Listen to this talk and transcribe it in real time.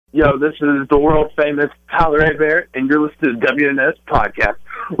Yo, this is the world famous Tyler Hebert, and you're listening to the WNS Podcast.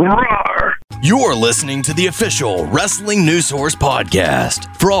 Roar! You're listening to the official Wrestling News Source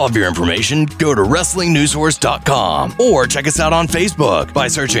podcast. For all of your information, go to WrestlingNewsSource.com or check us out on Facebook by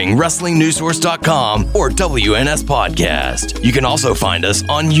searching WrestlingNewsSource.com or WNS Podcast. You can also find us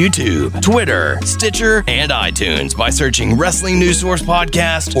on YouTube, Twitter, Stitcher, and iTunes by searching Wrestling News Source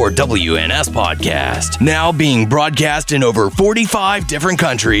Podcast or WNS Podcast. Now being broadcast in over 45 different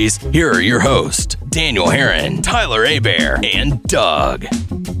countries, here are your hosts, Daniel Herron, Tyler Hebert, and Doug.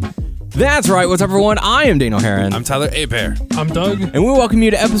 That's right. What's up, everyone? I am Daniel Herron. I'm Tyler Hebert. I'm Doug. And we welcome you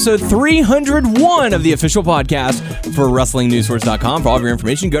to episode 301 of the official podcast for WrestlingNewsSource.com. For all of your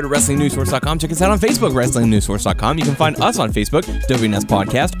information, go to WrestlingNewsSource.com. Check us out on Facebook, WrestlingNewsSource.com. You can find us on Facebook, WNS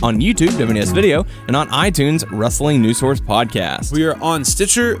Podcast, on YouTube, WNS Video, and on iTunes, Wrestling News Source Podcast. We are on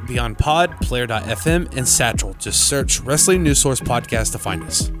Stitcher, Beyond Pod, Player.fm, and Satchel. Just search Wrestling News Source Podcast to find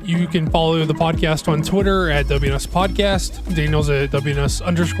us. You can follow the podcast on Twitter at WNS Podcast. Daniel's at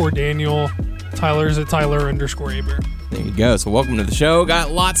WNS_Daniel. Tyler's at Tyler_Hebert. There you go. So welcome to the show.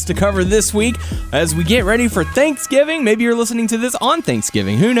 Got lots to cover this week as we get ready for Thanksgiving. Maybe you're listening to this on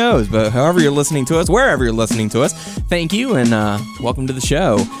Thanksgiving. Who knows? But however you're listening to us, wherever you're listening to us, thank you and welcome to the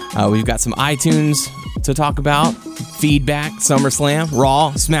show. We've got some iTunes to talk about, feedback, SummerSlam,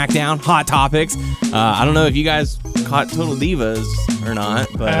 Raw, SmackDown, Hot Topics. I don't know if you guys caught Total Divas or not.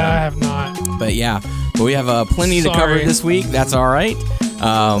 But I have not. But yeah, but we have plenty to cover this week. That's all right.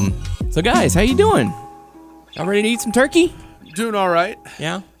 So guys, how you doing? Y'all ready to eat some turkey? Doing all right.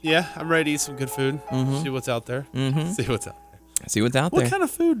 Yeah? Yeah, I'm ready to eat some good food. Mm-hmm. See what's out there. Mm-hmm. See what's out there. See what's out there. What kind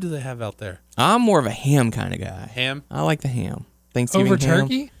of food do they have out there? I'm more of a ham kind of guy. Ham? I like the ham. Thanksgiving Over ham.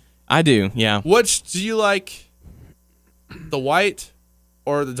 turkey? I do, yeah. Which do you like, the white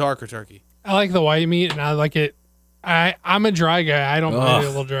or the darker turkey? I like the white meat, and I like it. I'm a dry guy. I don't mind it a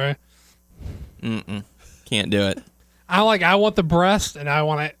little dry. Can't do it. I want the breast, and I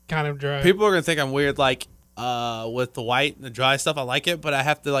want it kind of dry. People are going to think I'm weird, like, with the white and the dry stuff. I like it, but I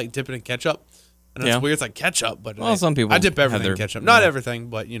have to, like, dip it in ketchup. And it's weird. It's like ketchup, but well, some people I dip have everything their- in ketchup. Not everything,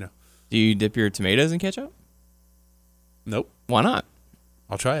 but, you know. Do you dip your tomatoes in ketchup? Nope. Why not?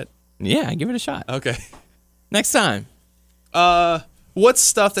 I'll try it. Yeah, give it a shot. Okay. Next time. What's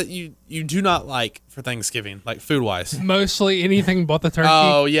stuff that you do not like for Thanksgiving, like food-wise? Mostly anything but the turkey.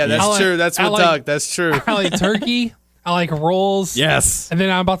 Oh, yeah, that's I like- true. That's I what like- Doug. That's true. I like turkey. I like rolls. Yes. And then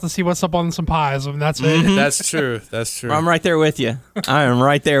I'm about to see what's up on some pies, and that's it. That's true. That's true. I'm right there with you. I am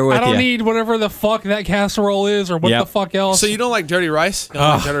right there with I don't you. need whatever the fuck that casserole is or what Yep. the fuck else. So you don't like dirty rice? You don't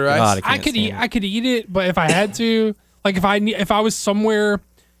like dirty rice? God, I could eat it, but if I had to, like if I was somewhere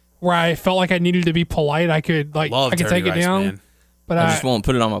where I felt like I needed to be polite, I could Love I could dirty take it rice, down. man. But I just won't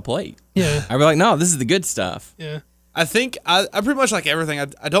put it on my plate. yeah, I'd be like, no, this is the good stuff. yeah. I think I pretty much like everything.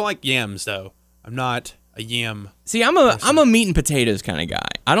 I don't like yams though. I'm not a yam. See, I'm a meat and potatoes kind of guy.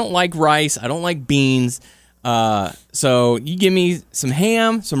 I don't like rice. I don't like beans. So you give me some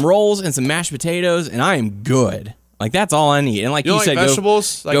ham, some rolls, and some mashed potatoes, and I am good. Like that's all I need. And like You you, don't said, like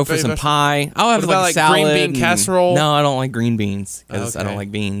vegetables? go for some pie. I'll have What about, like a like, green salad. bean and- casserole? No, I don't like green beans because I Okay. don't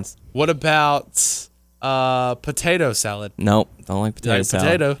like beans. What about potato salad? Nope, don't like potato Like salad.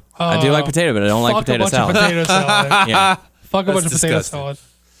 potato. I do like potato, but I don't like Fuck potato a bunch salad. of potato salad. Yeah. Fuck a bunch of That's potato disgusting. salad.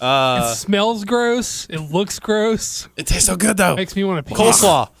 It smells gross. It looks gross. It tastes so good though. Makes me want to pee.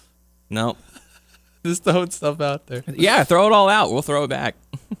 Coleslaw. Nope. Just throwing stuff out there. Yeah, throw it all out. We'll throw it back.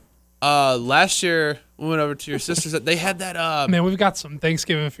 Last year we went over to your sister's. They had that. Man, we've got some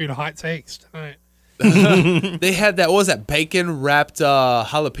Thanksgiving food hot takes tonight. They had that. What was that? Bacon wrapped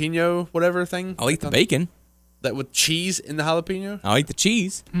jalapeno, whatever thing. I'll eat the bacon. That with cheese in the jalapeno. I'll eat the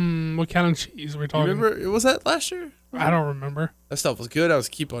cheese. What kind of cheese we're You talking? remember? Was that last year? I don't remember. That stuff was good. I was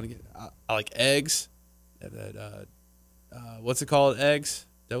keep on getting. I like eggs. What's it called? Eggs,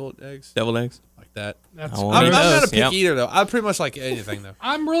 deviled eggs, Deviled eggs. like that. That's. I I'm, want I'm eat not a those. picky Yep. eater though. I pretty much like anything though.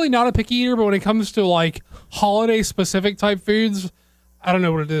 I'm really not a picky eater, but when it comes to like holiday specific type foods, I don't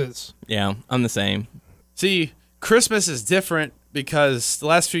know what it is. Yeah, I'm the same. See, Christmas is different because the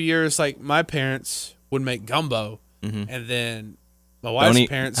last few years, like my parents would make gumbo, and then my wife's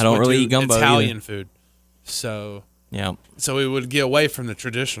parents I don't would really do eat gumbo Italian either. food. So Yeah. we would get away from the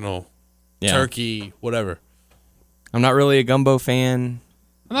traditional Yeah. turkey, whatever. I'm not really a gumbo fan.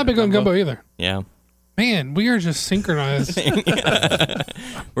 I'm not big on gumbo either. Yeah. Man, we are just synchronized.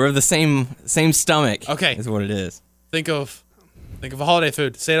 We're of the same stomach. Okay. Is what it is. Think of a holiday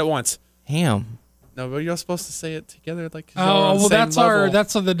food. Say it at once. Ham. No, but you're supposed to say it together, like. 'cause y'all are on Oh, the well, same that's level.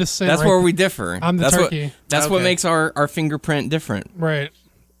 that's the descent. That's right where there. we differ. I'm the that's turkey. What, that's what Okay. makes our fingerprint different. Right.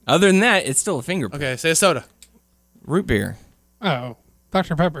 Other than that, it's still a fingerprint. Okay, say a soda. Root beer. Oh,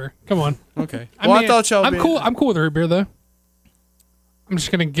 Dr. Pepper. Come on. Okay. I thought y'all. I'm cool. I'm cool with root beer though. I'm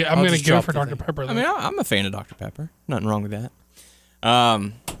just gonna get. I'm I'll gonna just go drop for the Dr. thing. Pepper. Though. I mean, I'm a fan of Dr. Pepper. Nothing wrong with that.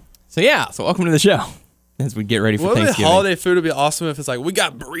 So welcome to the show as we get ready for Thanksgiving. Holiday food would be awesome if it's like we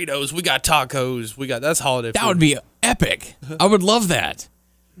got burritos, we got tacos, that's holiday food. That would be epic. I would love that.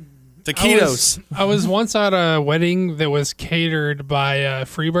 taquitos. I was once at a wedding that was catered by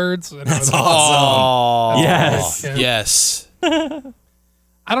Freebirds. And That's I was awesome. Oh Yes. Yeah. yes.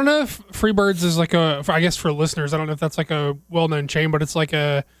 I don't know if Freebirds is like I guess for listeners, I don't know if that's like a well-known chain, but it's like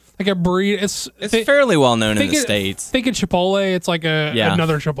a breed. It's fairly well known in think the it- States. Think of Chipotle. It's like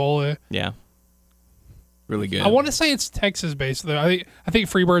another Chipotle. Yeah. Really good. I want to say it's Texas based though. I think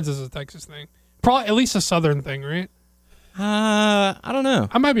Freebirds is a Texas thing. Probably at least a southern thing, right? I don't know.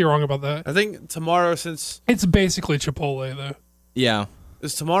 I might be wrong about that. I think tomorrow, since It's basically Chipotle though. Yeah.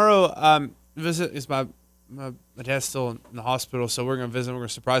 is tomorrow visit is my dad's still in the hospital, so we're gonna visit. We're gonna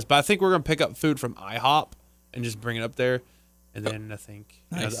surprise, but I think we're gonna pick up food from IHOP and just bring it up there, and then I think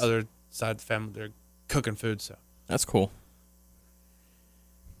Nice. the other side of the family they're cooking food. So That's cool.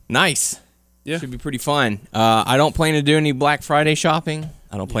 Nice. Yeah. Should be pretty fun. I don't plan to do any Black Friday shopping.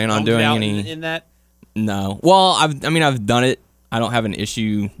 I don't plan on Don't get doing out any. in that. No. Well, I've done it. I don't have an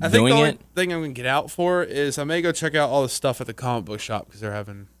issue I think doing the only it. thing I'm gonna get out for is I may go check out all the stuff at the comic book shop because they're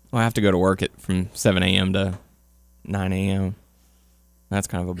having. Well, I have to go to work from 7 a.m. to 9 a.m. That's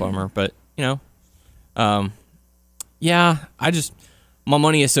kind of a bummer, but yeah. My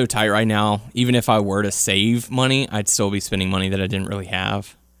money is so tight right now. Even if I were to save money, I'd still be spending money that I didn't really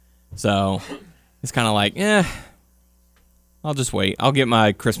have. So it's kind of like, I'll just wait. I'll get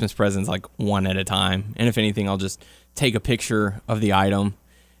my Christmas presents like one at a time, and if anything, I'll just take a picture of the item.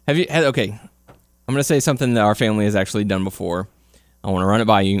 Okay, I'm gonna say something that our family has actually done before. I want to run it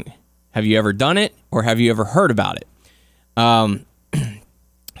by you. Have you ever done it, or have you ever heard about it?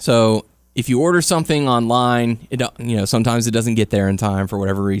 So if you order something online, sometimes it doesn't get there in time for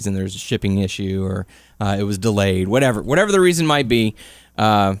whatever reason. There's a shipping issue, or it was delayed. Whatever the reason might be,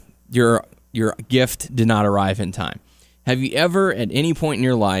 your gift did not arrive in time. Have you ever, at any point in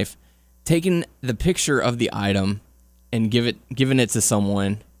your life, taken the picture of the item and given it to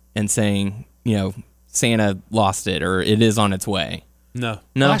someone and saying, Santa lost it or it is on its way? No.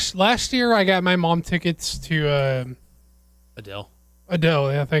 Last year, I got my mom tickets to Adele.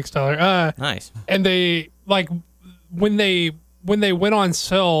 Yeah, thanks, Tyler. Nice. And they when they went on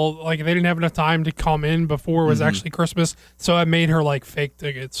sale, like they didn't have enough time to come in before it was actually Christmas, so I made her like fake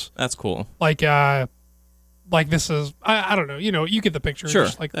tickets. That's cool. Like this is I don't know, you get the picture. Sure.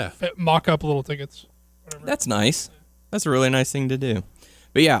 Just like Yeah. mock up little tickets. Whatever. That's nice. That's a really nice thing to do.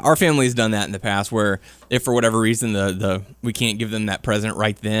 But yeah, our family's done that in the past where if for whatever reason we can't give them that present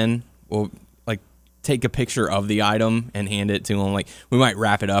right then, we'll like take a picture of the item and hand it to them. Like we might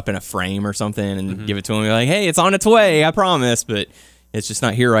wrap it up in a frame or something and give it to them. We're like, hey, it's on its way, I promise, but it's just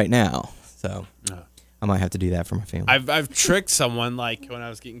not here right now. So I might have to do that for my family. I've tricked someone like when I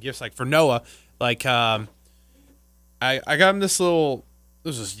was getting gifts like for Noah, like I got him this little.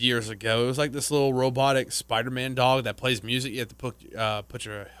 This was years ago. It was like this little robotic Spider-Man dog that plays music. You have to hook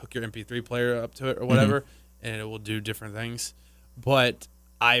your MP3 player up to it or whatever, and it will do different things. But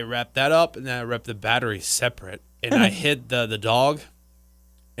I wrapped that up, and then I wrapped the batteries separate, and I hid the dog,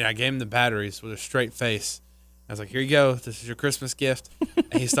 and I gave him the batteries with a straight face. I was like, "Here you go. This is your Christmas gift."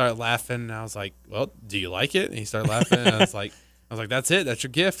 And he started laughing, and I was like, "Well, do you like it?" And he started laughing, and I was like, "That's it. That's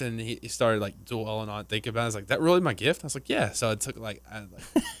your gift." And he started like dwelling on it, thinking about it. I was like, "That really my gift?" I was like, "Yeah." So it took like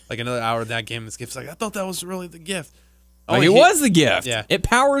another hour of that game. This gift. It's like, I thought that was really the gift. Like it was the gift. Yeah. It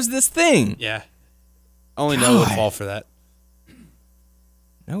powers this thing. Yeah. Only Noah would fall for that.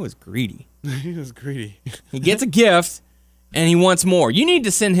 Noah's greedy. He was greedy. He gets a gift and he wants more. You need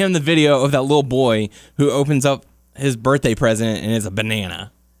to send him the video of that little boy who opens up his birthday present and it's a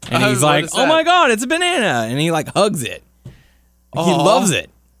banana. And he's like, "Oh my God, it's a banana." And he like hugs it. He loves it.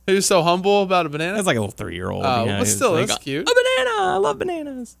 He was so humble about a banana. It's like a little 3-year-old. But still, it's that's like, cute. A banana. I love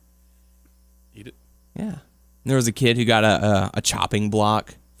bananas. Eat it. Yeah. There was a kid who got a chopping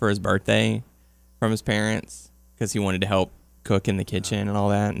block for his birthday from his parents because he wanted to help cook in the kitchen and all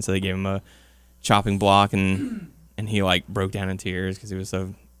that. And so they gave him a chopping block and he like broke down in tears because he was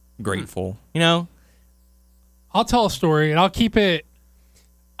so grateful. I'll tell a story and I'll keep it.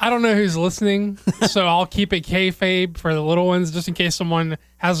 I don't know who's listening, so I'll keep it kayfabe for the little ones, just in case someone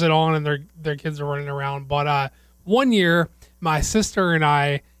has it on and their kids are running around. But one year, my sister and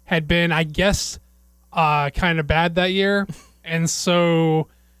I had been, I guess, kind of bad that year, and so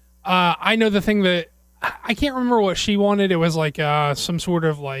I know the thing that I can't remember what she wanted. It was like some sort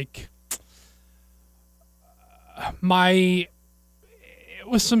of like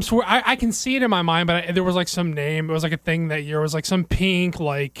was some sort. I can see it in my mind, but there was like some name. It was like a thing that year. It was like some pink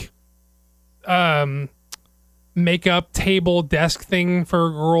like, makeup table desk thing for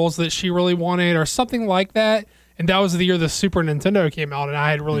girls that she really wanted, or something like that. And that was the year the Super Nintendo came out, and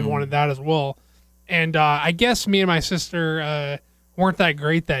I had really wanted that as well. And I guess me and my sister weren't that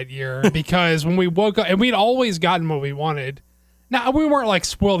great that year because when we woke up, and we'd always gotten what we wanted. Now we weren't like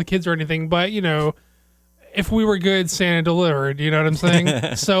spoiled kids or anything, but you know. If we were good, Santa delivered. You know what I'm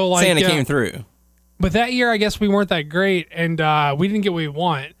saying? So like Santa came through. But that year, I guess we weren't that great, and we didn't get what we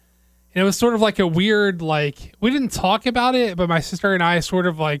want. And it was sort of like a weird, like we didn't talk about it, but my sister and I sort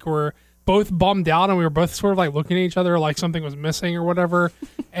of like were both bummed out, and we were both sort of like looking at each other like something was missing or whatever.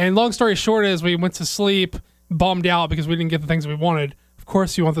 And long story short is we went to sleep bummed out because we didn't get the things we wanted. Of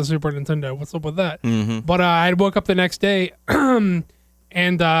course, you want the Super Nintendo. What's up with that? Mm-hmm. But I woke up the next day, and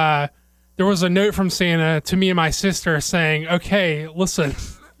there was a note from Santa to me and my sister saying, okay, listen,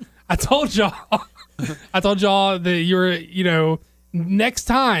 I told y'all that you're, you know, next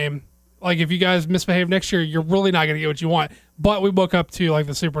time, like if you guys misbehave next year, you're really not going to get what you want. But we woke up to like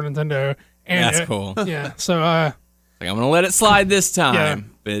the Super Nintendo. And that's cool. Yeah. So, like, I'm going to let it slide this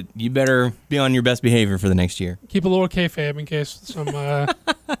time, but you better be on your best behavior for the next year. Keep a little kayfabe in case some,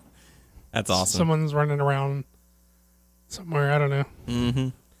 that's awesome. Someone's running around somewhere. I don't know. Mm-hmm.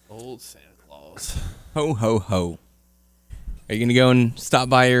 Old Santa Claus. Ho, ho, ho. Are you going to go and stop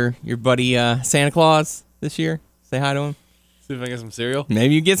by your buddy Santa Claus this year? Say hi to him? See if I get some cereal.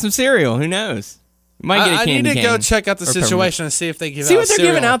 Maybe you get some cereal. Who knows? You might get a candy cane. I need to go check out the situation and see if they give out See what they're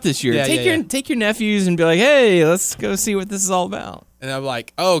cereal. giving out this year. Yeah, take your nephews and be like, hey, let's go see what this is all about. And I'm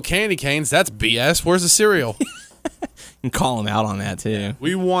like, oh, candy canes, that's BS. Where's the cereal? And call them out on that, too.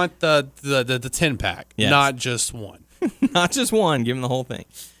 We want the 10-pack, Yes. not just one. Not just one. Give them the whole thing.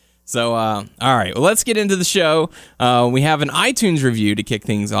 So, all right. Well, let's get into the show. We have an iTunes review to kick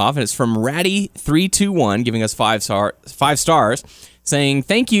things off, and it's from Ratty321, giving us 5 stars, saying,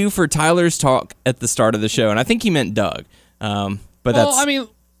 thank you for Tyler's talk at the start of the show. And I think he meant Doug. But well, I mean,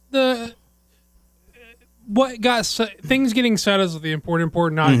 things getting said is the important,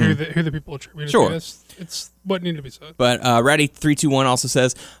 not who the people attribute it to. It's what needed to be said. But Ratty321 also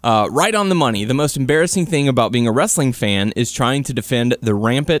says, right on the money. The most embarrassing thing about being a wrestling fan is trying to defend the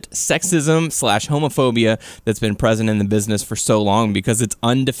rampant sexism/homophobia that's been present in the business for so long because it's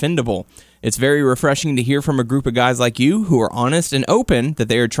undefendable. It's very refreshing to hear from a group of guys like you who are honest and open that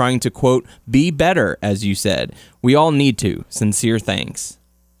they are trying to, quote, be better, as you said. We all need to. Sincere thanks.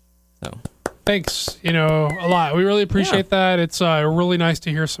 So... Thanks, a lot. We really appreciate that. It's really nice to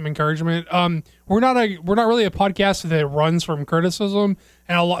hear some encouragement. We're not really a podcast that runs from criticism,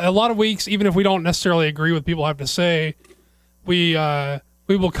 and a lot of weeks, even if we don't necessarily agree with people have to say, we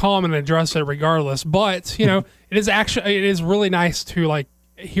will come and address it regardless. But it is really nice to like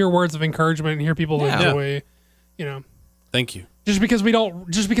hear words of encouragement and hear people enjoy. Thank you. Just because we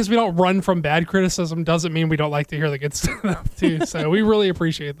don't run from bad criticism doesn't mean we don't like to hear the good stuff too. So we really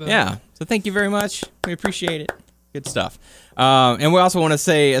appreciate that. Yeah. So thank you very much. We appreciate it. Good stuff. And we also want to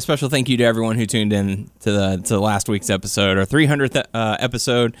say a special thank you to everyone who tuned in to last week's episode, our 300th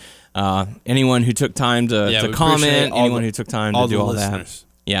episode. Anyone who took time to comment, anyone who took time to do all that.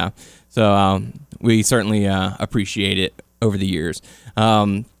 Yeah. So we certainly appreciate it over the years.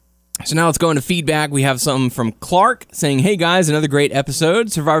 So now let's go into feedback. We have something from Clark saying, hey guys, another great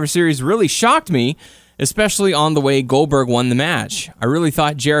episode. Survivor Series really shocked me, especially on the way Goldberg won the match. I really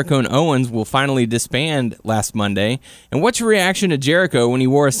thought Jericho and Owens will finally disband last Monday. And what's your reaction to Jericho when he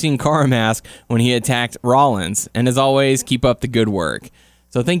wore a Sin Cara mask when he attacked Rollins? And as always, keep up the good work.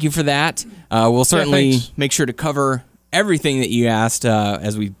 So thank you for that. We'll certainly make sure to cover everything that you asked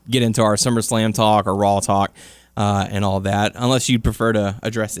as we get into our SummerSlam talk or Raw talk. And all that, unless you'd prefer to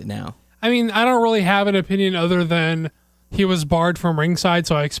address it now. I mean, I don't really have an opinion other than he was barred from ringside,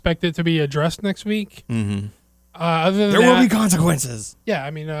 so I expect it to be addressed next week. Mm-hmm. Other than there will be consequences. Yeah, I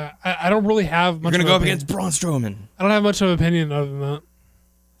mean, I don't really have much. You're going to go up against Braun Strowman. I don't have much of an opinion other than that.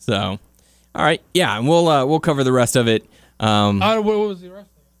 So, all right, yeah, and we'll cover the rest of it. What was the rest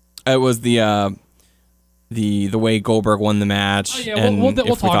of it? It was the way Goldberg won the match. Oh, yeah, and we'll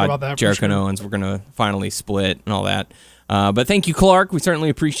talk about that. Jericho and Owens were going to finally split and all that. But thank you, Clark. We certainly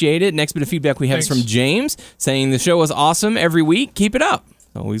appreciate it. Next bit of feedback we have is from James saying the show was awesome every week. Keep it up.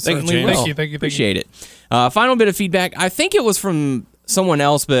 So we certainly will. Thank you. Appreciate it. Final bit of feedback. I think it was from someone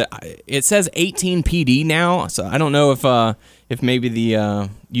else, but it says 18PD now. So I don't know if maybe the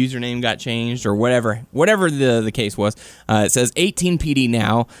username got changed or whatever the case was. It says 18PD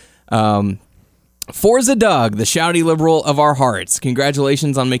now. Forza Doug, the shouty liberal of our hearts.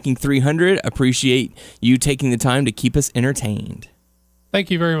 Congratulations on making 300. Appreciate you taking the time to keep us entertained. Thank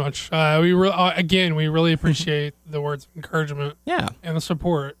you very much. We really appreciate the words of encouragement Yeah. and the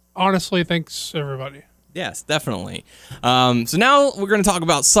support. Honestly, thanks everybody. Yes, definitely. So now we're going to talk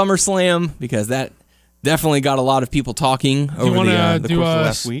about SummerSlam because that definitely got a lot of people talking over the course of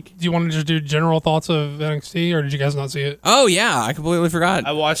last week. Do you want to just do general thoughts of NXT, or did you guys not see it? Oh yeah, I completely forgot.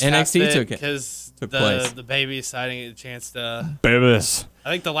 I watched NXT took because place. the baby sighting a chance to. Babies. I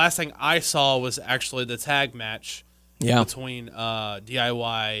think the last thing I saw was actually the tag match Yeah. between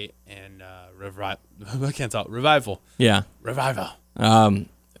DIY and I can't talk. Revival. Yeah. Revival.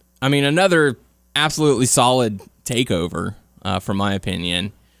 I mean, another absolutely solid takeover, from my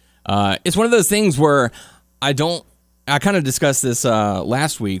opinion. It's one of those things where I kind of discussed this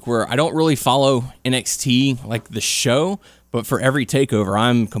last week, where I don't really follow NXT like the show, but for every takeover,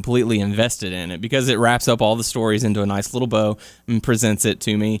 I'm completely invested in it because it wraps up all the stories into a nice little bow and presents it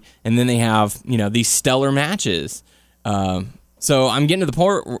to me. And then they have, these stellar matches. So I'm getting to the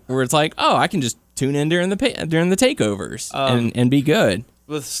point where it's like, oh, I can just tune in during the takeovers and be good.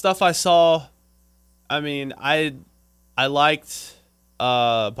 With stuff I saw, I mean, I liked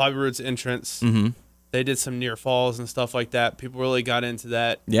Bobby Roode's entrance. Mm-hmm. They did some near falls and stuff like that. People really got into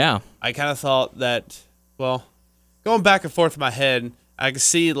that. Yeah. I kind of thought that, well, going back and forth in my head, I could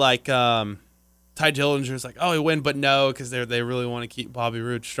see like Ty Dillinger's like, oh, he win, but no, because they really want to keep Bobby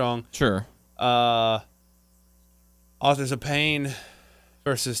Roode strong. Sure. Authors of Pain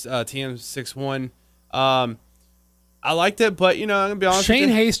versus TM61. I liked it, but I'm gonna be honest. Shane with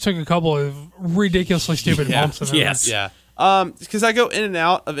you. Hayes took a couple of ridiculously stupid bumps. In there. Yes. Yeah. Because I go in and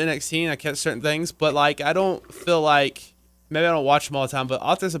out of NXT and I catch certain things, but like I don't feel like maybe I don't watch them all the time. But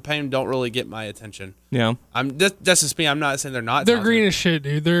Authors of Pain don't really get my attention. Yeah. That's just me. I'm not saying they're not. They're talented. green as shit,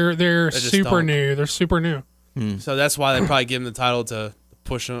 dude. They're just super don't. new. They're super new. So that's why they probably give them the title to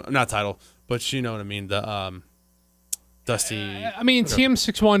push them. Not title, but you know what I mean. The Dusty. I mean,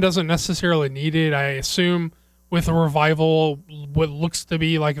 TM61 doesn't necessarily need it. I assume with a Revival, what looks to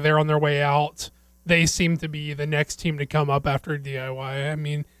be like they're on their way out, they seem to be the next team to come up after DIY. I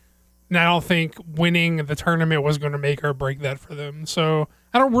mean, and I don't think winning the tournament was going to make or break that for them. So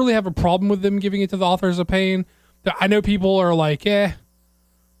I don't really have a problem with them giving it to the Authors of Pain. I know people are like,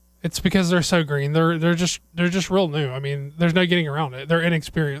 it's because they're so green. They're just real new. I mean, there's no getting around it. They're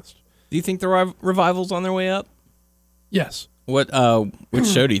inexperienced. Do you think the Revival's on their way up? Yes. Which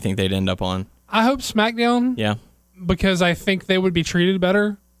show do you think they'd end up on? I hope SmackDown. Yeah. Because I think they would be treated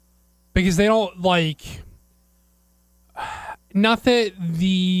better. Because they don't not that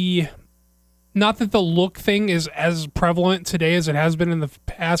the look thing is as prevalent today as it has been in the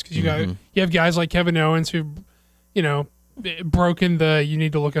past. Because you have guys like Kevin Owens who, broken the you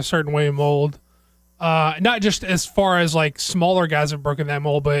need to look a certain way mold. Not just as far as like smaller guys have broken that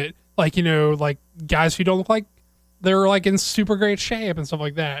mold, but like guys who don't look like they're like in super great shape and stuff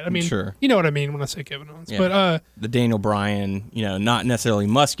like that. I mean, sure. You know what I mean when I say Kevin Owens. Yeah. But the Daniel Bryan, not necessarily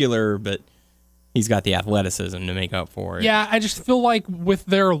muscular, but he's got the athleticism to make up for it. yeah, I just feel like with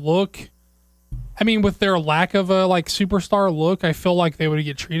their look, I mean, with their lack of a superstar look, I feel like they would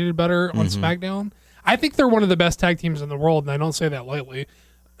get treated better on SmackDown. I think they're one of the best tag teams in the world, and I don't say that lightly.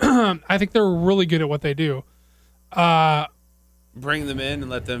 I think they're really good at what they do. Bring them in and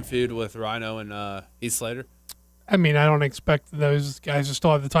let them feud with Rhino and Heath Slater. I mean, I don't expect those guys to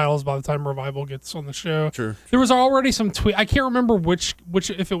still have the titles by the time Revival gets on the show. True. There was already some tweet. I can't remember which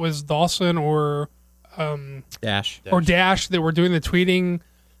if it was Dawson or Dash. Dash that were doing the tweeting,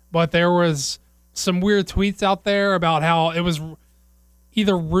 but there was some weird tweets out there about how it was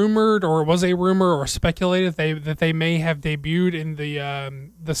either rumored or it was a rumor or speculated that they may have debuted in the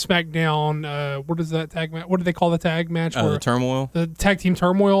SmackDown. What is that tag match? What do they call the tag match? The Turmoil. The tag team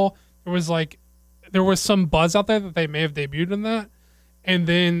Turmoil. There was some buzz out there that they may have debuted in that. And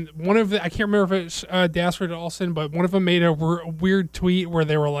then one of the, I can't remember if it's Dash or Dawson, but one of them made a weird tweet where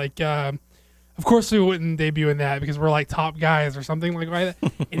they were like, of course we wouldn't debut in that because we're like top guys or something like that.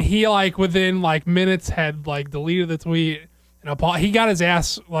 And he within minutes had deleted the tweet and he got his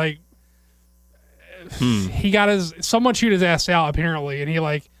ass someone chewed his ass out apparently. And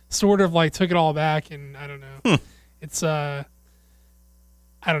he sort of took it all back. And I don't know. It's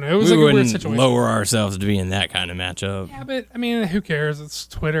I don't know. It was we a weird wouldn't situation. lower ourselves to be in that kind of matchup. Yeah, but I mean, who cares? It's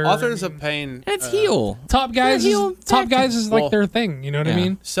Twitter. Authors of Pain. It's heel. Top guys. heel Top guys is Well, their thing. You know what I yeah.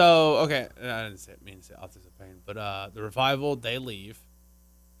 mean? So okay, I didn't mean to say Authors of Pain, but the Revival they leave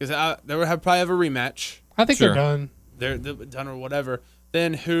because they would probably have a rematch. I think Sure. they're done. They're done or whatever.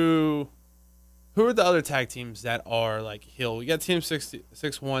 Then who are the other tag teams that are heel? You got Team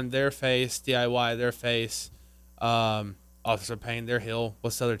 61, their face. DIY, their face. Authors of Pain, their heel.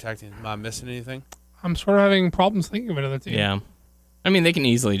 What's the other tag team? Am I missing anything? I'm sort of having problems thinking of another team. Yeah. I mean, they can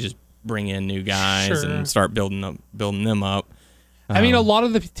easily just bring in new guys Sure. and start building them up. I mean, a lot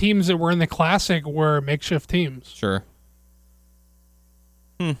of the teams that were in the Classic were makeshift teams. Sure.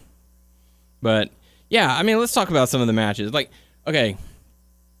 But yeah, I mean, let's talk about some of the matches. Like, okay,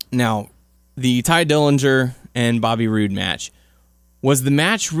 now the Ty Dillinger and Bobby Roode match. Was the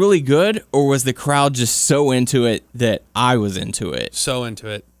match really good, or was the crowd just so into it that I was into it? So into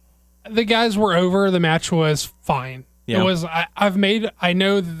it. The guys were over. The match was fine. Yeah. It was. I've made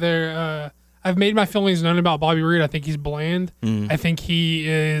my feelings known about Bobby Roode. I think he's bland. I think he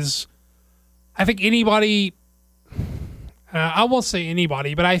is. I think anybody. I won't say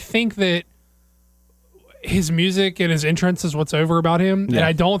anybody, but I think that his music and his entrance is what's over about him, and Yeah.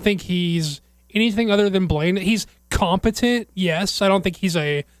 I don't think he's anything other than bland. He's competent, yes. I don't think he's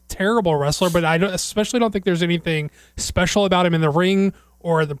a terrible wrestler, but I especially don't think there's anything special about him in the ring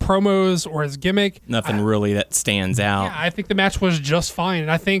or the promos or his gimmick. Nothing really that stands out. Yeah, I think the match was just fine,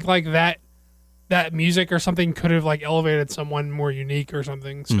 and I think like that music or something could have like elevated someone more unique or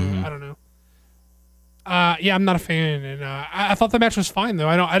something. So I don't know. Yeah, I'm not a fan, and I thought the match was fine though.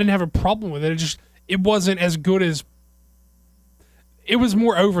 I didn't have a problem with it. It wasn't as good as. It was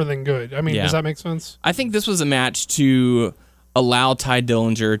more over than good. I mean, Yeah. does that make sense? I think this was a match to allow Ty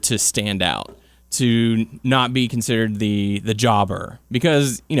Dillinger to stand out, to not be considered the jobber,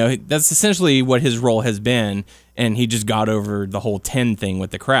 because that's essentially what his role has been, and he just got over the whole 10 thing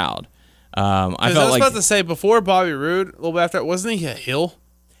with the crowd. I I felt was like about to say, before Bobby Roode, a little bit after that, wasn't he a heel?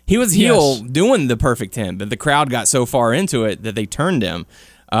 he was heel Yes. doing the perfect 10, but the crowd got so far into it that they turned him.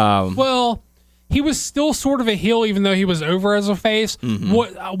 Well, he was still sort of a heel, even though he was over as a face. Mm-hmm.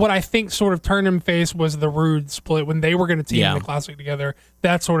 What I think sort of turned him face was the Roode split when they were going to team Yeah. the Classic together.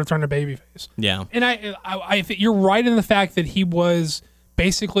 That sort of turned a babyface. Yeah. And I think you're right in the fact that he was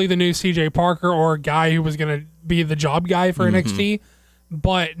basically the new CJ Parker or a guy who was going to be the job guy for NXT.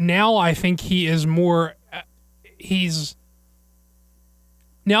 But now I think he is more.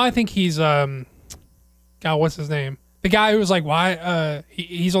 Now I think he's God, what's his name? The guy who was like, why?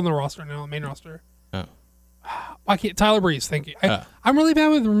 He's on the roster now, the main roster. Oh. Why can't Tyler Breeze? Thank you. I'm really bad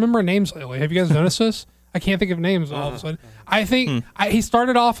with remembering names lately. Have you guys noticed this? I can't think of names all of a sudden. I think he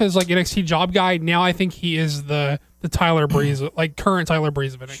started off as like NXT job guy. Now I think he is the Tyler Breeze, like current Tyler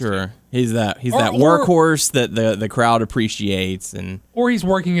Breeze of NXT. Sure. He's that Or- workhorse that the crowd appreciates, and Or he's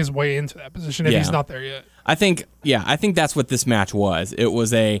working his way into that position if Yeah. he's not there yet. I think that's what this match was. It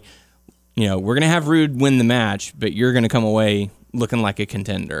was we're going to have Roode win the match, but you're going to come away looking like a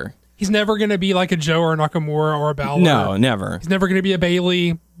contender. He's never going to be like a Joe or a Nakamura or a Balor. No, never. He's never going to be a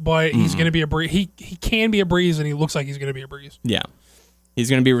Bailey, but he's going to be a Breeze. He can be a Breeze, and he looks like he's going to be a Breeze. Yeah. He's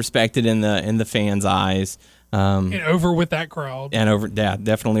going to be respected in the fans' eyes. And over with that crowd. And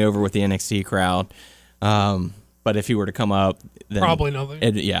definitely over with the NXT crowd. But if he were to come up, then Probably nothing.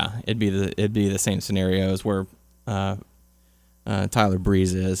 it'd be the same scenario as where Tyler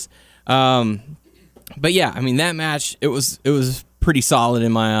Breeze is. But yeah, I mean that match it was pretty solid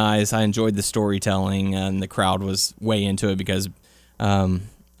in my eyes. I enjoyed the storytelling, and the crowd was way into it because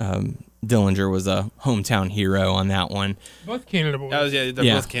Dillinger was a hometown hero on that one. Both Canada boys. That was they're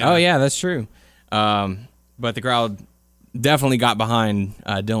both Canada. Oh yeah, that's true. But the crowd definitely got behind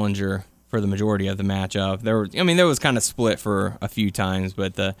Dillinger for the majority of the matchup. There was kind of split for a few times,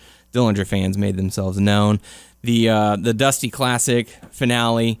 but the Dillinger fans made themselves known. The Dusty Classic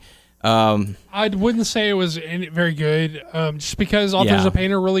finale. I wouldn't say it was very good, just because Authors Yeah. of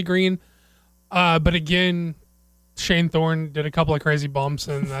Pain are really green. But again, Shane Thorne did a couple of crazy bumps,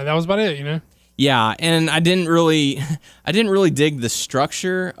 and that was about it. Yeah, and I didn't really dig the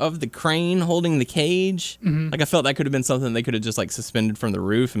structure of the crane holding the cage. Like I felt that could have been something they could have just like suspended from the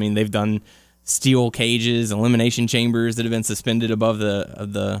roof. I mean, they've done steel cages, elimination chambers that have been suspended above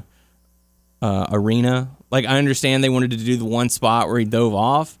the arena. Like I understand they wanted to do the one spot where he dove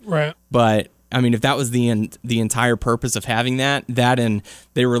off, Right. but I mean, if that was the entire purpose of having that and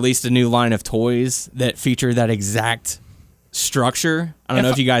they released a new line of toys that feature that exact structure. I don't know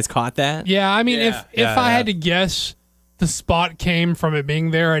if you guys caught that. Yeah, I mean, Yeah, if I yeah. had to guess, the spot came from it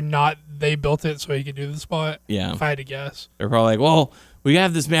being there and not they built it so he could do the spot. Yeah. If I had to guess. They're probably like, well, we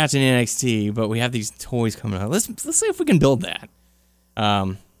have this match in NXT, but we have these toys coming out. Let's see if we can build that.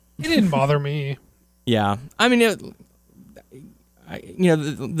 It didn't bother me. Yeah, I mean,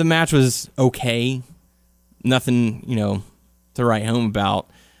 the match was okay. Nothing, to write home about.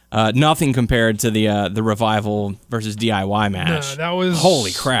 Nothing compared to the Revival versus DIY match. No, that was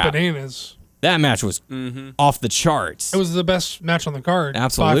holy crap. bananas. That match was off the charts. It was the best match on the card.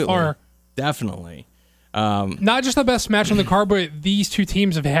 Absolutely, By far. definitely. Not just the best match on the card, but these two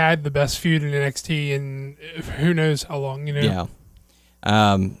teams have had the best feud in NXT in who knows how long, Yeah.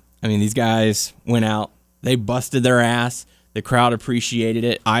 I mean, these guys went out, they busted their ass. The crowd appreciated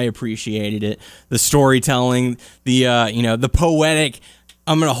it. I appreciated it. The storytelling, the poetic,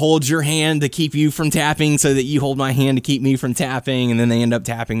 I'm going to hold your hand to keep you from tapping so that you hold my hand to keep me from tapping, and then they end up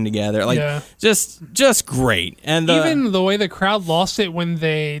tapping together. Just great. And even the way the crowd lost it when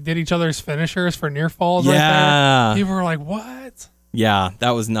they did each other's finishers for near falls right there. People were like, what? Yeah,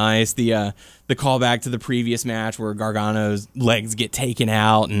 that was nice. The callback to the previous match where Gargano's legs get taken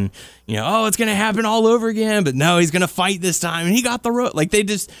out and, it's going to happen all over again, but no, he's going to fight this time, and he got the rope. Like, they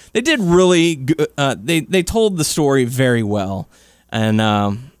did really good. They told the story very well. And,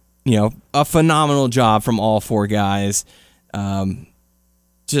 a phenomenal job from all four guys. What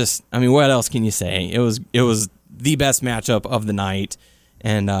else can you say? It was the best matchup of the night,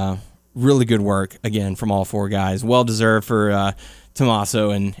 and really good work, again, from all four guys. Well-deserved for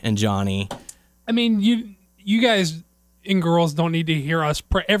Tommaso and Johnny. I mean, you guys and girls don't need to hear us.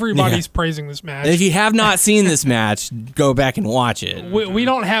 Everybody's praising this match. If you have not seen this match, go back and watch it. We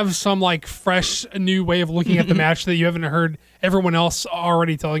don't have some fresh new way of looking at the match that you haven't heard everyone else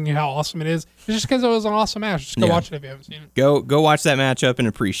already telling you how awesome it is. It's just because it was an awesome match. Just go watch it if you haven't seen it. Go watch that matchup and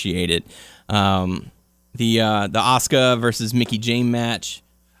appreciate it. The Asuka versus Mickie James match.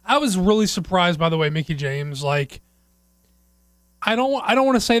 I was really surprised by the way Mickie James, I don't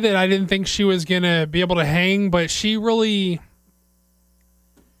want to say that I didn't think she was going to be able to hang, but she really,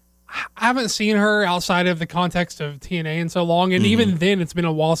 I haven't seen her outside of the context of TNA in so long. And even then, it's been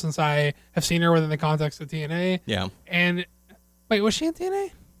a while since I have seen her within the context of TNA. Yeah. And wait, was she in TNA?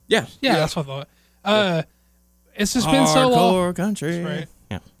 Yeah. Yeah, that's what I thought. It's just been so long. Hardcore country. Right.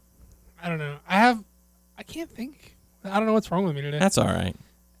 Yeah. I don't know. I can't think. I don't know what's wrong with me today. That's all right.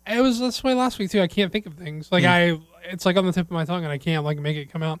 It was this way last week too. I can't think of things. It's on the tip of my tongue and I can't make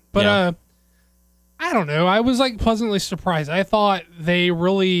it come out. But I don't know. I was pleasantly surprised. I thought they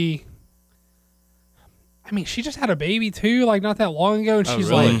really. I mean, she just had a baby too, not that long ago, and she's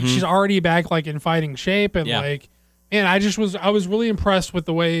really? She's already back in fighting shape, and man, I was really impressed with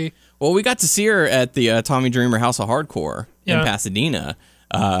the way. Well, we got to see her at the Tommy Dreamer House of Hardcore in Pasadena,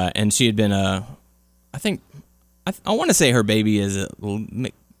 and she had been I want to say her baby is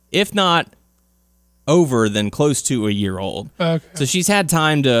if not over, then close to a year old. Okay. So she's had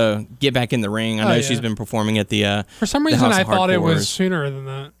time to get back in the ring. I know she's been performing at the for some reason I thought it was sooner than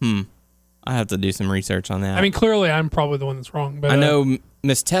that. I have to do some research on that. I mean, clearly I'm probably the one that's wrong, but I know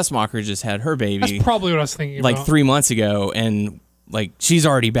Miss Tessmacher just had her baby. That's probably what I was thinking about. 3 months ago, and she's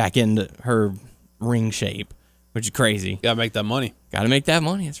already back into her ring shape, which is crazy. Gotta make that money. Gotta make that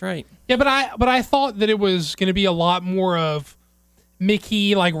money. That's right. Yeah, but I thought that it was going to be a lot more of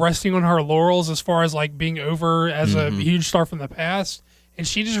Mickie resting on her laurels as far as being over as a huge star from the past, and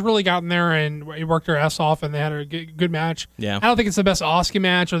she just really got in there and worked her ass off, and they had a good match. Yeah, I don't think it's the best Asuka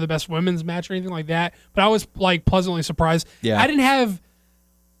match or the best women's match or anything like that, but I was pleasantly surprised. Yeah, I didn't have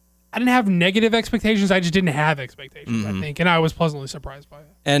negative expectations. I just didn't have expectations. I think, and I was pleasantly surprised by it.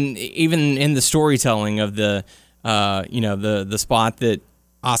 And even in the storytelling of the the spot that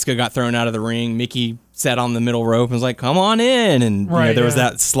Asuka got thrown out of the ring, Mickie sat on the middle rope and was like, "Come on in," and there was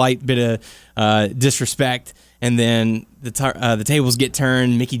that slight bit of disrespect. And then the tables get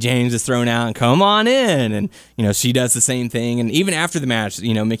turned. Mickie James is thrown out and come on in, and she does the same thing. And even after the match,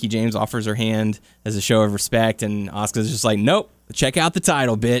 Mickie James offers her hand as a show of respect, and Asuka's just like, "Nope, check out the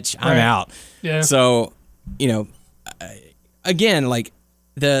title, bitch. I'm out." Yeah. So again,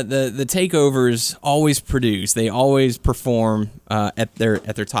 the takeovers always produce. They always perform at their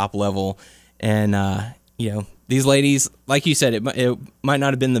top level, and these ladies, like you said, it might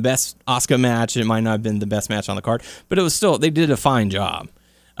not have been the best Asuka match. It might not have been the best match on the card, but it was still, they did a fine job.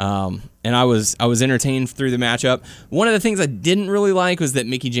 And I was entertained through the matchup. One of the things I didn't really like was that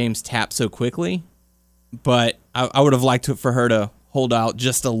Mickie James tapped so quickly, but I would have liked for her to hold out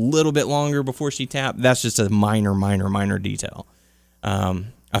just a little bit longer before she tapped. That's just a minor detail.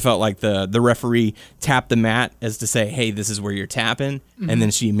 I felt like the referee tapped the mat as to say, "Hey, this is where you're tapping," and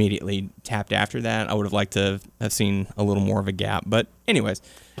then she immediately tapped after that. I would have liked to have seen a little more of a gap, but anyways.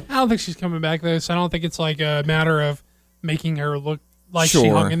 I don't think she's coming back though, so I don't think it's a matter of making her look like she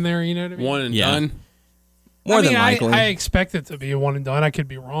hung in there. You know what I mean? One and done. More than likely. I expect it to be a one and done. I could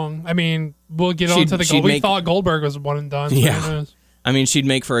be wrong. I mean, we'll get on to the goal. We thought Goldberg was one and done. So yeah. Who knows? I mean, she'd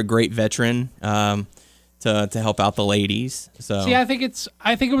make for a great veteran. To help out the ladies. So see, I think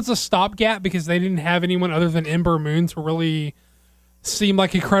it was a stopgap because they didn't have anyone other than Ember Moon to really seem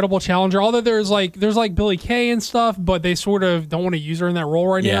like a credible challenger. Although there's Billie Kay and stuff, but they sort of don't want to use her in that role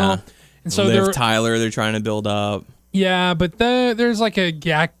right now. And so Liv Tyler, they're trying to build up. Yeah, but there's a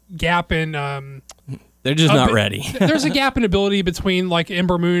gap in They're just not ready. There's a gap in ability between like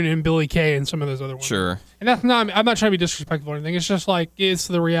Ember Moon and Billie Kay and some of those other ones. Sure. And that's not. I'm not trying to be disrespectful or anything. It's just like it's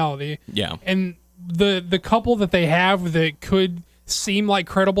the reality. Yeah. And the couple that they have that could seem like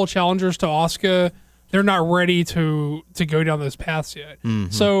credible challengers to Asuka, they're not ready to go down those paths yet.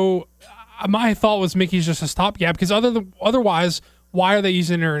 So my thought was Mickey's just a stopgap because otherwise, why are they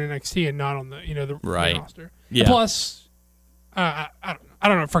using her in NXT and not on the the Right. main roster? Yeah. Plus, I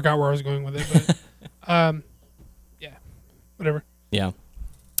don't know. I forgot where I was going with it, but yeah, whatever. Yeah.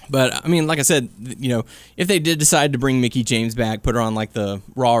 But I mean, like I said, if they did decide to bring Mickie James back, put her on like the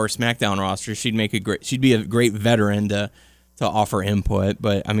Raw or SmackDown roster, she'd be a great veteran to offer input.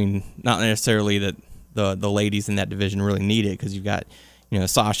 But I mean, not necessarily that the ladies in that division really need it because you've got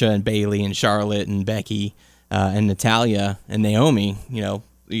Sasha and Bayley and Charlotte and Becky and Natalya and Naomi.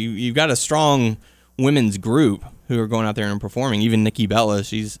 You've got a strong women's group who are going out there and performing. Even Nikki Bella,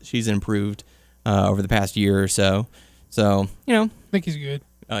 she's improved over the past year or so. So Mickey's good.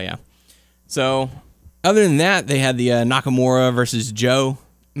 Oh, yeah. So, other than that, they had the Nakamura versus Joe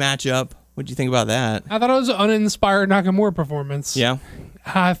matchup. What do you think about that? I thought it was an uninspired Nakamura performance. Yeah.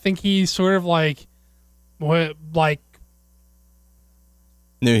 I think he sort of Knew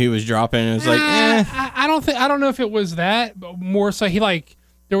he was dropping. It was like, I don't know if it was that, but more so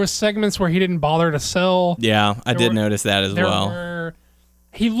there was segments where he didn't bother to sell. Yeah, I did notice that as well.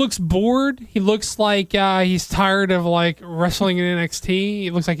 He looks bored. He looks like he's tired of wrestling in NXT. He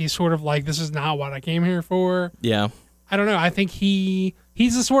looks like he's sort of like, this is not what I came here for. Yeah. I don't know. I think he's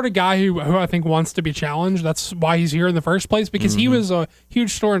the sort of guy who I think wants to be challenged. That's why he's here in the first place because he was a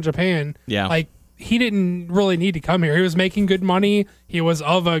huge star in Japan. Yeah. He didn't really need to come here. He was making good money. He was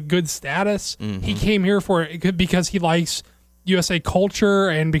of a good status. He came here for it because he likes USA culture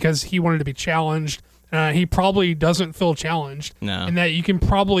and because he wanted to be challenged. He probably doesn't feel challenged. No. And that you can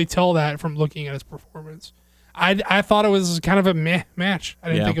probably tell that from looking at his performance. I thought it was kind of a meh match. I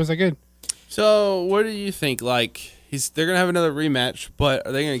didn't think it was that good. So, what do you think? They're gonna have another rematch, but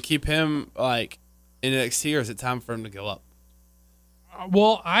are they gonna keep him in NXT, or is it time for him to go up?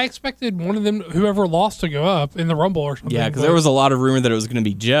 Well, I expected one of them, whoever lost, to go up in the Rumble or something. Yeah, because there was a lot of rumor that it was going to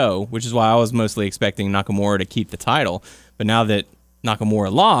be Joe, which is why I was mostly expecting Nakamura to keep the title. But now that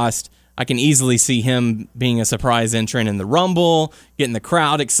Nakamura lost, I can easily see him being a surprise entrant in the Rumble, getting the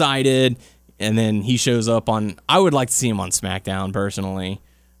crowd excited, and then he shows up on... I would like to see him on SmackDown, personally,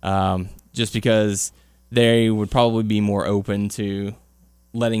 just because they would probably be more open to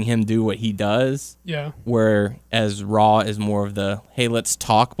letting him do what he does. Yeah. Whereas Raw is more of the, hey, let's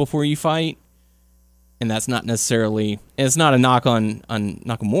talk before you fight. And that's not necessarily... It's not a knock on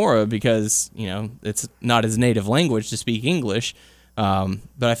Nakamura because, it's not his native language to speak English. But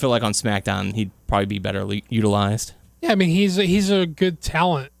I feel like on SmackDown, he'd probably be better utilized. Yeah, I mean, he's a good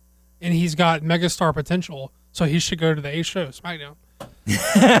talent, and he's got megastar potential, so he should go to the A show, SmackDown.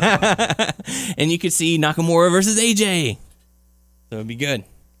 And you could see Nakamura versus AJ. So it'd be good.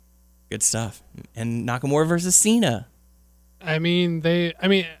 Good stuff. And Nakamura versus Cena. I mean,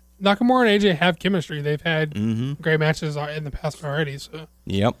 Nakamura and AJ have chemistry. They've had great matches in the past already, so...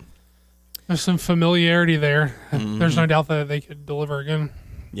 Yep. There's some familiarity there. There's no doubt that they could deliver again.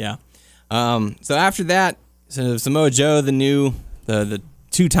 Yeah. So after that, Samoa Joe, the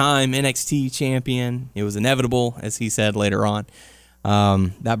two-time NXT champion, it was inevitable, as he said later on.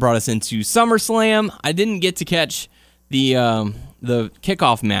 That brought us into SummerSlam. I didn't get to catch the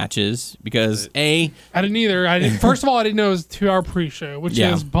kickoff matches because I didn't either. First of all, I didn't know it was a 2-hour pre-show, which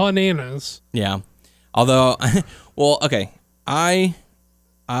is bananas. Yeah. Although, well, okay, I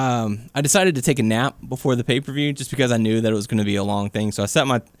decided to take a nap before the pay-per-view just because I knew that it was going to be a long thing. So I set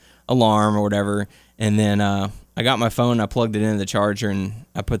my alarm or whatever, and then I got my phone, I plugged it into the charger, and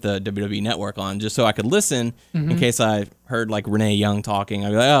I put the WWE Network on just so I could listen in case I heard like Renee Young talking.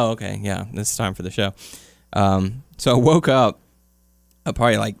 I'd be like, oh, okay, yeah, this is time for the show. So I woke up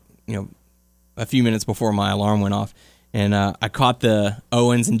probably a few minutes before my alarm went off, and I caught the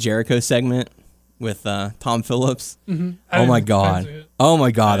Owens and Jericho segment with Tom Phillips. Oh my god,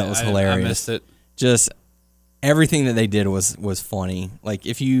 that was hilarious. I missed it. Just everything that they did was funny. Like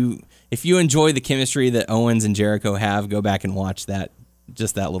if you enjoy the chemistry that Owens and Jericho have, go back and watch that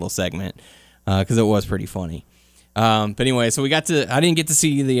little segment because it was pretty funny. But anyway, so I didn't get to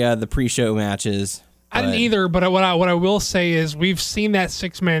see the pre-show matches. I didn't either, but what I will say is we've seen that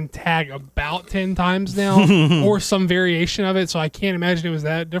 6-man tag about 10 times now, or some variation of it. So I can't imagine it was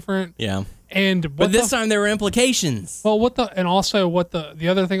that different. Yeah. But this time there were implications. Well, the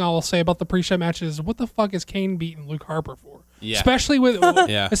other thing I will say about the pre-show match is what the fuck is Kane beating Luke Harper for? Yeah. Especially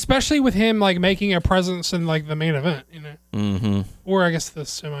with him making a presence in the main event, Mm-hmm. or I guess the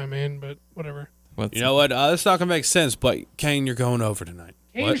semi-main, but whatever. What's You know what? That's not gonna make sense. But Kane, you're going over tonight.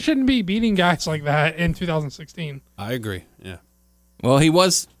 Kane What? shouldn't be beating guys like that in 2016. I agree. Yeah. Well, he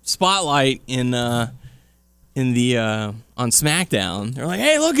was spotlight in the on SmackDown. They're like,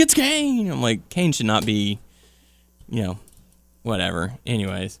 "Hey, look, it's Kane." I'm like, Kane should not be, whatever.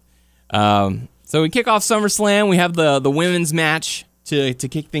 Anyways, so we kick off SummerSlam. We have the women's match to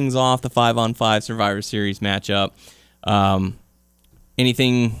kick things off, the 5-on-5 Survivor Series matchup.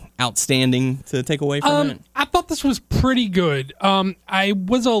 Anything outstanding to take away from it? I thought this was pretty good. I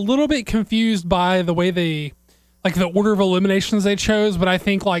was a little bit confused by the way the order of eliminations they chose, but I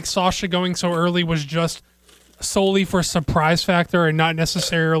think like Sasha going so early was just solely for surprise factor and not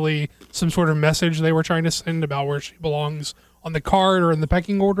necessarily some sort of message they were trying to send about where she belongs on the card or in the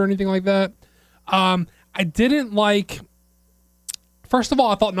pecking order or anything like that. I didn't like. First of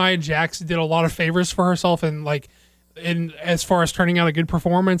all, I thought Nia Jax did a lot of favors for herself and in as far as turning out a good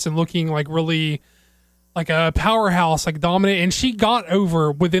performance and looking like really like a powerhouse, like dominant, and she got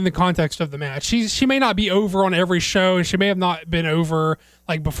over within the context of the match. She may not be over on every show, and she may have not been over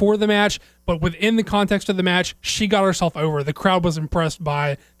like before the match, but within the context of the match, she got herself over. The crowd was impressed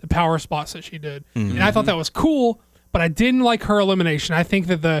by the power spots that she did, and I thought that was cool. But I didn't like her elimination. I think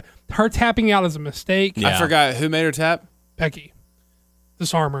that her tapping out is a mistake. Yeah. I forgot who made her tap. Becky.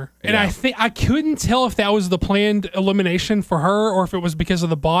 Disarmer. And I think I couldn't tell if that was the planned elimination for her or if it was because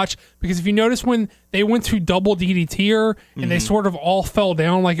of the botch. Because if you notice when they went to double DDT her and they sort of all fell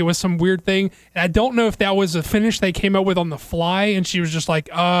down like it was some weird thing. And I don't know if that was a finish they came up with on the fly and she was just like,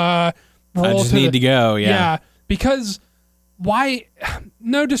 roll I just need to go. Yeah. Because why,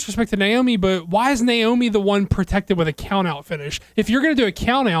 no disrespect to Naomi, but why is Naomi the one protected with a count out finish? If you're going to do a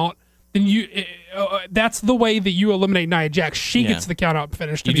count out, then that's the way that you eliminate Nia Jax. She gets the count out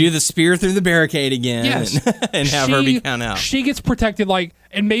finish. You do the spear through the barricade again and have her be count out. She gets protected,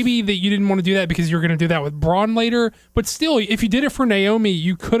 and maybe that you didn't want to do that because you're going to do that with Braun later. But still, if you did it for Naomi,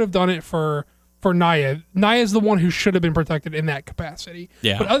 you could have done it for Nia. Nia is the one who should have been protected in that capacity.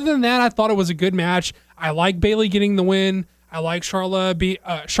 Yeah. But other than that, I thought it was a good match. I like Bayley getting the win. I like Charlotte being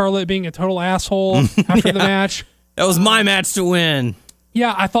a total asshole after the match. That was my match to win.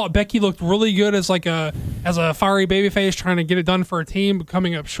 Yeah, I thought Becky looked really good as a fiery babyface trying to get it done for her team, but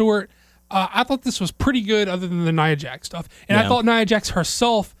coming up short. I thought this was pretty good other than the Nia Jax stuff. And I thought Nia Jax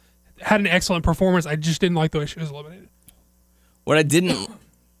herself had an excellent performance. I just didn't like the way she was eliminated. What I didn't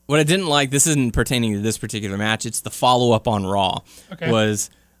like, this isn't pertaining to this particular match, it's the follow-up on Raw. Okay. Was,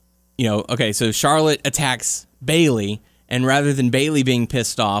 so Charlotte attacks Bayley, and rather than Bayley being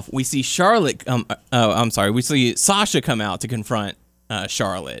pissed off, we see we see Sasha come out to confront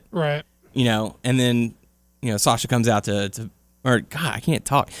Charlotte. Right. And then, Sasha comes out I can't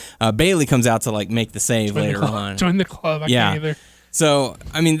talk. Bayley comes out to make the save later on. Join the club. I can't either. So,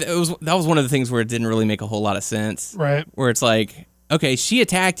 that was one of the things where it didn't really make a whole lot of sense. Right. Where it's like, okay, she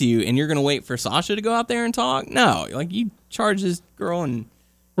attacked you and you're going to wait for Sasha to go out there and talk? No, you charge this girl and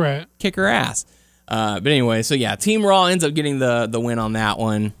kick her ass. But anyway, so yeah, Team Raw ends up getting the win on that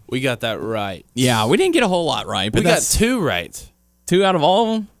one. We got that right. Yeah, we didn't get a whole lot right, but we got 2 right. 2 out of all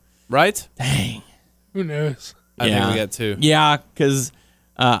of them? Right? Dang. Who knows? I think we got 2. Yeah, because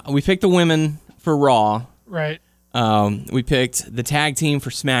we picked the women for Raw. Right. We picked the tag team for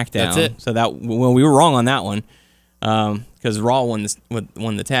SmackDown. That's it. So we were wrong on that one. Because Raw won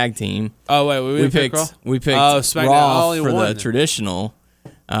the tag team. Oh wait, we picked Raw? We picked SmackDown. Raw for the traditional.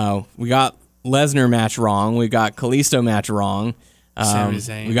 We got Lesnar match wrong. We got Kalisto match wrong. Sami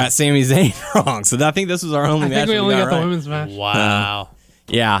Zayn. We got Sami Zayn wrong. So I think this was our only match. I think we only got right. the women's match. Wow.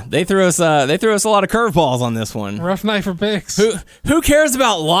 Yeah, they threw us a lot of curveballs on this one. Rough night for picks. Who cares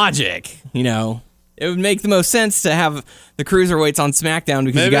about logic? It would make the most sense to have the cruiserweights on SmackDown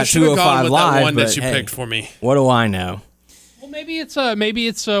because you got 205 Live. That one but that you hey, picked for me. What do I know? Well, maybe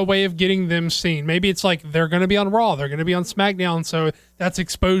it's a way of getting them seen. Maybe it's like they're going to be on Raw, they're going to be on SmackDown, so that's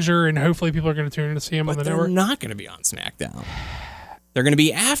exposure, and hopefully people are going to tune in to see them on the They're network. not going to be on SmackDown. They're going to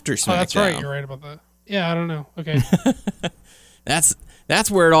be after SmackDown. Oh, that's right. You're right about that. Yeah, I don't know. Okay.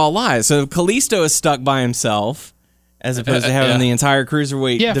 That's where it all lies. So Kalisto is stuck by himself, as opposed to having the entire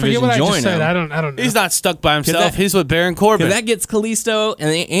cruiserweight division forget what I join just said. him. I don't know. He's not stuck by himself. He's with Baron Corbin. Because that gets Kalisto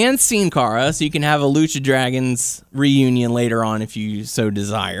and Sin Cara, so you can have a Lucha Dragons reunion later on if you so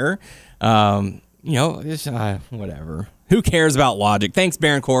desire. It's, whatever. Who cares about logic? Thanks,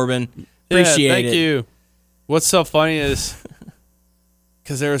 Baron Corbin. Appreciate it. Thank you. What's so funny is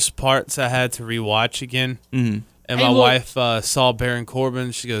because there was parts I had to rewatch again, and my wife saw Baron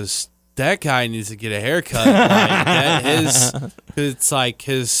Corbin. She goes, "That guy needs to get a haircut." It's like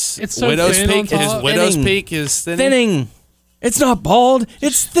his It's so widow's thin on peak. His top. widow's Thinning. peak is thinning. Thinning. It's not bald.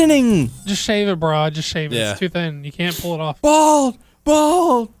 It's thinning. Just shave it, bro. Just shave it. Yeah. It's too thin. You can't pull it off. Bald.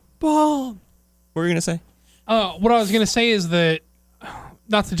 Bald. Bald. What were you gonna say? What I was gonna say is that,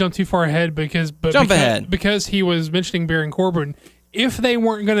 not to jump too far ahead, Jump ahead. because he was mentioning Baron Corbin. If they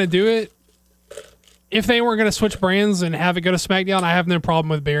weren't gonna do it, if they weren't gonna switch brands and have it go to SmackDown, I have no problem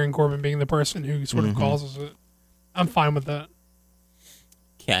with Baron Corbin being the person who sort of causes it. I'm fine with that.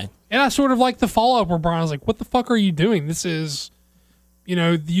 Okay. And I sort of like the follow up where Brian was like, "What the fuck are you doing? This is, you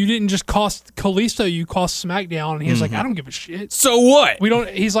didn't just cost Kalisto, you cost SmackDown." And he was like, "I don't give a shit. So what? We don't."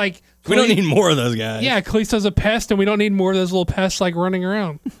 He's like, We don't need more of those guys. Yeah, Kalisto's a pest, and we don't need more of those little pests like running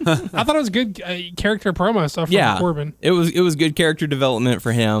around. I thought it was good character promo stuff from Corbin. It was good character development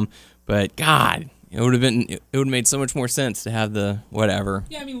for him, but God, it would have made so much more sense to have the whatever.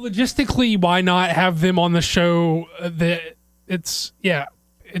 Yeah, I mean, logistically, why not have them on the show?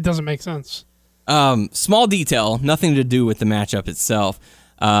 It doesn't make sense. Small detail, nothing to do with the matchup itself.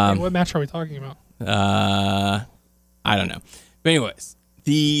 What match are we talking about? I don't know. But anyways,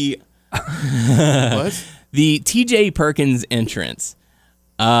 the What? the TJ Perkins entrance.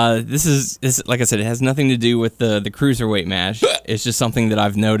 This is like I said, it has nothing to do with the cruiserweight match. It's just something that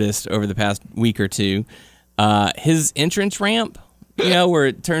I've noticed over the past week or two. His entrance ramp, where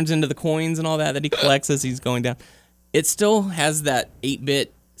it turns into the coins and all that he collects as he's going down. It still has that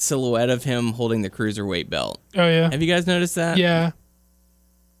 8-bit silhouette of him holding the cruiserweight belt. Oh yeah, Have you guys noticed that? yeah.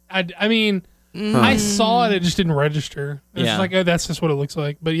 I mean, I saw it. It just didn't register. It's Yeah. like, oh, that's just what it looks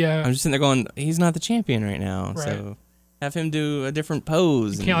like. But yeah, I'm just sitting there going, he's not the champion right now, Right. so have him do a different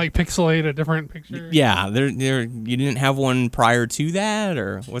pose. you can't like pixelate a different picture. Yeah, you didn't have one prior to that,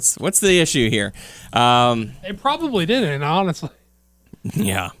 or what's the issue here? They probably didn't, honestly.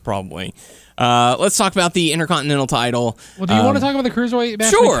 Yeah, probably. Let's talk about the Intercontinental title. Well, do you want to talk about the cruiserweight match?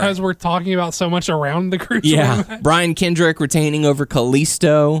 Sure. Because we're talking about so much around the cruiserweight Yeah, match. Brian Kendrick retaining over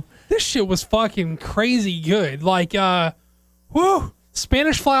Kalisto. This shit was fucking crazy good. Like, whoo!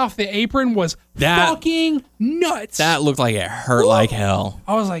 Spanish fly off the apron was fucking nuts. That looked like it hurt like hell.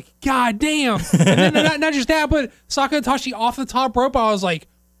 I was like, God damn! And then not just that, but Saka Itachi off the top rope. I was like,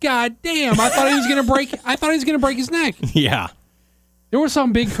 God damn! I thought he was gonna break. I thought he was gonna break his neck. Yeah. There were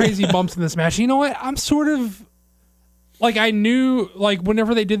some big crazy bumps in this match. You know what? I'm sort of like, I knew, like,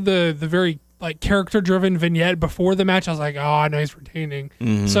 whenever they did the very like character driven vignette before the match, I was like, oh, I know he's retaining.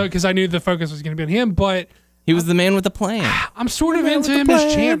 So because I knew the focus was going to be on him, but He was the man with the plan. I'm sort of into him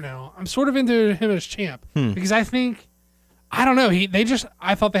as champ now. I'm sort of into him as champ because I think, I don't know.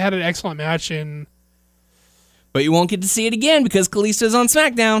 I thought they had an excellent match, and But you won't get to see it again because Kalisto's on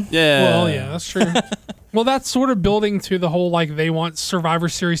SmackDown. Yeah. well, yeah, that's true. Well, that's sort of building to the whole, like, they want Survivor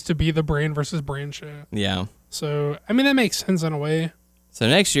Series to be the brand versus brand show. Yeah. So, I mean, that makes sense in a way. So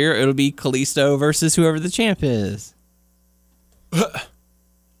next year it'll be Kalisto versus whoever the champ is.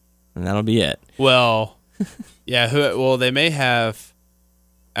 And that'll be it. Well, yeah. They may have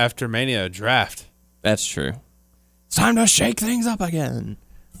after Mania a draft. That's true. It's time to shake things up again.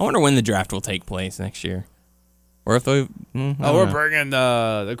 I wonder when the draft will take place next year. Or if they... We're bringing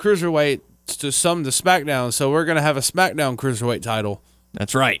the cruiserweight to SmackDown, so we're gonna have a SmackDown cruiserweight title.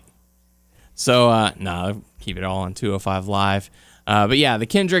 That's right. So, keep it all on 205 Live. But yeah, the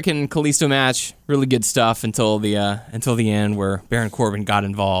Kendrick and Kalisto match, really good stuff until the end where Baron Corbin got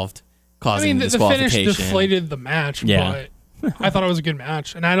involved, I causing mean, the finish disqualification. deflated the match, Yeah. but I thought it was a good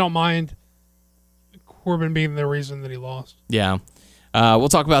match, and I don't mind Corbin being the reason that he lost. Yeah. We'll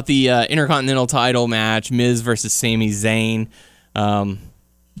talk about the Intercontinental title match, Miz versus Sami Zayn.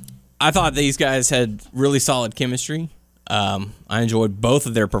 I thought these guys had really solid chemistry. I enjoyed both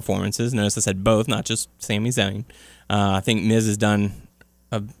of their performances. Notice I said both, not just Sami Zayn. I think Miz has done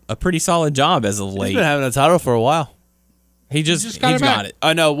a pretty solid job as of He's late. been having a title for a while. He just got it back. got it.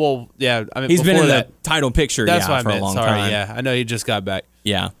 I know. Well, yeah. I mean, He's been before in that, the title picture That's what I for meant. a long Sorry. time. Yeah, I know he just got back.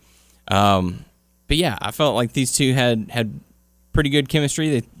 Yeah. But yeah, I felt like these two had pretty good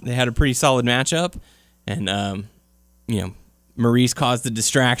chemistry. They had a pretty solid matchup. And, Maurice caused the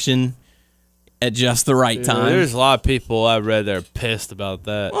distraction at just the right time. There's a lot of people I read that are pissed about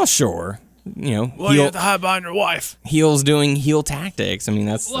that. Well, sure. You have to hide behind your wife. Heels doing heel tactics. I mean,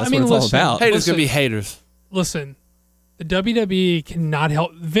 that's what it's all listen, about. Haters gonna be haters. Listen, the WWE cannot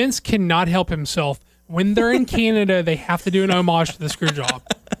help. Vince cannot help himself. When they're in Canada, they have to do an homage to the screw job.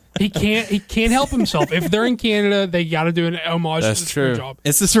 He can't help himself. If they're in Canada, they got to do an homage That's to the true. screw job.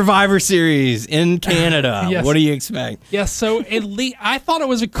 It's the Survivor Series in Canada. Yes. What do you expect? Yeah, so at least I thought it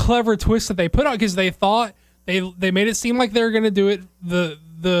was a clever twist that they put out because they thought they made it seem like they were going to do it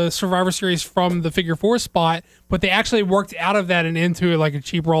the Survivor Series from the Figure 4 spot, but they actually worked out of that and into it like a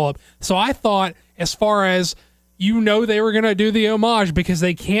cheap roll up. So I thought, as far as you know they were gonna do the homage because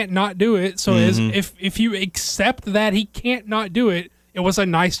they can't not do it. So if you accept that he can't not do it, it was a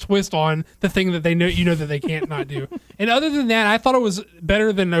nice twist on the thing that they know that they can't not do. And other than that, I thought it was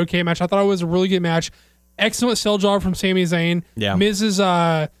better than an okay match. I thought it was a really good match. Excellent sell job from Sami Zayn. Yeah. Miz is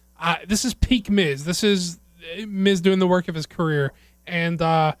this is peak Miz. This is Miz doing the work of his career, and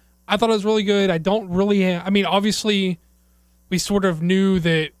I thought it was really good. I don't really. I mean, obviously, we sort of knew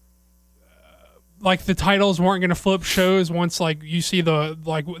that. Like the titles weren't going to flip shows once like you see the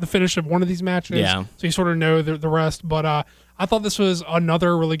finish of one of these matches. Yeah. So you sort of know the rest. But I thought this was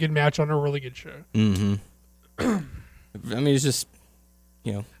another really good match on a really good show. I mean, it's just,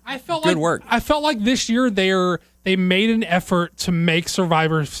 I felt good work. I felt like this year they made an effort to make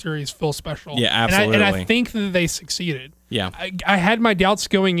Survivor Series feel special. Yeah, absolutely. And I think that they succeeded. Yeah. I had my doubts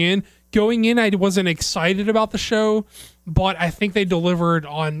going in. Going in, I wasn't excited about the show, but I think they delivered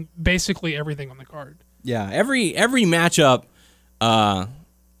on basically everything on the card. Yeah, every matchup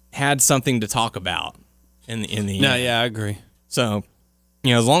had something to talk about in the No, yeah, I agree. So,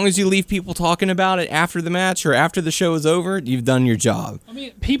 as long as you leave people talking about it after the match or after the show is over, you've done your job. I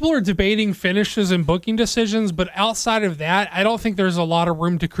mean, people are debating finishes and booking decisions, but outside of that, I don't think there's a lot of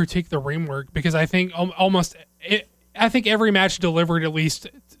room to critique the ring work because I think I think every match delivered at least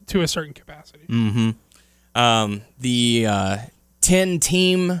to a certain capacity. The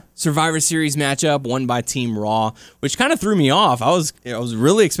 10-team Survivor Series matchup won by Team Raw, which kind of threw me off. I was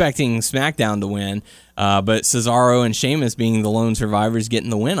really expecting SmackDown to win, but Cesaro and Sheamus being the lone survivors getting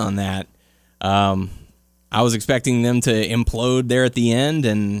the win on that. I was expecting them to implode there at the end.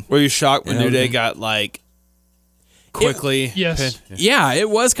 And Were you shocked when New Day got quickly? Yes. Yeah, it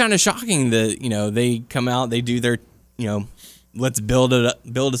was kind of shocking that they come out, they do their let's build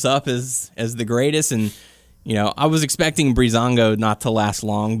us up as the greatest, and I was expecting Breezango not to last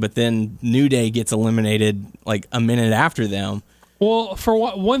long, but then New Day gets eliminated like a minute after them. Well, for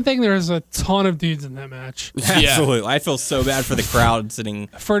one thing, there's a ton of dudes in that match. Absolutely, I feel so bad for the crowd sitting.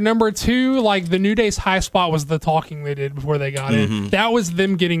 For number 2, the New Day's high spot was the talking they did before they got in. That was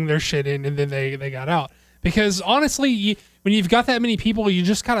them getting their shit in, and then they got out. Because honestly, when you've got that many people, you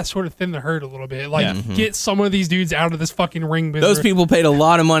just kind of sort of thin the herd a little bit. Get some of these dudes out of this fucking ring business. Those people paid a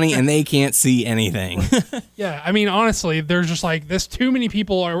lot of money and they can't see anything. Yeah, I mean, honestly, there's just there's too many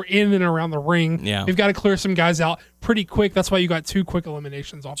people are in and around the ring. Yeah. We've got to clear some guys out pretty quick. That's why you got 2 quick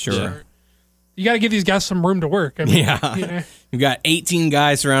eliminations off the start. You got to give these guys some room to work. I mean, You've got 18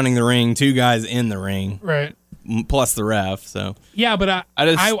 guys surrounding the ring, 2 guys in the ring. Right. Plus the ref, so yeah, but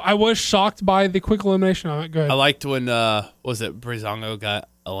I was shocked by the quick elimination on it. Go ahead. I liked when Breezango got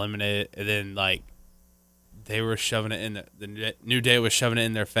eliminated, and then they were shoving it in the New Day was shoving it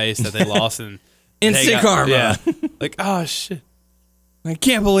in their face that they lost, and instant karma. Yeah, oh shit! I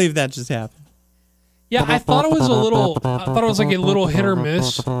can't believe that just happened. Yeah, I thought it was a little hit or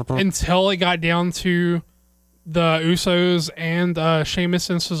miss until it got down to the Usos and Sheamus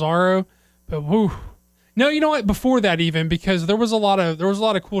and Cesaro, but whoo. No, you know what? Before that, even because there was a lot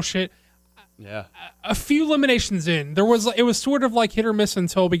of cool shit. Yeah, a few eliminations in, it was sort of hit or miss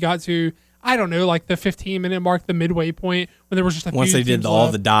until we got to the 15-minute mark, the midway point when there was just once they did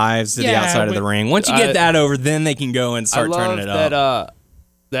all the dives to the outside of the ring. Once you get that over, then they can go and start turning it up.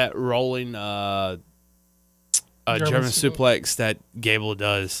 That rolling German suplex that Gable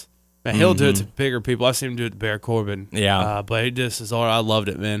does. Man, he'll do it to bigger people. I've seen him do it to Baron Corbin. Yeah, but he just is all. I loved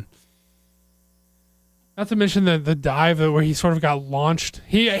it, man. Not to mention the dive where he sort of got launched.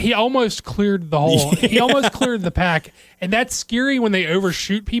 He almost cleared the hole. He almost cleared the pack. And that's scary when they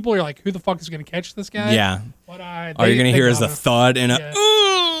overshoot people. You're like, who the fuck is going to catch this guy? Yeah. But, all you're going to hear is a thud and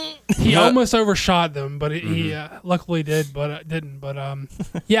he almost overshot them, but he luckily did, but didn't. But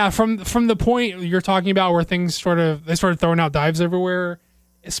yeah, from the point you're talking about where things they started throwing out dives everywhere,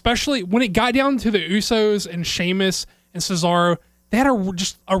 especially when it got down to the Usos and Sheamus and Cesaro. They had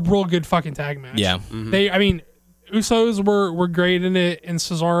just a real good fucking tag match. Yeah. Usos were great in it, and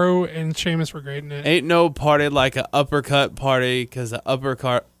Cesaro and Sheamus were great in it. Ain't no party like an uppercut party, because the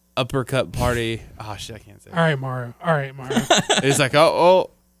uppercut party. Oh shit, I can't say it. All right, Mario. It's like, no,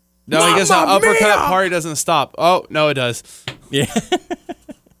 I guess the uppercut party doesn't stop. Oh no, it does. Yeah.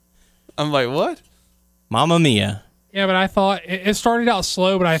 I'm like, what? Mamma mia. Yeah, but I thought it started out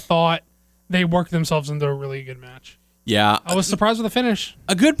slow, but I thought they worked themselves into a really good match. Yeah, I was surprised with the finish.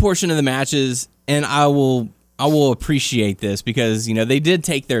 A good portion of the matches, and I will appreciate this because they did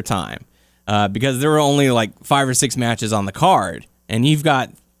take their time because there were only 5 or 6 matches on the card, and you've got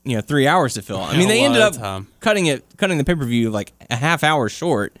 3 hours to fill. I mean, they ended up cutting the pay-per-view a half hour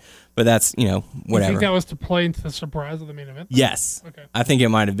short, but that's whatever. You think that was to play into the surprise of the main event? Yes, okay. I think it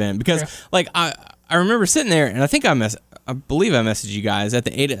might have been because I I remember sitting there, and I think I believe I messaged you guys at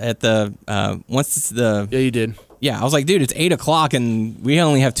once it's the Yeah, you did. Yeah, I was like, dude, it's 8:00 and we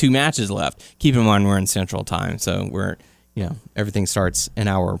only have 2 matches left. Keep in mind we're in Central Time, so we're, everything starts an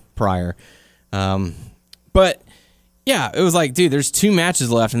hour prior. But yeah, it was like, dude, there's 2 matches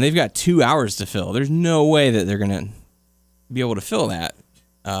left and they've got 2 hours to fill. There's no way that they're gonna be able to fill that.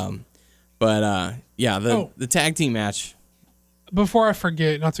 The tag team match. Before I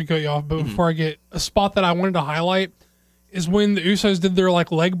forget, not to cut you off, but before I get a spot that I wanted to highlight is when the Usos did their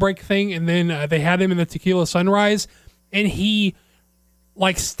like leg break thing, and then they had him in the Tequila Sunrise, and he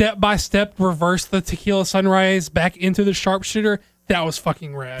like step by step reversed the Tequila Sunrise back into the sharpshooter. That was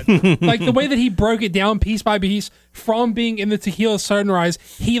fucking rad. Like the way that he broke it down piece by piece from being in the Tequila Sunrise,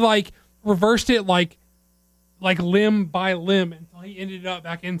 he like reversed it like limb by limb until he ended up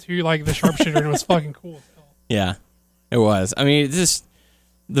back into like the sharpshooter, and it was fucking cool. Yeah, it was. I mean, just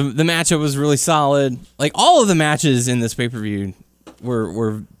the matchup was really solid. Like all of the matches in this pay-per-view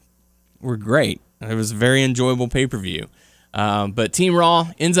were great. It was a very enjoyable pay-per-view. But Team Raw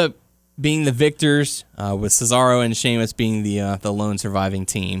ends up being the victors, with Cesaro and Sheamus being the lone surviving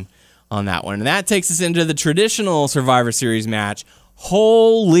team on that one. And that takes us into the traditional Survivor Series match.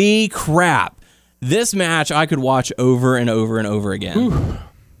 Holy crap. This match I could watch over and over and over again. Ooh.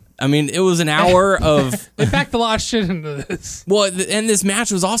 I mean, it was an hour of... They packed a lot of shit into this. Well, and this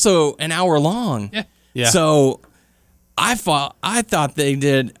match was also an hour long. Yeah. So I thought they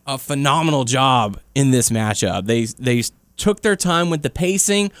did a phenomenal job in this matchup. They took their time with the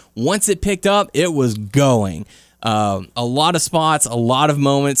pacing. Once it picked up, it was going. A lot of spots, a lot of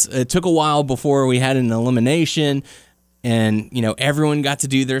moments. It took a while before we had an elimination, and everyone got to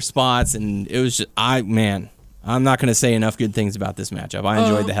do their spots, and it was just I'm not going to say enough good things about this matchup. I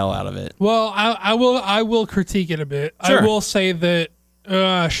enjoyed the hell out of it. Well, I will critique it a bit. Sure. I will say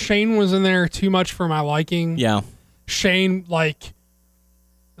that Shane was in there too much for my liking. Yeah. Shane like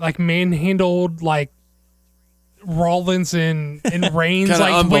manhandled like Rollins and Reigns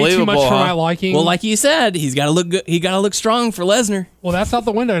like way too much for my liking. Well, like you said, he's got to look good. He got to look strong for Lesnar. Well, that's out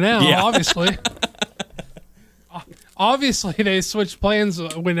the window now, Yeah. obviously. Obviously, they switched plans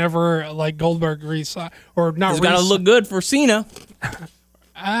whenever like Goldberg resigns or not. He's got to look good for Cena.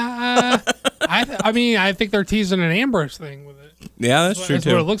 I think they're teasing an Ambrose thing with it. Yeah, that's true That's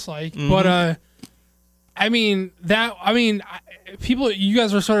too. what it looks like. Mm-hmm. But people, you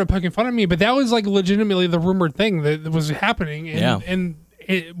guys are sort of poking fun at me, but that was like legitimately the rumored thing that was happening. And,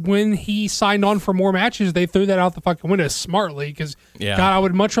 when he signed on for more matches, they threw that out the fucking window smartly because, God, I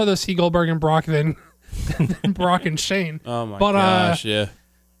would much rather see Goldberg and Brock than Brock and Shane. Oh my gosh, yeah.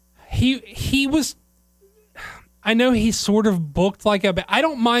 He was. I know he's sort of booked like I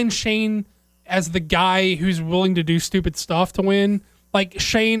don't mind Shane as the guy who's willing to do stupid stuff to win. Like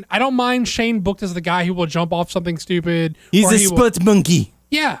Shane, I don't mind Shane booked as the guy who will jump off something stupid. He's a sports monkey.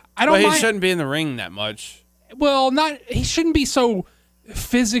 Yeah, I don't mind. He shouldn't be in the ring that much. Well, he shouldn't be so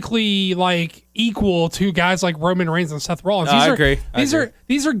physically like equal to guys like Roman Reigns and Seth Rollins. I agree. These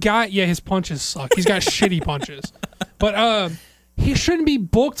are guys. Yeah, his punches suck. He's got shitty punches, but he shouldn't be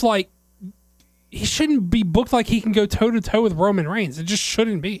booked like. He shouldn't be booked like he can go toe to toe with Roman Reigns. It just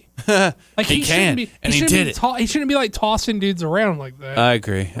shouldn't be. Like he can, and he did it. He shouldn't be like tossing dudes around like that. I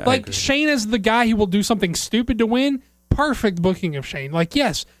agree. Shane is the guy who will do something stupid to win. Perfect booking of Shane. Like,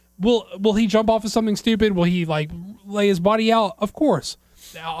 yes, will he jump off of something stupid? Will he like lay his body out? Of course.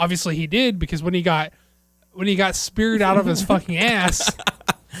 Now, obviously he did, because when he got speared out of his fucking ass,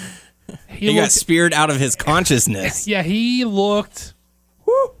 he got speared out of his consciousness. Yeah, he looked.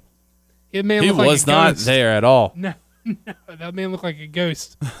 Whoo, he was not there at all. No, that man looked like a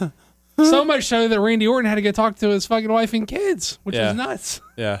ghost. So much so that Randy Orton had to go talk to his fucking wife and kids, which is nuts.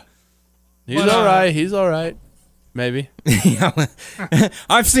 Yeah, he's all right. He's all right. Maybe.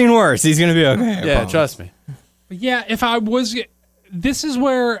 I've seen worse. He's gonna be okay. Yeah, trust me. But yeah, this is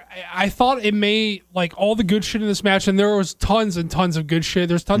where I thought it may, like, all the good shit in this match, and there was tons and tons of good shit.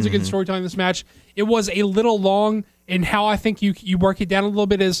 There's tons of good storytelling in this match. It was a little long, and how I think you work it down a little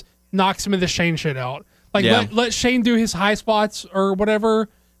bit is knock some of the Shane shit out. Like, let Shane do his high spots or whatever,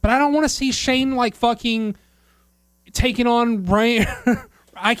 but I don't want to see Shane, like, fucking taking on Reigns.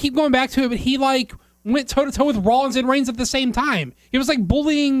 I keep going back to it, but he, like, went toe-to-toe with Rollins and Reigns at the same time. He was, like,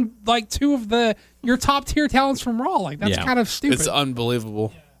 bullying, like, two of your top-tier talents from Raw. Like, that's kind of stupid. It's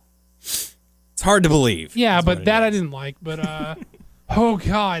unbelievable. It's hard to believe. Yeah, but that I didn't like. But, oh,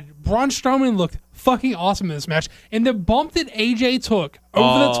 God. Braun Strowman looked fucking awesome in this match. And the bump that AJ took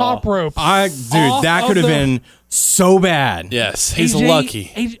over the top rope. That could have been so bad. Yes, he's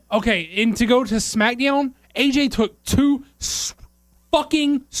lucky. Okay, and to go to SmackDown, AJ took two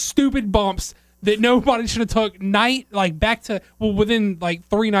fucking stupid bumps that nobody should have took within like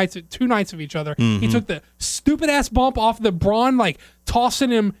 2 nights of each other. He took the stupid ass bump off the Braun, like tossing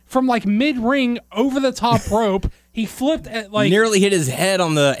him from like mid ring over the top rope. He flipped at like nearly hit his head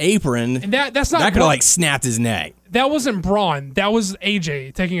on the apron. and that's not That could have like snapped his neck. that wasn't Braun. That was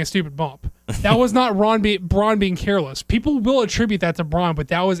AJ taking a stupid bump. That was not Braun being careless. People will attribute that to Braun, but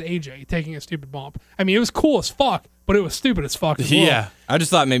that was AJ taking a stupid bump. I mean, it was cool as fuck, but it was stupid as fuck as well. Yeah. I just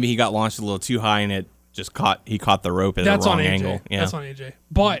thought maybe he got launched a little too high and it just he caught the rope at That's the wrong on AJ. angle. Yeah. That's on AJ.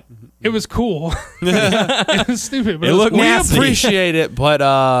 But it was cool. It was stupid, but It it was looked cool. nasty. Appreciate it, but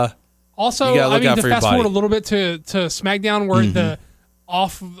Also, You gotta I look mean, out to for your fast forward a body. little bit to SmackDown where the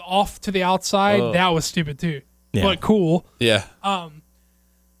off to the outside, Oh. that was stupid too. Yeah. But cool. yeah.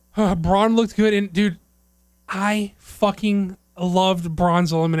 Braun looked good, and dude, I fucking loved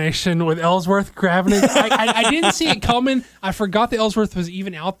Braun's elimination with Ellsworth grabbing it. I didn't see it coming. I forgot that Ellsworth was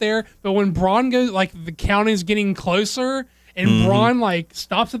even out there. But when Braun goes, like the count is getting closer, and Braun like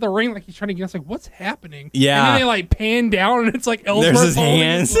stops at the ring, like he's trying to get us, like what's happening? Yeah. And then they like pan down, and it's like Ellsworth. There's his holding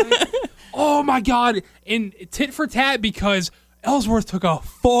hands. leg. Oh my god! And tit for tat because Ellsworth took a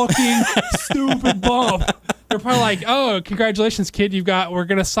fucking stupid bump. They're probably like, "Oh, congratulations, kid! We're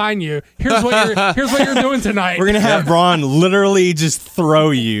gonna sign you. Here's what you're doing tonight." We're going to have Braun literally just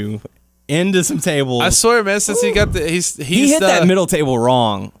throw you into some tables. I swear, man, since he got he hit that middle table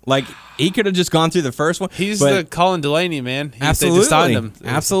wrong. Like, he could have just gone through the first one. He's but the Colin Delaney, man. They just absolutely. signed him.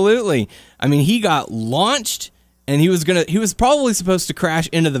 Absolutely. I mean, he got launched, and he was probably supposed to crash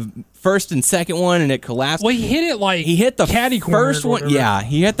into the first and second one, and it collapsed. Well, he hit it like He hit the caddy corner first or one. whatever. Yeah,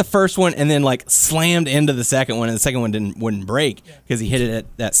 he hit the first one and then like slammed into the second one, and the second one wouldn't break because he hit it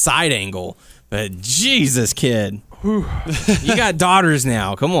at that side angle. But Jesus, kid, you got daughters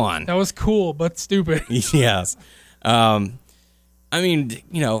now. Come on. That was cool, but stupid. Yes. I mean,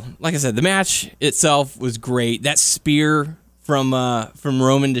 like I said, the match itself was great. That spear from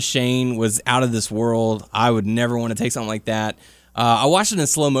Roman to Shane was out of this world. I would never want to take something like that. I watched it in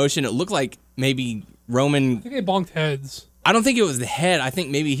slow motion. It looked like maybe Roman. I think they bonked heads. I don't think it was the head. I think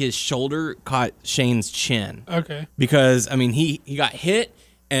maybe his shoulder caught Shane's chin. Okay. Because, I mean, he got hit,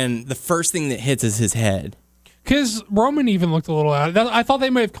 and the first thing that hits is his head. Because Roman even looked a little out. I thought they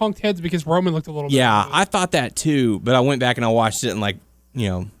might have conked heads because Roman looked a little bit Yeah, out of it. I thought that too, but I went back and I watched it in like,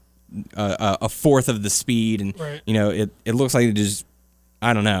 a fourth of the speed, and Right. it looks like it just,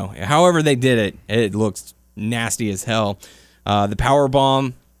 I don't know. However they did it looks nasty as hell. The power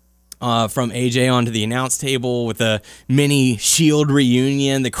bomb from AJ onto the announce table with a mini Shield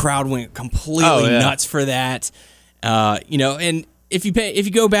reunion. The crowd went completely nuts for that. And if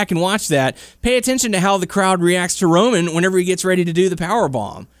you go back and watch that, pay attention to how the crowd reacts to Roman whenever he gets ready to do the power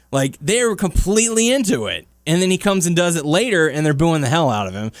bomb. Like, they're completely into it. And then he comes and does it later, and they're booing the hell out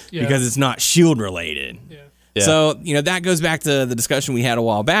of him because it's not Shield related. Yeah. So, that goes back to the discussion we had a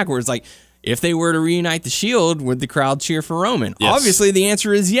while back where it's like, if they were to reunite the Shield, would the crowd cheer for Roman? Yes. Obviously, the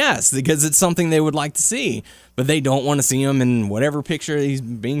answer is yes, because it's something they would like to see. But they don't want to see him in whatever picture he's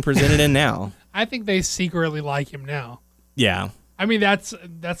being presented in now. I think they secretly like him now. Yeah. I mean, that's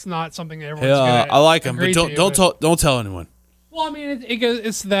not something that everyone's Yeah, gonna I like him, but agree to, don't tell anyone. Well, I mean,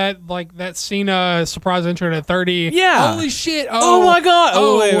 it's that Cena surprise entrant at 30. Yeah. Holy shit! Oh my God!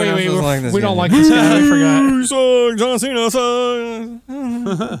 Oh, wait, wait, we're not supposed to like this we don't guy. like this guy. I forgot. John Cena.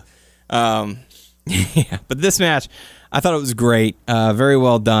 Yeah, but this match, I thought it was great. Very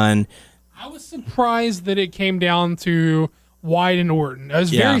well done. I was surprised that it came down to Wyatt and Orton. I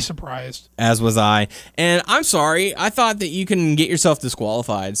was Yeah. very surprised. As was I. And I'm sorry, I thought that you can get yourself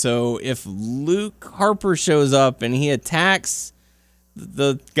disqualified. So if Luke Harper shows up and he attacks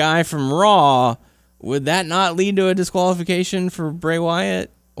the guy from Raw, would that not lead to a disqualification for Bray Wyatt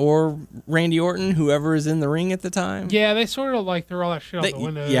or Randy Orton, whoever is in the ring at the time? Yeah, they sort of like threw all that shit out the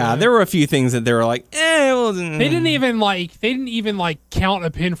window. Yeah, there were a few things that they were like, well, They didn't even count a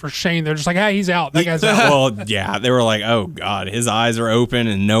pin for Shane. They're just like, hey, he's out. That guy's out. Well, yeah, they were like, oh God, his eyes are open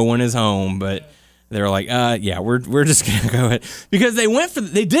and no one is home. But they were like, we're just gonna go ahead because they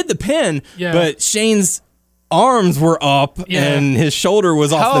did the pin, Yeah. but Shane's arms were up Yeah. and his shoulder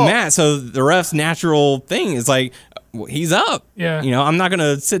was off the How- mat. So the ref's natural thing is like, well, he's up. Yeah. I'm not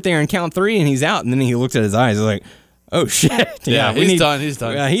gonna sit there and count 3 and he's out. And then he looked at his eyes, like, oh shit, Yeah, we he's done. He's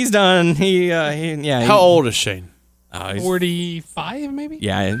done. Yeah, he's done. How old is Shane? He's 45, maybe?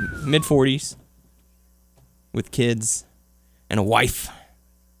 yeah, mid-40s with kids and a wife,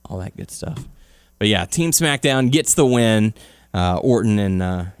 all that good stuff. But yeah, Team SmackDown gets the win. Orton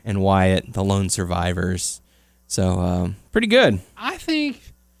and Wyatt, the lone survivors. So pretty good. I think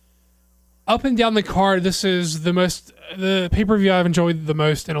up and down the card, this is the pay-per-view I've enjoyed the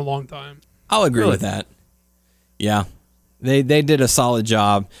most in a long time. I'll agree with that. Yeah, they did a solid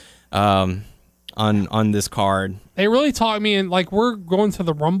job on this card. They really taught me, and like we're going to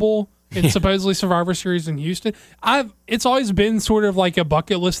the Rumble and supposedly Survivor Series in Houston. It's always been sort of like a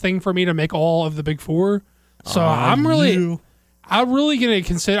bucket list thing for me to make all of the big four. So I'm really gonna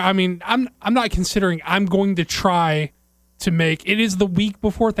consider. I mean, I'm not considering. I'm going to try to make. It is the week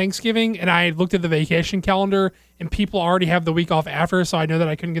before Thanksgiving, and I looked at the vacation calendar, and people already have the week off after, so I know that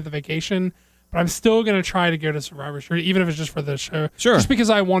I couldn't get the vacation. But I'm still gonna try to go to Survivor Series, even if it's just for the show. Sure. Just because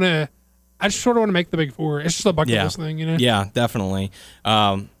I just sort of want to make the big four. It's just a bucket list thing, you know. Yeah, definitely.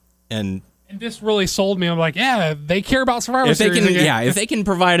 And this really sold me. I'm like, yeah, they care about Survivor Series. If they can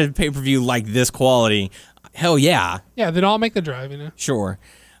provide a pay-per-view like this quality, hell yeah. Yeah, then I'll make the drive, you know. Sure.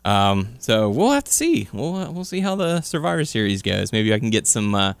 So we'll have to see. We'll see how the Survivor Series goes. Maybe I can get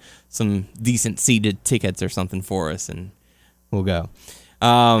some decent seated tickets or something for us, and we'll go.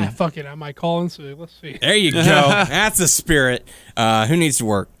 Fuck it, I might call and see. Let's see. There you go. That's the spirit. Who needs to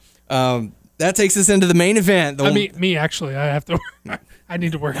work? That takes us into the main event. Me actually. I have to work. I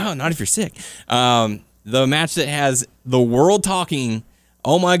need to work. No, not if you're sick. The match that has the world talking,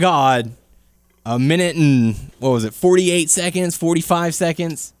 oh my God, a minute and, 48 seconds, 45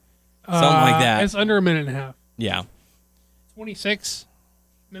 seconds? Something like that. It's under a minute and a half. Yeah. 26?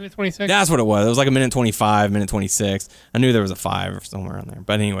 Minute 26? That's what it was. It was like a minute 25, minute 26. I knew there was a 5 or somewhere on there.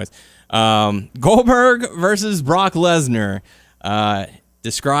 But anyways, Goldberg versus Brock Lesnar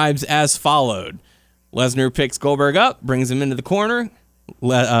describes as followed. Lesnar picks Goldberg up, brings him into the corner.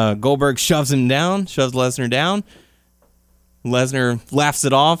 Goldberg shoves Lesnar down. Lesnar laughs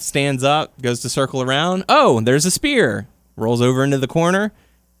it off, stands up, goes to circle around. Oh, there's a spear. Rolls over into the corner.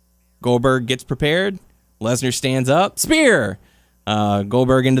 Goldberg gets prepared. Lesnar stands up. Spear.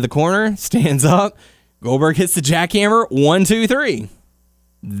 Goldberg into the corner, stands up. Goldberg hits the jackhammer. 1, 2, 3.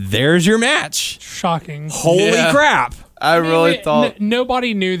 There's your match. Shocking. Holy crap. I really thought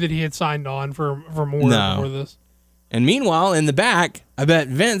nobody knew that he had signed on for more before this. And meanwhile, in the back, I bet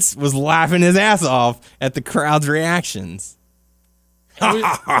Vince was laughing his ass off at the crowd's reactions.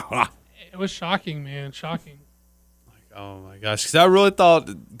 It was shocking, man. Shocking. oh my gosh, because I really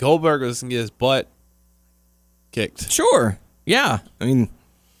thought Goldberg was gonna get his butt kicked. Sure. Yeah. I mean,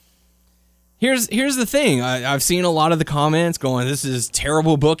 here's the thing. I've seen a lot of the comments going, this is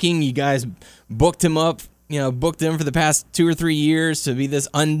terrible booking. You guys booked him up, booked him for the past 2 or 3 years to be this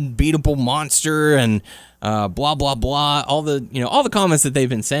unbeatable monster and blah, blah, blah. All the comments that they've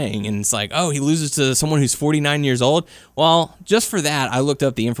been saying. And it's like, oh, he loses to someone who's 49 years old. Well, just for that, I looked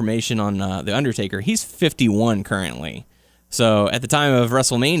up the information on The Undertaker. He's 51 currently. So at the time of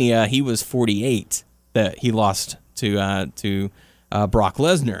WrestleMania, he was 48 that he lost to Brock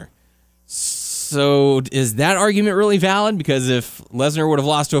Lesnar. So is that argument really valid? Because if Lesnar would have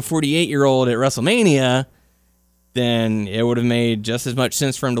lost to a 48-year-old at WrestleMania, then it would have made just as much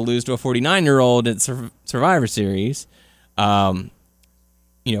sense for him to lose to a 49-year-old at Survivor Series. Like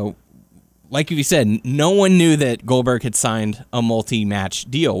you said, no one knew that Goldberg had signed a multi-match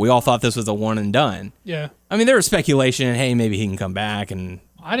deal. We all thought this was a one and done. Yeah. I mean, there was speculation, hey, maybe he can come back, and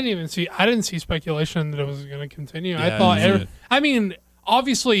I didn't see speculation that it was going to continue. Yeah, I mean,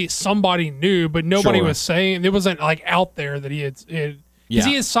 obviously somebody knew, but nobody Sure. was saying, it wasn't like out there that he had because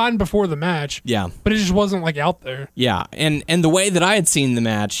he had signed before the match. Yeah. But it just wasn't like out there. Yeah, and the way that I had seen the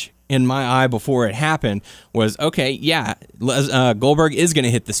match in my eye before it happened was, okay, yeah, Goldberg is going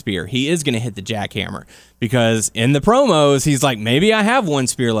to hit the spear. He is going to hit the jackhammer. Because in the promos, he's like, maybe I have one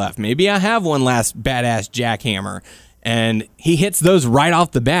spear left. Maybe I have one last badass jackhammer. And he hits those right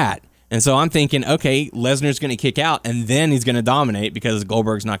off the bat. And so I'm thinking, okay, Lesnar's going to kick out, and then he's going to dominate because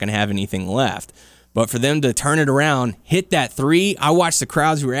Goldberg's not going to have anything left. But for them to turn it around, hit that 3, I watched the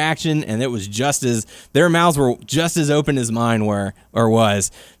crowd's reaction, and it was their mouths were just as open as mine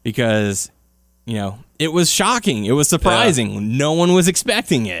was, because, it was shocking. It was surprising. Yeah. No one was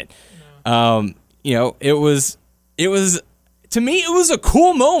expecting it. No. It was, to me, it was a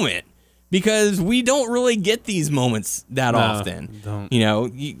cool moment. Because we don't really get these moments that often. Don't.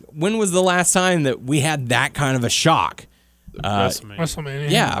 When was the last time that we had that kind of a shock? WrestleMania.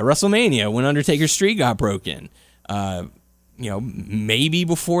 Yeah, WrestleMania, when Undertaker's streak got broken. Maybe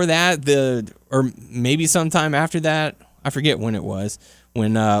before that, or maybe sometime after that, I forget when it was,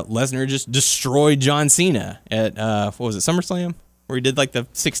 when Lesnar just destroyed John Cena at, SummerSlam? Where he did like the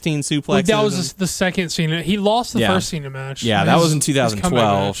 16 suplexes. That was the second Cena. He lost the first Cena match. Yeah, that was in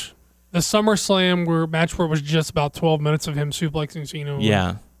 2012. The SummerSlam match where it was just about 12 minutes of him suplexing Cena.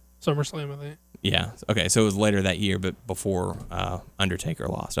 Yeah. SummerSlam, I think. Yeah. Okay, so it was later that year, but before Undertaker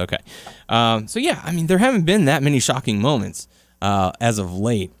lost. Okay. So, yeah, I mean, there haven't been that many shocking moments as of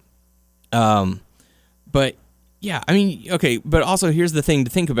late. But yeah, I mean, okay, but also here's the thing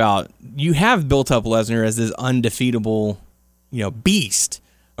to think about. You have built up Lesnar as this undefeatable, beast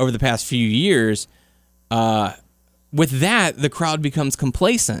over the past few years. With that, the crowd becomes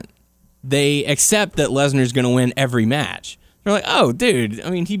complacent. They accept that Lesnar's going to win every match. They're like, oh, dude,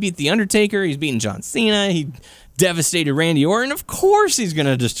 I mean, he beat The Undertaker. He's beaten John Cena. He devastated Randy Orton. Of course he's going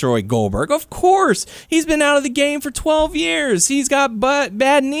to destroy Goldberg. Of course. He's been out of the game for 12 years. He's got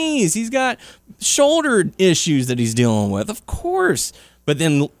bad knees. He's got shoulder issues that he's dealing with. Of course. But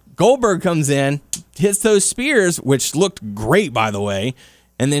then Goldberg comes in, hits those spears, which looked great, by the way,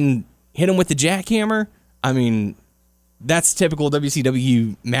 and then hit him with the jackhammer. I mean, that's typical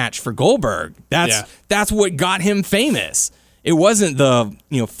WCW match for Goldberg. That's what got him famous. It wasn't the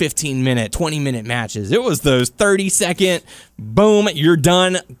 15-minute, 20-minute matches. It was those 30-second, boom, you're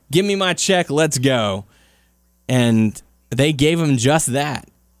done. Give me my check. Let's go. And they gave him just that.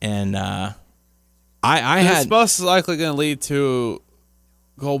 And it's most likely going to lead to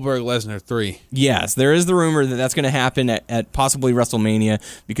Goldberg Lesnar 3. Yes, there is the rumor that that's going to happen at possibly WrestleMania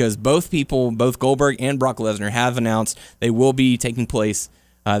because both Goldberg and Brock Lesnar have announced they will be taking place.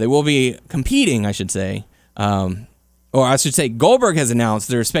 They will be competing, I should say. Or I should say Goldberg has announced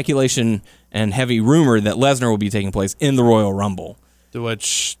there's speculation and heavy rumor that Lesnar will be taking place in the Royal Rumble. To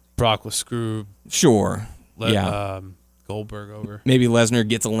which Brock will screw Goldberg over. Maybe Lesnar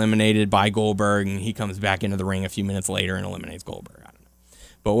gets eliminated by Goldberg and he comes back into the ring a few minutes later and eliminates Goldberg. I don't know.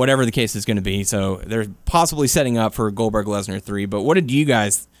 But whatever the case is going to be, so they're possibly setting up for Goldberg Lesnar 3. But what did you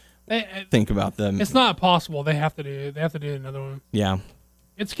guys think about them? It's not possible. They have to do another one. Yeah.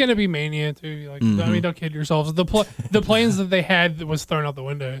 It's gonna be Mania too. I mean, don't kid yourselves. The plans that they had was thrown out the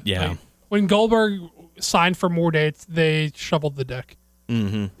window. Yeah. Like, when Goldberg signed for more dates, they shoveled the deck.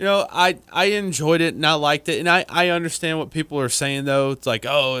 Mm-hmm. I enjoyed it and I liked it, and I understand what people are saying though. It's like,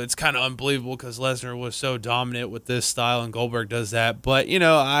 oh, it's kind of unbelievable because Lesnar was so dominant with this style and Goldberg does that. But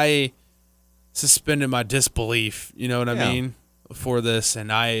I suspended my disbelief. You know what I mean for this,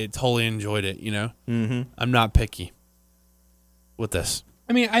 and I totally enjoyed it. Mm-hmm. I'm not picky with this.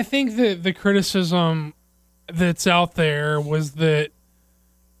 I mean, I think that the criticism that's out there was that,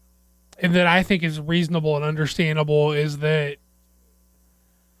 and that I think is reasonable and understandable, is that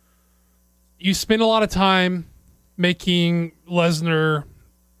you spend a lot of time making Lesnar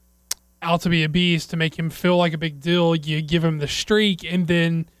out to be a beast to make him feel like a big deal. You give him the streak, and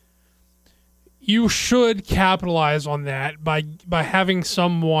then you should capitalize on that by having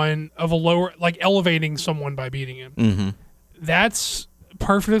someone of a lower, like elevating someone by beating him. Mm-hmm. That's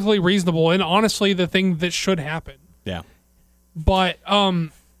perfectly reasonable and honestly the thing that should happen. Yeah. But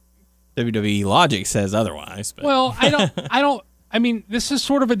WWE logic says otherwise. But. Well, I mean, this is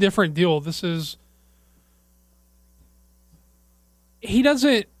sort of a different deal. He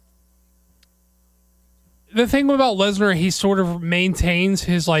doesn't. The thing about Lesnar, he sort of maintains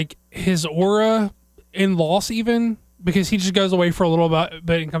his aura in loss even, because he just goes away for a little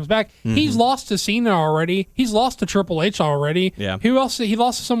bit and comes back. Mm-hmm. He's lost to Cena already. He's lost to Triple H already. Yeah. Who else? He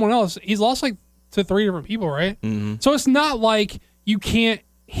lost to someone else. He's lost to 3 different people, right? Mm-hmm. So it's not like you can't.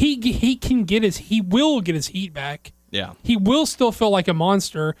 He will get his heat back. Yeah. He will still feel like a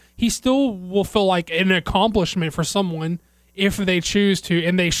monster. He still will feel like an accomplishment for someone if they choose to,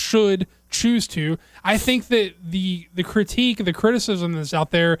 and they should choose to. I think that the critique, the criticism that's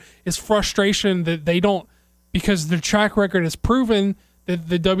out there is frustration that they don't, because the track record has proven that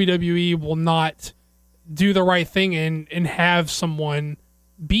the WWE will not do the right thing and have someone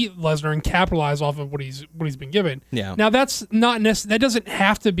beat Lesnar and capitalize off of what he's been given. Yeah. Now that's not that doesn't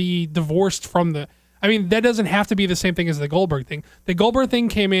have to be divorced from that doesn't have to be the same thing as the Goldberg thing. The Goldberg thing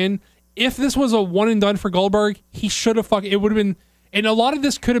came in. If this was a one and done for Goldberg, he should have it would have been. And a lot of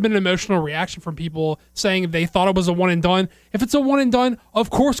this could have been an emotional reaction from people saying they thought it was a one and done. If it's a one and done, of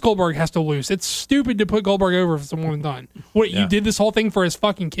course Goldberg has to lose. It's stupid to put Goldberg over if it's a one and done. You did this whole thing for his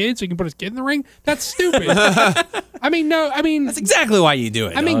fucking kid so you can put his kid in the ring? That's stupid. That's exactly why you do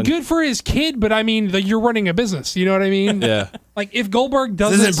it. Good for his kid, but you're running a business. You know what I mean? Yeah. Like if Goldberg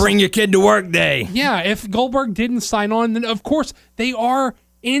doesn't... This isn't bring your kid to work day. Yeah, if Goldberg didn't sign on, then of course they are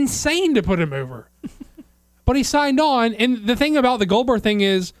insane to put him over. But he signed on, and the thing about the Goldberg thing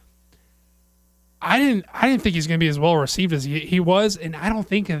is, I didn't think he's going to be as well received as he was, and I don't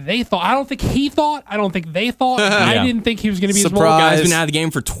think they thought. I don't think he thought. I don't think they thought. Yeah. I didn't think he was going to be as well. Guy's been out of the game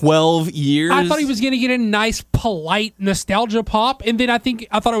for 12 years. I thought he was going to get a nice, polite nostalgia pop, and then I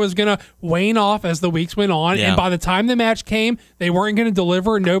thought it was going to wane off as the weeks went on, and by the time the match came, they weren't going to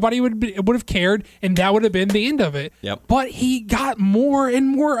deliver. Nobody would have cared, and that would have been the end of it. Yep. But he got more and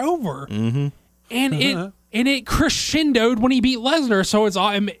more over, mm-hmm. and And it crescendoed when he beat Lesnar. So it's,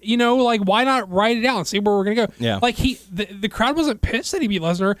 you know, like, why not write it out and see where we're going to go? Yeah. Like, the crowd wasn't pissed that he beat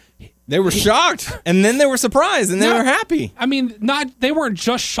Lesnar. They were shocked, and then they were surprised, and they were happy. I mean, they weren't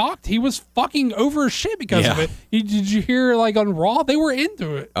just shocked. He was fucking over as shit because of it. Did you hear, like, on Raw? They were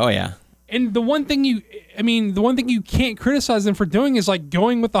into it. Oh, yeah. And the one thing you can't criticize them for doing is, like,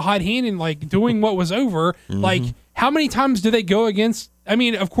 going with the hot hand and, like, doing what was over. Like, how many times do they go against? I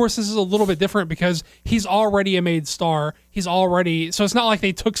mean, of course, this is a little bit different because he's already a made star. So it's not like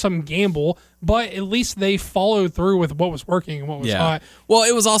they took some gamble, but at least they followed through with what was working and what was hot. Well,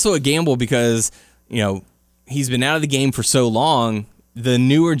 it was also a gamble because, you know, he's been out of the game for so long. The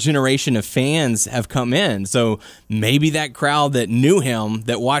newer generation of fans have come in. So maybe that crowd that knew him,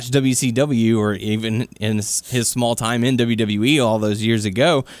 that watched WCW or even in his small time in WWE all those years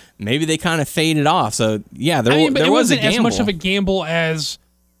ago, maybe they kind of faded off. So, yeah, there was a gamble. As much of a gamble as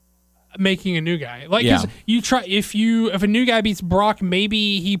making a new guy. Like, 'cause if a new guy beats Brock,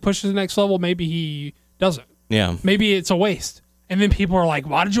 maybe he pushes the next level, maybe he doesn't. Yeah. Maybe it's a waste. And then people are like,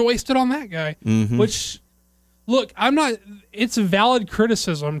 why did you waste it on that guy? Which, look, it's a valid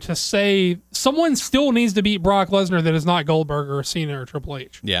criticism to say someone still needs to beat Brock Lesnar that is not Goldberg or Cena or Triple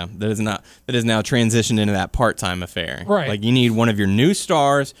H. Yeah, that is now transitioned into that part-time affair. Right. Like, you need one of your new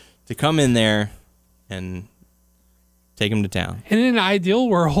stars to come in there and take him to town. And in an ideal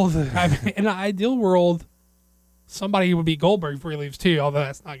world, somebody would beat Goldberg before he leaves too, although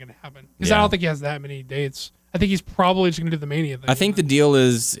that's not going to happen. Because I don't think he has that many dates. I think he's probably just going to do the Mania thing. I think the deal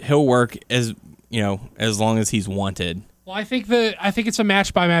is he'll work as long as he's wanted. Well, I think it's a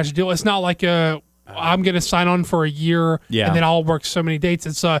match by match deal. It's not like I'm going to sign on for a year and then I'll work so many dates.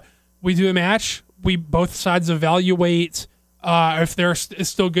 It's we do a match. We both sides evaluate if it's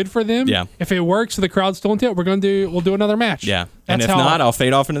still good for them. Yeah. If it works, the crowd's still into it, we'll do another match. Yeah. And if not, I'll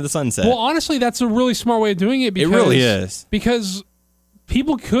fade off into the sunset. Well, honestly, that's a really smart way of doing it. Because, it really is. Because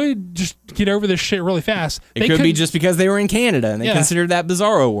people could just get over this shit really fast. It could be just because they were in Canada and they considered that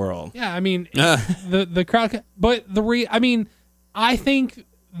Bizarro world. Yeah, I mean, the crowd. But I think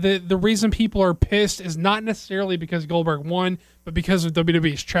the reason people are pissed is not necessarily because Goldberg won, but because of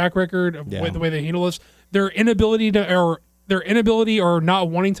WWE's track record of the way they handle this. Their inability or not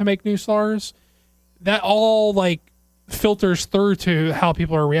wanting to make new stars, that all like filters through to how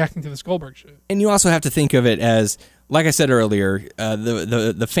people are reacting to this Goldberg shit. And you also have to think of it as, like I said earlier,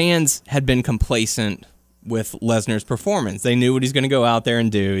 the fans had been complacent with Lesnar's performance. They knew what he's going to go out there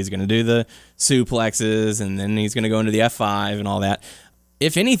and do. He's going to do the suplexes, and then he's going to go into the F5 and all that.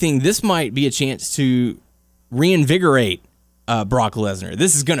 If anything, this might be a chance to reinvigorate Brock Lesnar.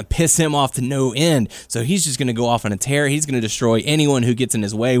 This is going to piss him off to no end. So he's just going to go off on a tear. He's going to destroy anyone who gets in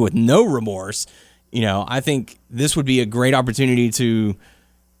his way with no remorse. I think this would be a great opportunity to,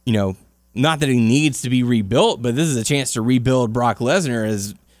 not that he needs to be rebuilt, but this is a chance to rebuild Brock Lesnar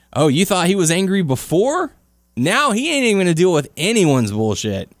as, oh, you thought he was angry before? Now he ain't even going to deal with anyone's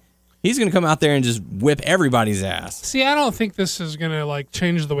bullshit. He's going to come out there and just whip everybody's ass. See, I don't think this is going to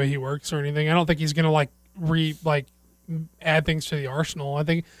change the way he works or anything. I don't think he's going to add things to the arsenal.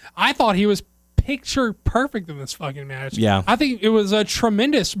 I thought he was picture perfect in this fucking match. Yeah. I think it was a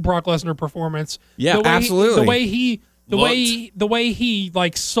tremendous Brock Lesnar performance. Yeah, absolutely. The way he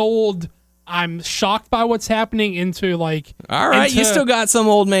sold I'm shocked by what's happening into all right, you still got some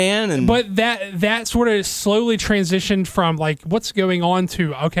old man, but that sort of slowly transitioned from what's going on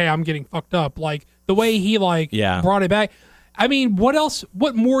to okay, I'm getting fucked up. The way he brought it back. I mean,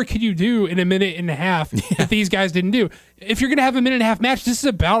 what more could you do in a minute and a half that these guys didn't do? If you're going to have a minute and a half match, this is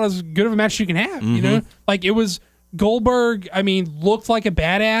about as good of a match you can have, it was Goldberg, looked like a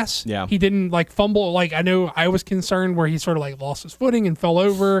badass. Yeah. He didn't fumble. I know I was concerned where he sort of lost his footing and fell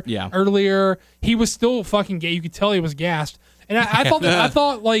over earlier. He was still fucking gay. You could tell he was gassed. And I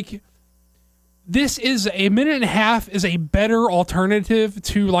thought this is a minute and a half is a better alternative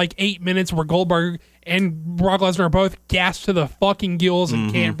to 8 minutes where Goldberg and Brock Lesnar are both gassed to the fucking gills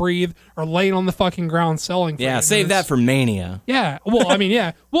and can't breathe or laying on the fucking ground selling. For save that for Mania. Yeah. Well,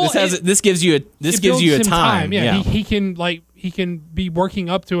 yeah. Well, this gives you a time. Yeah. He can be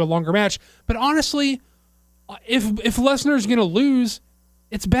working up to a longer match. But honestly, if Lesnar's gonna lose,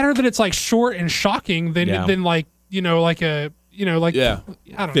 it's better that it's short and shocking than I don't know,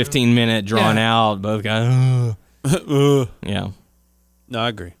 15-minute drawn out. Both guys. Yeah. No, I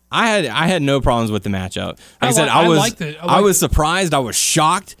agree. I had no problems with the matchup. I liked it. I was surprised. I was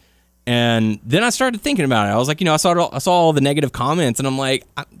shocked, and then I started thinking about it. I was like, I saw all the negative comments, and I'm like,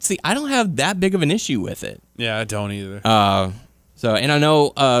 I don't have that big of an issue with it. Yeah, I don't either. And I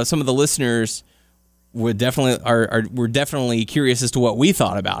know some of the listeners were definitely curious as to what we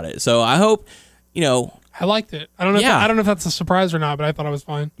thought about it. So I hope, I liked it. I don't know. Yeah. I don't know if that's a surprise or not, but I thought it was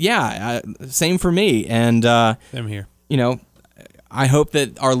fine. Yeah, same for me. And Same here. you know, I hope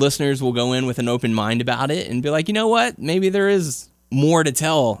that our listeners will go in with an open mind about it and be like, you know what, maybe there is more to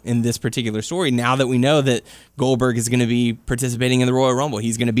tell in this particular story now that we know that Goldberg is going to be participating in the Royal Rumble.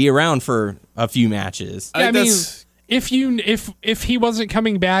 He's going to be around for a few matches. Yeah, I mean, that's- if he wasn't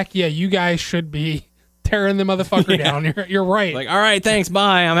coming back, yeah, you guys should be tearing the motherfucker down. You're right. Like, all right, thanks,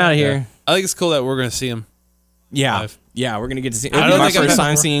 bye, I'm out of here. I think it's cool that we're going to see him. Yeah, Live. yeah, we're gonna get to see. I It'll don't be my think I've first never-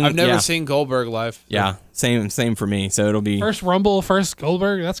 time seeing. I've never yeah, seen Goldberg live. Yeah, same for me. So it'll be First Rumble, first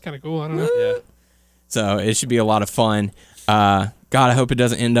Goldberg. That's kind of cool. I don't know. Yeah. so it should be a lot of fun. God, I hope it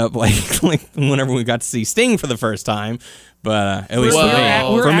doesn't end up like whenever we got to see Sting for the first time. But at least We're for me,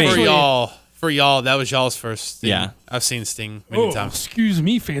 at- we're for me, actually- For y'all, that was y'all's first Sting. Yeah. I've seen Sting many Oh, times. excuse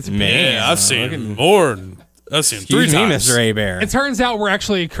me, fancy Man. pants. I've seen more. I've seen three excuse me, times. Mr. A-Bear. It turns out we're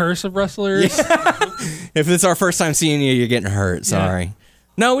actually a curse of wrestlers. If it's our first time seeing you, you're getting hurt. Sorry.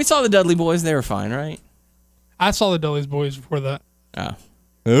 No, we saw the Dudley Boys. They were fine, right? I saw the Dudley's Boys before that. Oh.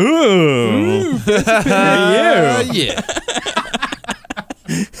 Ooh. Yeah.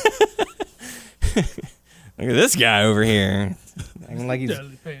 Look at this guy over here. Acting like he's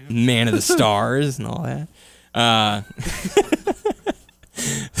Dudley fans. man of the stars and all that. I'm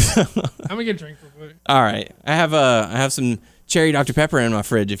gonna get a drink real quick. All right. I have some cherry Dr. Pepper in my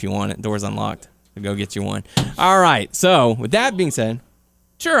fridge if you want it. Door's unlocked. I'll go get you one. All right. So with that being said,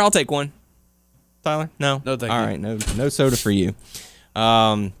 sure, I'll take one. Tyler? No? No, thank All you. right. No soda for you.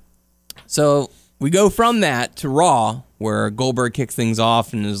 So we go from that to Raw, where Goldberg kicks things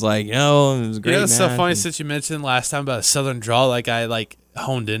off and is like, it was a great You know, it's so match. funny since you mentioned last time about a Southern draw. Like I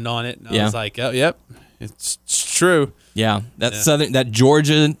honed in on it. And I Yeah. was like, oh, yep, it's true. Yeah, that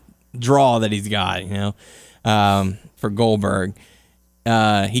Georgia draw that he's got, for Goldberg.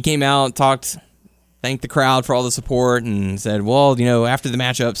 He came out, thanked the crowd for all the support, and said, well, after the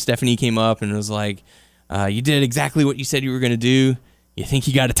matchup, Stephanie came up and was like, you did exactly what you said you were going to do. You think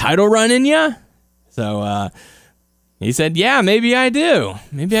you got a title run in ya? So he said, yeah, maybe I do.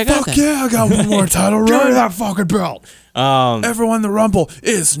 Maybe I got that. I got one more title run. Give me that fucking belt. Everyone in the Rumble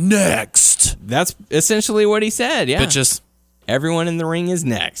is next. That's essentially what he said, yeah. Bitches. Everyone in the ring is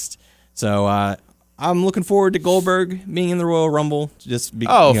next. So I'm looking forward to Goldberg being in the Royal Rumble. Just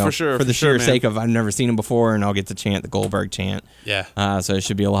for sure, for the for sure, sheer man. sake of I've never seen him before, and I'll get to chant the Goldberg chant. Yeah. So it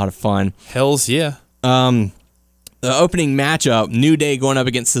should be a lot of fun. Hells yeah. The opening matchup, New Day going up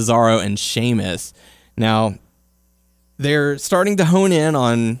against Cesaro and Sheamus. Now they're starting to hone in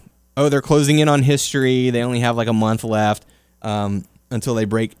on. They're closing in on history. They only have like a month left until they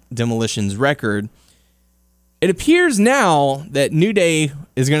break Demolition's record. It appears now that New Day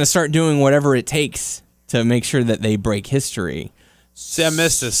is going to start doing whatever it takes to make sure that they break history. See, I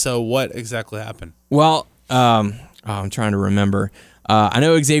missed this. So what exactly happened? Well, I'm trying to remember. I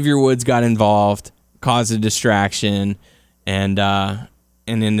know Xavier Woods got involved, caused a distraction, and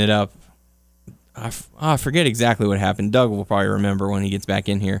ended up. I forget exactly what happened. Doug will probably remember when he gets back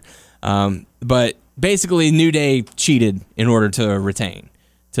in here. But basically, New Day cheated in order to retain,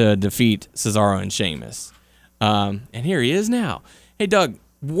 to defeat Cesaro and Sheamus. And here he is now. Hey, Doug,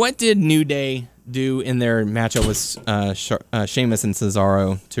 what did New Day do in their matchup with Sheamus and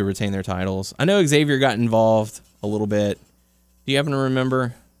Cesaro to retain their titles? I know Xavier got involved a little bit. Do you happen to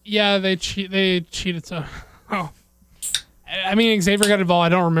remember? Yeah, they cheated. So, I mean, Xavier got involved. I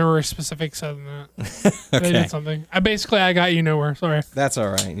don't remember specifics other than that. They Okay. did something. I got you nowhere. Sorry, That's all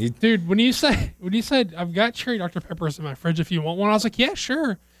right. dude. When you said I've got cherry Dr. Peppers in my fridge if you want one, I was like, yeah,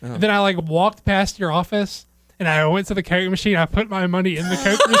 sure. And then I walked past your office and I went to the Coke machine. I put my money in the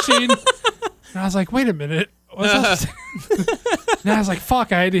Coke machine, and I was like, wait a minute. What's up? And I was like,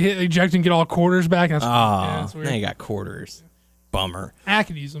 fuck. I had to hit eject and get all quarters back. That's, that's weird. Now you got quarters. Bummer. I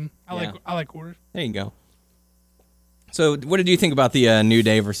could use them. Yeah. I like quarters. There you go. So, what did you think about the New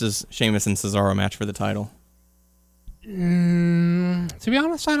Day versus Sheamus and Cesaro match for the title? To be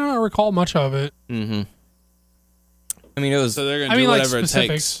honest, I don't recall much of it. Mm-hmm. I mean, it was. So they're gonna I do mean, like, whatever it specifics.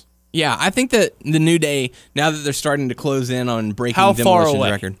 takes. Yeah, I think that the New Day, now that they're starting to close in on breaking How far Demolition's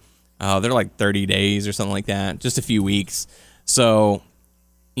away? record, they're like 30 days or something like that, just a few weeks. So,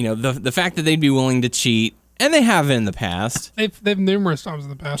 the fact that they'd be willing to cheat, and they have in the past, They've numerous times in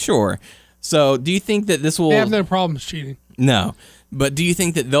the past. sure. So, do you think that this will? They have no problems cheating. No, but do you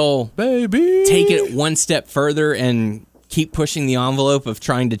think that they'll Baby. take it one step further and keep pushing the envelope of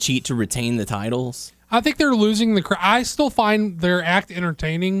trying to cheat to retain the titles? I think they're losing the crowd. I still find their act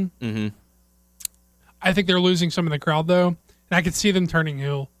entertaining. Mm-hmm. I think they're losing some of the crowd though, and I could see them turning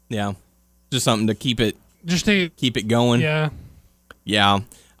heel. Yeah, just something to keep it Just to going. yeah. Yeah.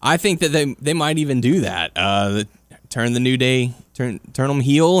 I think that they might even do that. Turn the New Day, turn them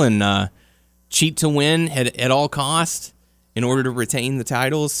heel and cheat to win at all costs in order to retain the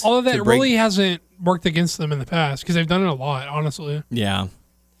titles. Although that really hasn't worked against them in the past because they've done it a lot, honestly. Yeah.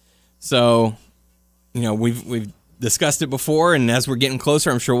 So, we've discussed it before, and as we're getting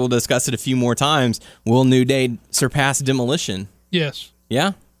closer, I'm sure we'll discuss it a few more times. Will New Day surpass Demolition? Yes.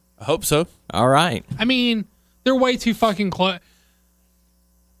 Yeah? I hope so. All right. I mean, they're way too fucking close.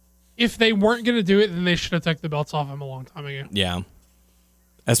 If they weren't going to do it, then they should have taken the belts off them a long time ago. Yeah.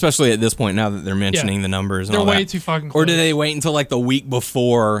 Especially at this point, now that they're mentioning the numbers and they're all that. way too fucking close. Or do they wait until like the week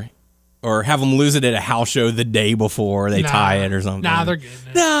before, or have them lose it at a house show the day before they tie it or something? Nah, they're getting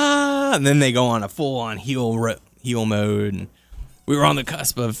it. And then they go on a full-on heel mode. And we were on the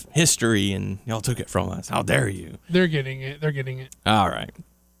cusp of history, and y'all took it from us. How dare you? They're getting it. They're getting it. All right.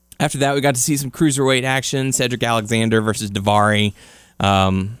 After that, we got to see some cruiserweight action. Cedric Alexander versus Daivari.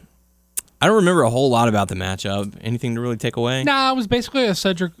 I don't remember a whole lot about the matchup. Anything to really take away? Nah, it was basically a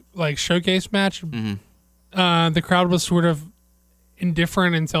Cedric showcase match. Mm-hmm. The crowd was sort of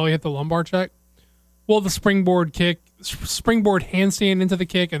indifferent until he hit the lumbar check. Well, the springboard handstand into the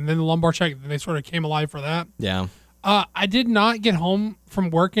kick, and then the lumbar check. Then they sort of came alive for that. Yeah. I did not get home from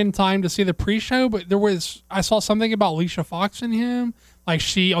work in time to see the pre-show, but I saw something about Alicia Fox and him. Like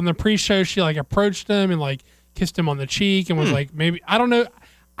on the pre-show, she approached him and kissed him on the cheek and was maybe, I don't know.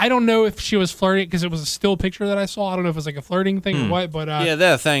 I don't know if she was flirting because it was a still picture that I saw. I don't know if it was a flirting thing or what, but yeah,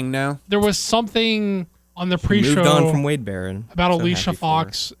 that thing now. There was something on the pre-show moved on from Wade Barrett. about Alicia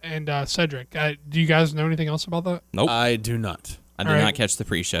Fox and Cedric. Do you guys know anything else about that? Nope. I do not. I did not catch the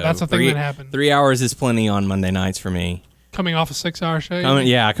pre-show. That's the thing that happened. 3 hours is plenty on Monday nights for me. Coming off a 6-hour show?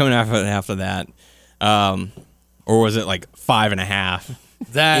 Coming after that. Or was it 5.5?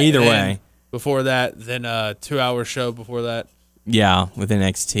 That Either way. Before that, then a 2-hour show before that. Yeah, with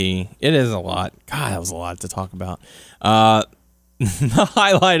NXT. It is a lot. God, that was a lot to talk about. The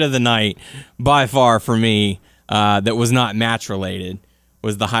highlight of the night, by far for me, that was not match related,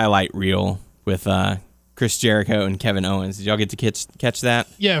 was the highlight reel with Chris Jericho and Kevin Owens. Did y'all get to catch that?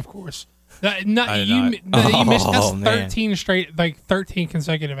 Yeah, of course. You Oh, missed that's man. 13 straight, 13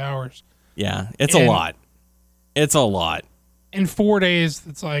 consecutive hours. Yeah, it's a lot. It's a lot. In 4 days,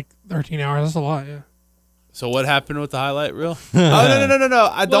 it's 13 hours. That's a lot, yeah. So what happened with the highlight reel? No.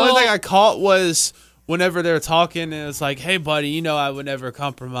 The only thing I caught was whenever they were talking, and it was like, hey, buddy, I would never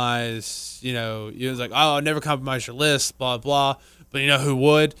compromise, it was like, oh, I'll never compromise your list, blah, blah. But who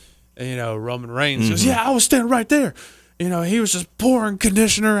would? And, Roman Reigns goes, yeah, I was standing right there. He was just pouring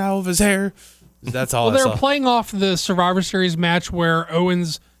conditioner out of his hair. That's all I saw. They were playing off the Survivor Series match where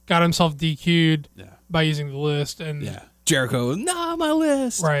Owens got himself DQ'd by using the list. And Jericho, my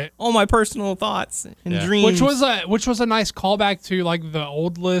list. Right. All my personal thoughts and dreams. Which was a nice callback to the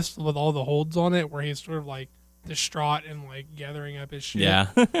old list with all the holds on it, where he's sort of distraught and gathering up his shit. Yeah.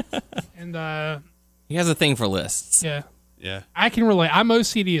 And he has a thing for lists. Yeah. Yeah. I can relate. I'm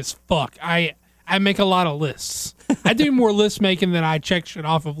OCD as fuck. I make a lot of lists. I do more list making than I check shit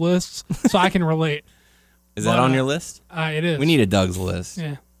off of lists, so I can relate. Is that on your list? It is. We need a Doug's list.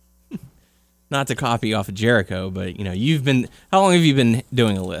 Yeah. Not to copy off of Jericho, but you've been. How long have you been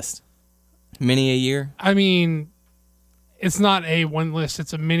doing a list? Many a year. I mean, it's not a one list.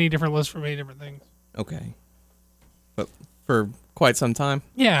 It's a many different lists for many different things. Okay. But for quite some time.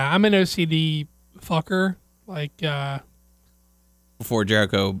 Yeah, I'm an OCD fucker. Before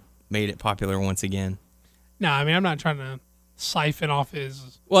Jericho made it popular once again. No, I mean I'm not trying to siphon off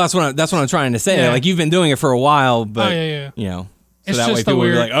his. Well, that's what I'm trying to say. Yeah. You've been doing it for a while, but yeah. So It's that way just people will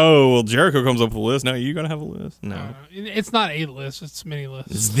be weird- like, "Oh, well, Jericho comes up with a list. Now you gotta have a list." No, It's not a list. It's many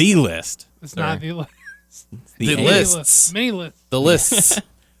lists. it's the list. It's not the list. The Many lists. Many lists. The lists.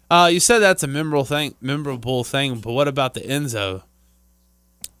 You said that's a memorable thing, but what about the Enzo?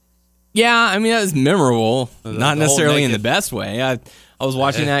 Yeah, I mean that was memorable, The not whole necessarily in the naked- best way. I was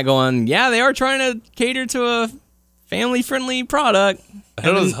watching that, going, "Yeah, they are trying to cater to a family-friendly product."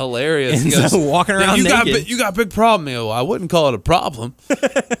 That was hilarious. He Enzo goes, walking "Yeah, around you naked. got a big problem." I wouldn't call it a problem.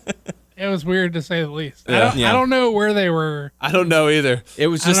 It was weird to say the least. Yeah. I don't know where they were. I don't know either. It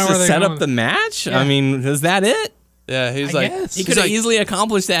was I don't just know to where they're set going up the match. Yeah. I mean, is that it? Yeah, he's I like, guess. He he's could have like, easily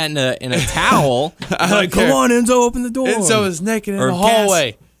accomplished that in a towel. I don't Like, come care. on, Enzo, open the door. Enzo is naked in Or the Cass.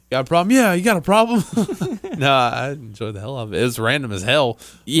 hallway. Got a problem? Yeah, you got a problem? No, I enjoyed the hell of it. It was random as hell.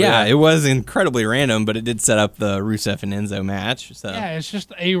 Yeah, But, it was incredibly random, but it did set up the Rusev and Enzo match. So Yeah, it's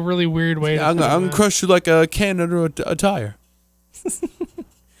just a really weird way to. I'm set gonna it up. crush you like a can under a tire.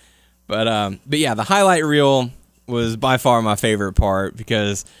 But yeah, the highlight reel was by far my favorite part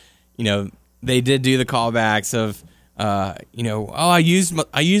because, they did do the callbacks of I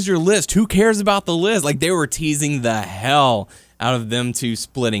used your list. Who cares about the list? Like, they were teasing the hell out of them two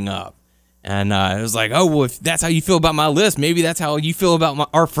splitting up. And it was like, oh, well, if that's how you feel about my list, maybe that's how you feel about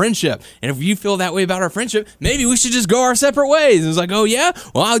our friendship. And if you feel that way about our friendship, maybe we should just go our separate ways. It was like, oh, yeah?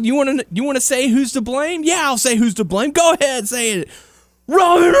 Well, you want to say who's to blame? Yeah, I'll say who's to blame. Go ahead, say it.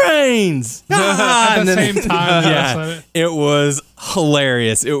 Roman Reigns! At the same time. Yeah, it was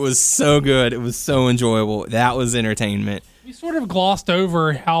hilarious. It was so good. It was so enjoyable. That was entertainment. We sort of glossed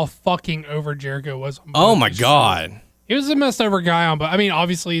over how fucking over Jericho was. Oh, my God. He was the most over guy on, but I mean,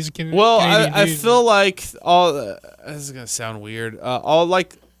 obviously he's a Canadian. Well, Canadian I dude, feel like all this is gonna sound weird. All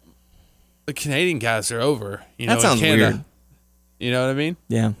like the Canadian guys are over. You know, That sounds in Canada. weird. You know what I mean?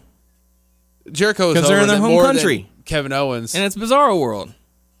 Yeah. Jericho is 'Cause they're over in their than home more country. than Kevin Owens. And it's Bizarro World.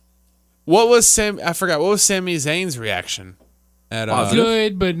 What was I forgot. What was Sami Zayn's reaction? At Positive.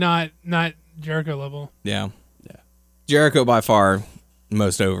 good, but not Jericho level. Yeah. Jericho by far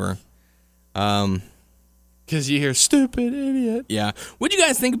most over. Because you hear "stupid idiot." Yeah. What'd you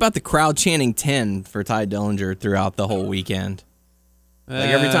guys think about the crowd chanting 10 for Ty Dillinger throughout the whole weekend? Like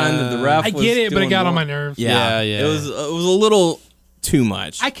every time that the ref I was get it, but it doing got on more- my nerves. Yeah. Yeah. It was a little too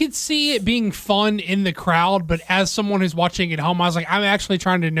much. I could see it being fun in the crowd, but as someone who's watching at home, I was like, I'm actually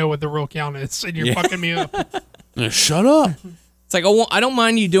trying to know what the real count is, and you're fucking me up. Shut up. It's like, I don't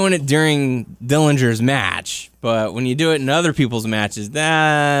mind you doing it during Dillinger's match, but when you do it in other people's matches,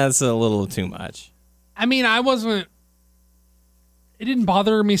 that's a little too much. I mean, it didn't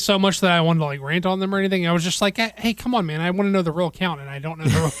bother me so much that I wanted to like rant on them or anything. I was just like, hey, come on, man. I want to know the real count, and I don't know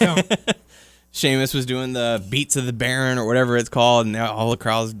the real count. Sheamus was doing the Beats of the Baron or whatever it's called, and now all the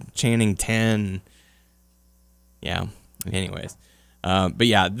crowd's chanting 10. Yeah. Anyways. But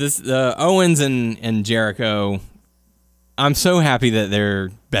yeah, Owens and Jericho, I'm so happy that they're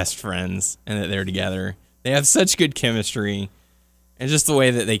best friends and that they're together. They have such good chemistry, and just the way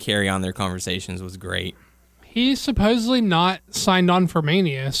that they carry on their conversations was great. He's supposedly not signed on for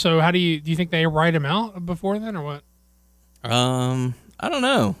Mania, so do you think they write him out before then, or what? I don't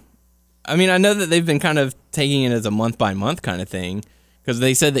know. I mean, I know that they've been kind of taking it as a month-by-month kind of thing, because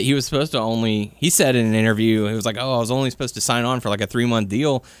they said that he was supposed to he said in an interview, he was like, oh, I was only supposed to sign on for like a 3-month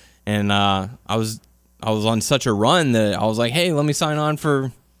deal, and I was on such a run that I was like, hey, let me sign on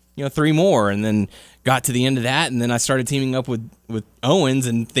for 3 more, and then got to the end of that, and then I started teaming up with Owens,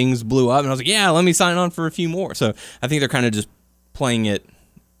 and things blew up, and I was like, yeah, let me sign on for a few more. So I think they're kind of just playing it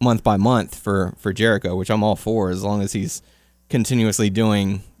month by month for Jericho, which I'm all for, as long as he's continuously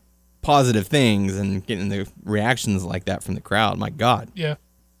doing positive things and getting the reactions like that from the crowd. My God. Yeah.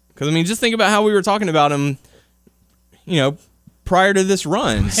 Because, I mean, just think about how we were talking about him, prior to this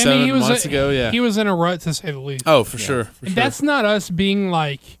run. I mean, 7 months ago, yeah. He was in a rut, to say the least. Oh, for sure. For And sure. that's not us being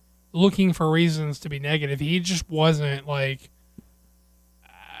like looking for reasons to be negative. He just wasn't like.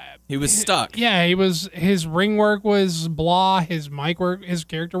 He was stuck. Yeah, his ring work was blah. His mic work, his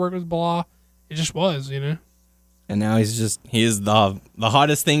character work was blah. It just was, And now he is the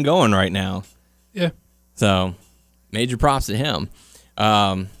hottest thing going right now. Yeah. So, major props to him.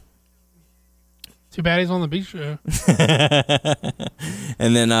 Too bad he's on the Beach Show.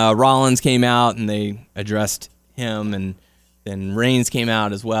 And then Rollins came out and they addressed him, and then Reigns came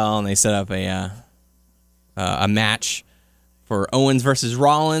out as well, and they set up a match for Owens versus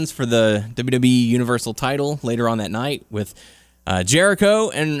Rollins for the WWE Universal title later on that night, with Jericho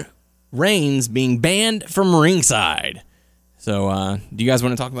and Reigns being banned from ringside. So, do you guys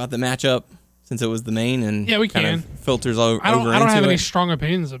want to talk about the matchup since it was the main and Yeah, we kind can. of filters over? I don't have into any it? strong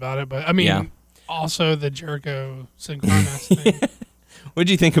opinions about it, but I mean, Yeah. also the Jericho Sin Cara mask thing. What'd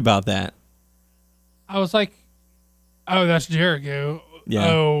you think about that? I was like, oh, that's Jericho. Yeah.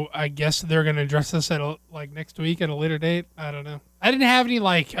 Oh, I guess they're gonna address this at next week at a later date. I don't know. I didn't have any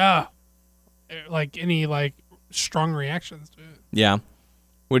any strong reactions to it. Yeah.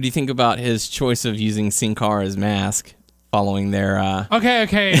 What do you think about his choice of using Sin Cara's mask following their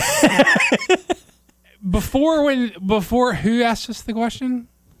Okay. Before who asked us the question?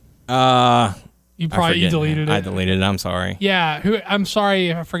 You probably deleted it. I deleted it. I'm sorry. Yeah, I'm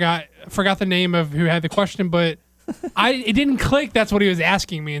sorry, I forgot the name of who had the question, but it didn't click. That's what he was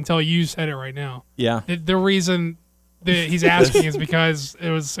asking me until you said it right now. Yeah. The reason that he's asking is because it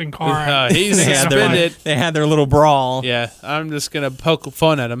was Sin Cara. He's They had, suspended. they had their little brawl. Yeah, I'm just gonna poke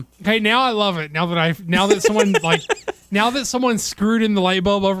fun at him. Okay, now I love it. Now that someone now that someone screwed in the light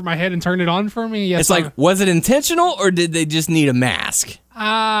bulb over my head and turned it on for me. Yes, It's like, was it intentional or did they just need a mask?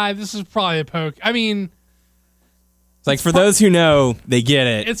 this is probably a poke. I mean, It's like, for those who know, they get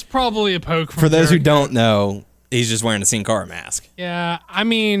it. it's probably a poke. For those who Jericho. don't know, he's just wearing a Sin Cara mask. Yeah, I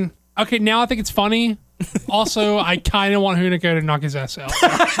mean, okay, now I think it's funny. Also, I kind of want Hunico to knock his ass out.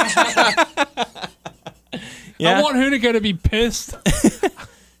 Yeah. I want Hunico to be pissed.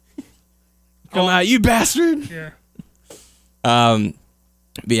 Come out, you bastard. Yeah. But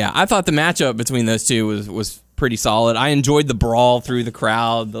yeah, I thought the matchup between those two was pretty solid. I enjoyed the brawl through the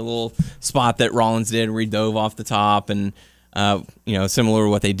crowd, the little spot that Rollins did where he dove off the top, and similar to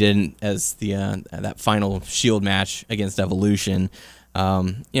what they did as the that final Shield match against Evolution.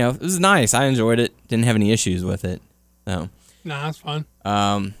 It was nice. I enjoyed it. Didn't have any issues with it. So, Nah, that's fun.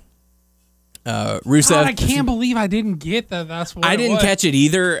 Rusev. God, I can't believe I didn't get that. That's what I it didn't was. catch it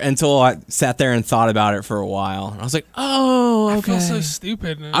either until I sat there and thought about it for a while. I was like, "Oh, okay." I feel so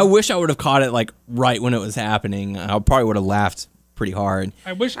stupid. Man. I wish I would have caught it like right when it was happening. I probably would have laughed pretty hard.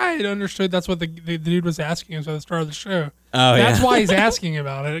 I wish I had understood that's what the dude was asking us at the start of the show. Oh, That's yeah. why he's asking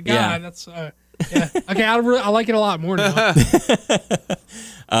about it. God, Yeah. that's yeah. Okay, I like it a lot more now.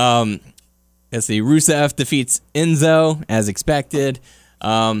 Let's see. Rusev defeats Enzo as expected.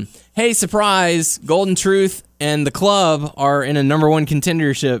 Hey, surprise! Golden Truth and the Club are in a number one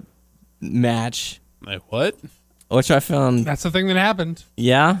contendership match, Like, what? which I found, That's the thing that happened.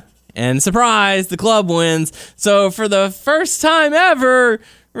 yeah. And surprise, the Club wins. So for the first time ever,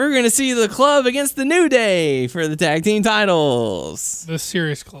 we're going to see the Club against the New Day for the tag team titles. The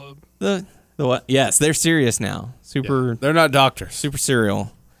Serious Club. The what? Yes, they're serious now. Super They're not doctors. super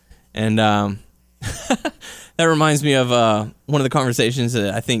serial. And that reminds me of one of the conversations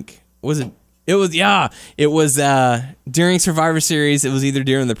that I think it was during Survivor Series. It was either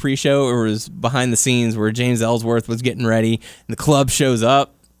during the pre-show or it was behind the scenes where James Ellsworth was getting ready and the Club shows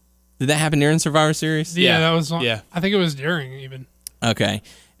up. Did that happen during Survivor Series? Yeah, Yeah. that was. Yeah. I think it was during even. Okay.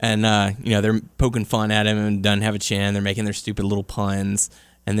 And they're poking fun at him and doesn't have a chin. They're making their stupid little puns.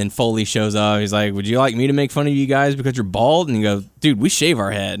 And then Foley shows up. He's like, "Would you like me to make fun of you guys because you're bald?" And you go, "Dude, we shave our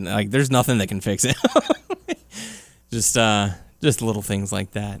head. Like, there's nothing that can fix it." Just little things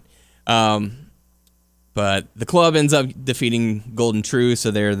like that. But the Club ends up defeating Golden Truth,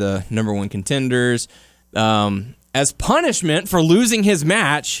 so they're the number one contenders. As punishment for losing his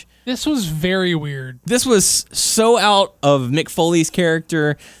match, This was very weird. this was so out of Mick Foley's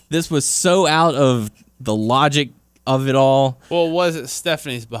character. This was so out of the logic of it all. Well, was it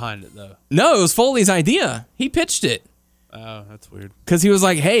Stephanie's behind it, though? No, it was Foley's idea. He pitched it Oh, that's weird. because he was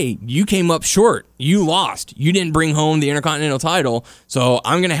like, "Hey, you came up short. You lost. You didn't bring home the Intercontinental title, so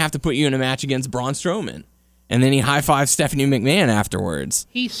I'm going to have to put you in a match against Braun Strowman." And then he high-fived Stephanie McMahon afterwards.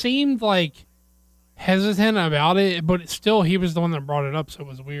 He seemed like hesitant about it, but still, he was the one that brought it up, so it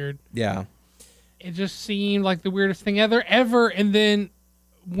was weird. Yeah. It just seemed like the weirdest thing ever. And then,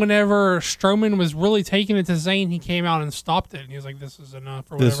 whenever Strowman was really taking it to Zayn, he came out and stopped it, and he was like, "This is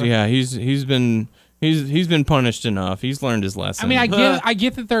enough," or whatever. He's been punished enough. He's learned his lesson. I mean, I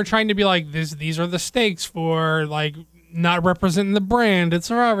get that they're trying to be like this. These are the stakes for like not representing the brand at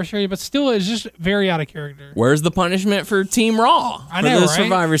Survivor Series, but still, it's just very out of character. Where's the punishment for Team Raw I for know, the right?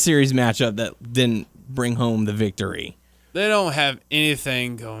 Survivor Series matchup that didn't bring home the victory? They don't have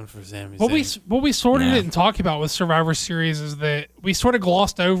anything going for Sami What we sort of Nah. didn't talk about with Survivor Series is that we sort of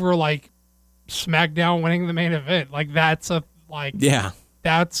glossed over like SmackDown winning the main event. Like that's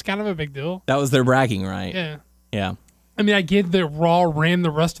kind of a big deal. That was their bragging right. Yeah. Yeah. I mean, I get that Raw ran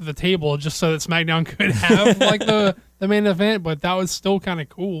the rest of the table just so that SmackDown could have like the main event, but that was still kind of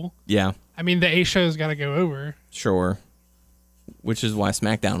cool. Yeah. I mean, the A show's got to go over. Sure. Which is why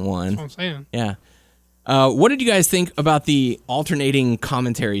SmackDown won. That's what I'm saying. Yeah. What did you guys think about the alternating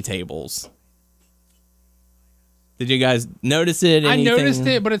commentary tables? Did you guys notice it? I Anything? noticed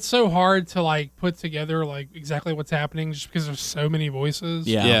it, but it's so hard to like put together like exactly what's happening just because there's so many voices.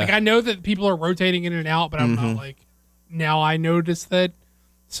 Yeah. Yeah. Like I know that people are rotating in and out, but I'm not like now I noticed that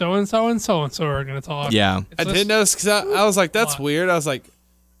so and so and so and so are gonna talk. Yeah. It's I just- did notice because I was like, that's lot. weird. I was like,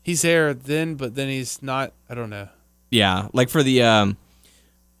 he's there then, but then he's not. I don't know. Yeah. Like for the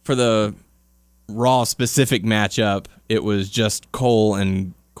Raw specific matchup, it was just Cole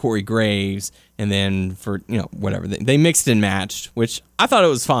and Corey Graves, and then for whatever they mixed and matched, which I thought it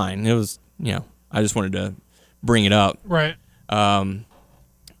was fine. It was I just wanted to bring it up. Right.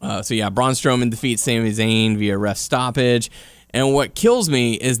 So yeah, Braun Strowman defeats Sami Zayn via ref stoppage, and what kills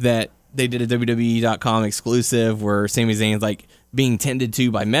me is that they did a WWE.com exclusive where Sami Zayn's like being tended to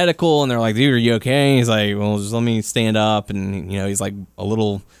by medical, and they're like, "Dude, are you okay?" He's like, "Well, just let me stand up," and he's like a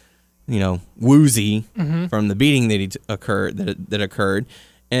little woozy from the beating that occurred.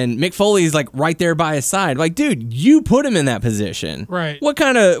 And Mick Foley's like right there by his side. Like, dude, you put him in that position. Right. What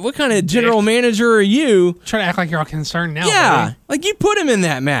kind of general manager are you? Try to act like you're all concerned now. Yeah. buddy. Like you put him in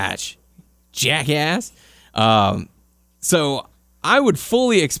that match. Jackass. So I would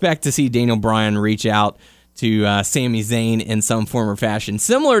fully expect to see Daniel Bryan reach out to Sami Zayn in some form or fashion,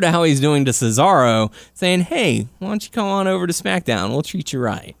 similar to how he's doing to Cesaro, saying, hey, why don't you come on over to SmackDown? We'll treat you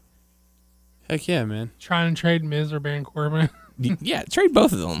right. Heck yeah, man. Try and trade Miz or Baron Corbin. Yeah, trade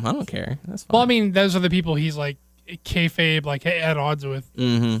both of them. I don't care. That's fine. Well, I mean, those are the people he's like kayfabe, like at odds with.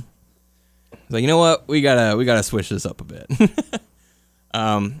 Mm-hmm. Like, you know what? We gotta switch this up a bit.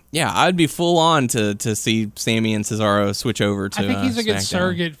 Yeah, I'd be full on to see Sami and Cesaro switch over to. I think he's a good SmackDown.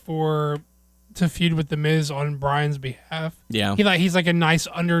 surrogate to feud with the Miz on Bryan's behalf. Yeah, He's like a nice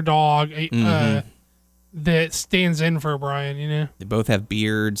underdog that stands in for Bryan. You know, they both have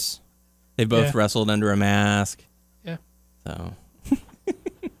beards. They both wrestled under a mask. Yeah. So,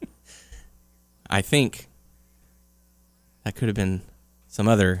 I think that could have been some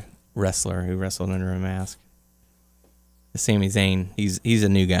other wrestler who wrestled under a mask. Sami Zayn, he's a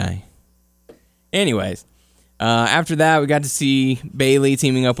new guy. Anyways, after that, we got to see Bayley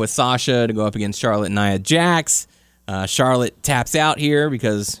teaming up with Sasha to go up against Charlotte and Nia Jax. Charlotte taps out here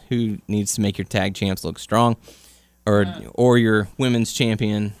because who needs to make your tag champs look strong, or your women's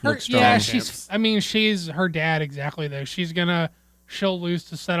champion look strong? Yeah, she's her dad exactly though. She'll lose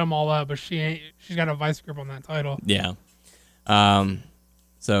to set them all up, but she's got a vice grip on that title. Yeah.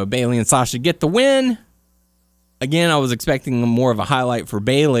 So Bayley and Sasha get the win. Again, I was expecting more of a highlight for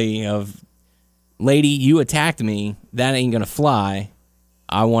Bayley of, lady, you attacked me. That ain't going to fly.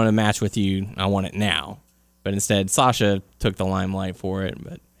 I want a match with you. I want it now. But instead, Sasha took the limelight for it.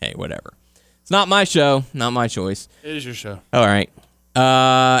 But hey, whatever. It's not my show. Not my choice. It is your show. All right.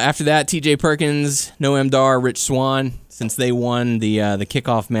 After that, TJ Perkins, Noam Dar, Rich Swann. Since they won the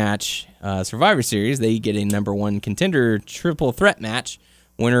kickoff match, Survivor Series, they get a number one contender triple threat match.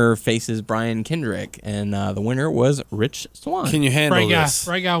 Winner faces Brian Kendrick, and the winner was Rich Swann. Can you handle this?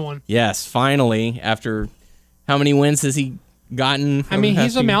 Right guy won. Yes, finally. After how many wins has he gotten? I mean,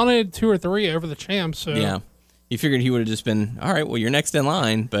 he's amounted 2 or 3 over the champ. So yeah, you figured he would have just been, all right, well, you're next in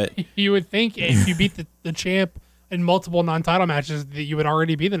line. But you would think if you beat the champ in multiple non-title matches that you would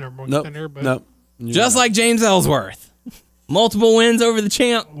already be the number one contender. But nope. Just like James Ellsworth. Multiple wins over the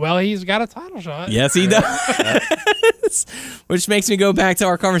champ. Well, he's got a title shot. Yes, he does. Which makes me go back to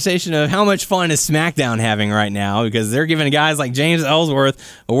our conversation of how much fun is SmackDown having right now, because they're giving guys like James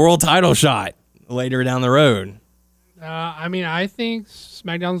Ellsworth a world title shot later down the road. I mean, I think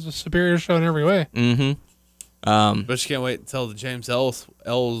SmackDown's a superior show in every way. Mm-hmm. But you can't wait until the James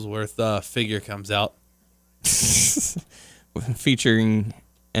Ellsworth figure comes out. Featuring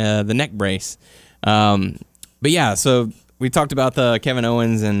the neck brace. But yeah, so we talked about the Kevin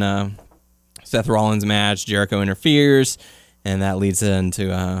Owens and Seth Rollins match. Jericho interferes, and that leads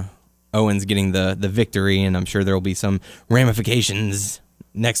into Owens getting the victory, and I'm sure there will be some ramifications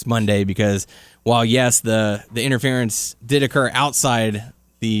next Monday because while, yes, the interference did occur outside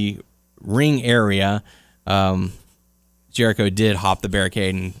the ring area, Jericho did hop the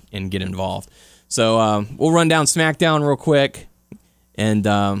barricade and get involved. So we'll run down SmackDown real quick, and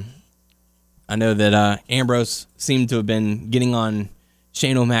I know that Ambrose seemed to have been getting on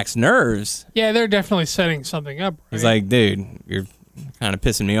Shane O'Mac's nerves. Yeah, they're definitely setting something up. Right? He's like, dude, you're kind of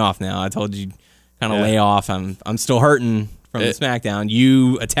pissing me off now. I told you kind of lay off. I'm still hurting from the SmackDown.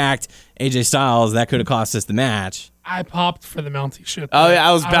 You attacked AJ Styles. That could have cost us the match. I popped for the Mountie shit. Oh yeah,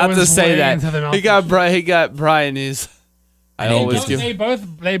 I was about to say way that. into the He got Brian. I always do.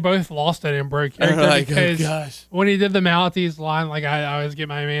 They both lost it in broke character Like, because oh gosh. when he did the Mounties line, like I always get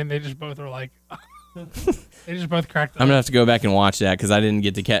my man, they just both were like, they just both cracked up. I'm gonna have to go back and watch that because I didn't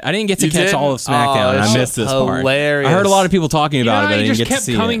get to catch. I didn't get to You catch didn't? all of SmackDown. Oh, And it's I missed this hilarious. part. I heard a lot of people talking about it, but I he didn't just get to kept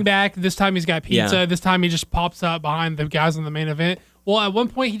see coming it. back. This time he's got pizza. Yeah. This time he just pops up behind the guys in the main event. Well, at one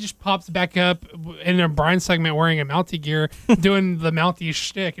point he just pops back up in a Brian segment wearing a Mountie gear, doing the Mountie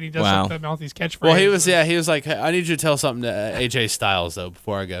shtick, and he does Wow. like the Mountie's catchphrase. Well, he was like, hey, I need you to tell something to AJ Styles though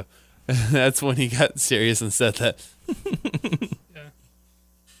before I go. That's when he got serious and said that.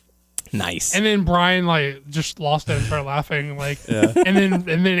 Nice. And then Brian like just lost it and started laughing, like, and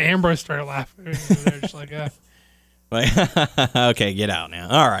then Ambrose started laughing. And they're just like, Okay, get out now.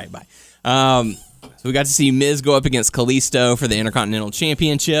 All right, bye. So we got to see Miz go up against Kalisto for the Intercontinental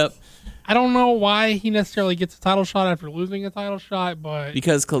Championship I don't know why he necessarily gets a title shot after losing a title shot, but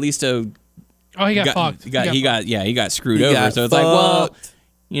because Kalisto he got fucked. He got screwed He over. got So it's like, well, fucked.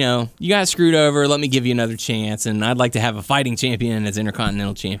 you got screwed over. Let me give you another chance, and I'd like to have a fighting champion as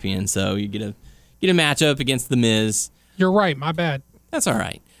Intercontinental Champion. So you get a matchup against the Miz. You're right. My bad. That's all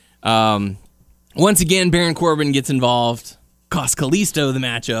right. Once again, Baron Corbin gets involved. Cost Kalisto the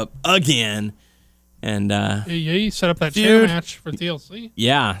matchup again. And Yeah, you set up that chair match for TLC.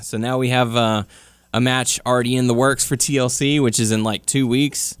 yeah, so now we have a match already in the works for TLC, which is in like 2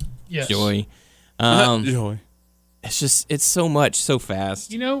 weeks. Yes. Joy. Joy. It's so much, so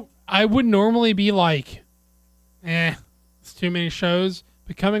fast. You know, I would normally be like, it's too many shows.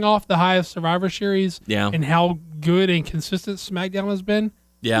 But coming off the highest Survivor Series and how good and consistent SmackDown has been,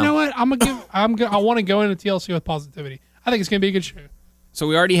 you know what? I want to go into TLC with positivity. I think it's gonna be a good show. So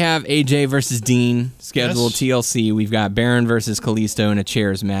we already have AJ versus Dean scheduled. Yes. TLC. We've got Baron versus Kalisto in a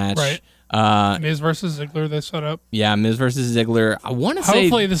chairs match. Right. Miz versus Ziggler. They set up. Yeah, Miz versus Ziggler. I want to say.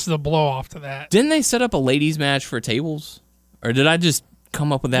 Hopefully, this is a blow off to that. Didn't they set up a ladies match for tables, or did I just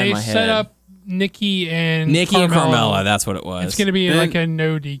come up with that in my head? They set up Nikki and Carmella. That's what it was. It's going to be like a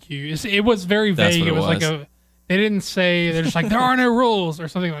no DQ. It was very vague. It was like a. They didn't say. They're just like there are no rules or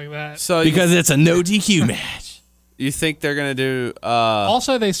something like that. So because it's a no DQ match. You think they're gonna do?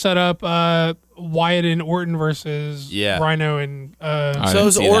 Also, they set up Wyatt and Orton versus Rhino and. So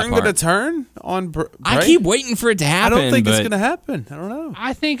is Orton gonna turn on? Bray? I keep waiting for it to happen. I don't think it's gonna happen. I don't know.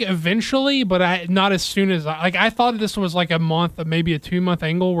 I think eventually, but not as soon as I thought this was like a month, maybe a 2-month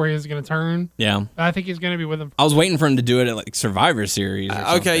angle where he's gonna turn. Yeah, I think he's gonna be with him. I was waiting for him to do it at like Survivor Series.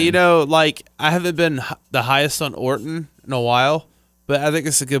 Or okay, you know, like I haven't been the highest on Orton in a while, but I think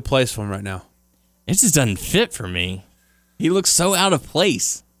it's a good place for him right now. It just doesn't fit for me. He looks so out of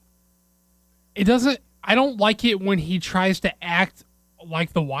place. It doesn't. I don't like it when he tries to act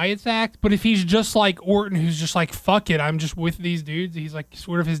like the Wyatt's act, but if he's just like Orton, who's just like, fuck it, I'm just with these dudes, he's like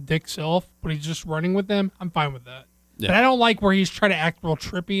sort of his dick self, but he's just running with them, I'm fine with that. Yeah. But I don't like where he's trying to act real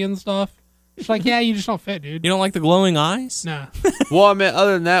trippy and stuff. It's like, yeah, you just don't fit, dude. You don't like the glowing eyes? Nah. Well, I mean,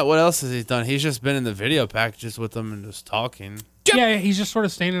 other than that, what else has he done? He's just been in the video packages with them and just talking. Yeah, he's just sort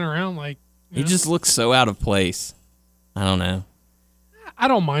of standing around like... He just looks so out of place. I don't know. I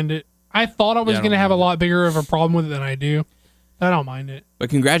don't mind it. I thought I was going to have a lot bigger of a problem with it than I do. I don't mind it. But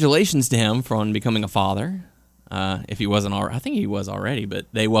congratulations to him on becoming a father. If he wasn't already, I think he was already, but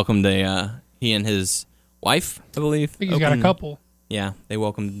they welcomed he and his wife, I believe. I think he's got a couple. Yeah, they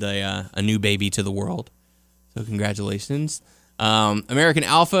welcomed a new baby to the world. So congratulations. American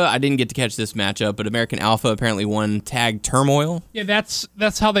Alpha, I didn't get to catch this matchup, but American Alpha apparently won Tag Turmoil. Yeah,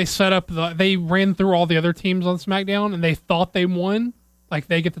 that's how they set up. They ran through all the other teams on SmackDown, and they thought they won. Like,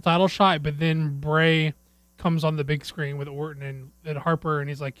 they get the title shot, but then Bray comes on the big screen with Orton and Harper, and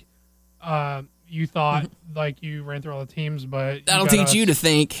he's like, you thought, like, you ran through all the teams, but... That'll teach you to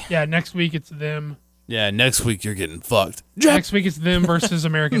think. Yeah, next week it's them. Yeah, next week you're getting fucked. Next week it's them versus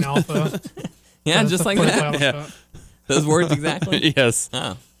American Alpha. Yeah, just like that. Yeah. Those words exactly? Yes.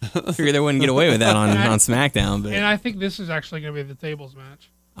 Oh. I figured they wouldn't get away with that on SmackDown. But. And I think this is actually going to be the tables match.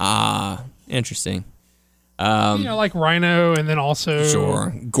 Ah, interesting. Like Rhino, and then also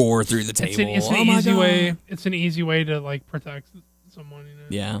gore through the table. It's an easy way. It's an easy way to like protect someone. You know?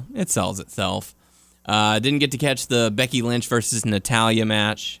 Yeah, it sells itself. Didn't get to catch the Becky Lynch versus Natalya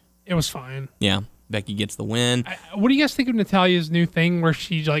match. It was fine. Yeah, Becky gets the win. What do you guys think of Natalya's new thing where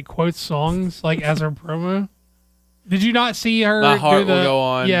she like quotes songs like as her promo? Did you not see her? My heart will go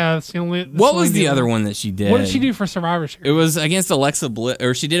on. Yeah, it's the only. What was the other one that she did? What did she do for Survivor Series? It was against Alexa Bliss,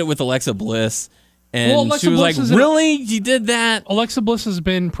 or she did it with Alexa Bliss. And Alexa she was Bliss like, really? You did that? Alexa Bliss has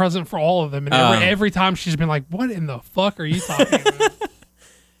been present for all of them. And every time she's been like, what in the fuck are you talking about?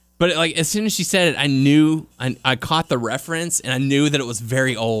 But like as soon as she said it, I knew, I caught the reference, and I knew that it was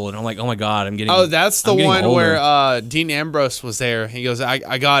very old. And I'm like, oh my God, I'm getting Oh, that's the one older. where Dean Ambrose was there. He goes,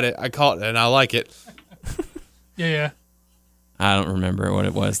 I got it. I caught it, and I like it. Yeah. I don't remember what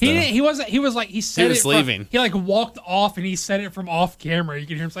it was. He was like, he said he was leaving. He like walked off, and he said it from off camera. You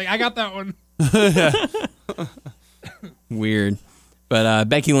can hear him say, I got that one. Weird. But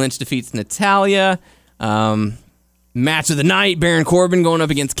Becky Lynch defeats Natalya. Match of the night, Baron Corbin going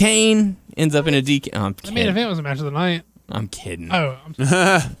up against Kane. Ends up in a DQ. Oh, the main event was a match of the night. I'm kidding. Oh,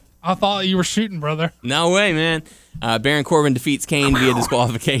 I thought you were shooting, brother. No way, man. Baron Corbin defeats Kane via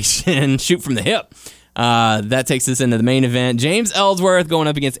disqualification. Shoot from the hip. That takes us into the main event. James Ellsworth going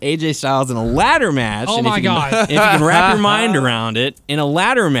up against AJ Styles in a ladder match. Oh, my God. If you can wrap your mind around it, in a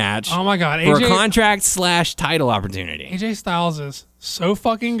ladder match. Oh, my God. For a contract / title opportunity. AJ Styles is so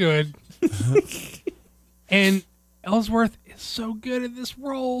fucking good. And Ellsworth is so good in this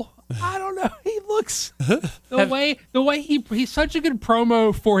role. I don't know. He looks the way he's such a good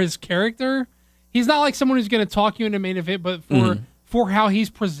promo for his character. He's not like someone who's going to talk you into main event, but for how he's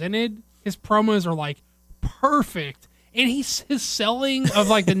presented, his promos are like perfect. And his selling of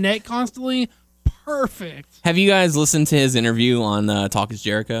like the net constantly perfect. Have you guys listened to his interview on Talk is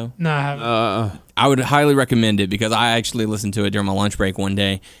Jericho? No, I haven't. I would highly recommend it because I actually listened to it during my lunch break one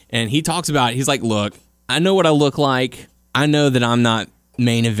day, and he talks about it. He's like, look, I know what I look like. I know that I'm not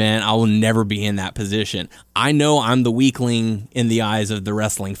main event. I will never be in that position. I know I'm the weakling in the eyes of the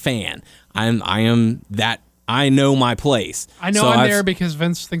wrestling fan. I am that. I know my place. I know I'm there because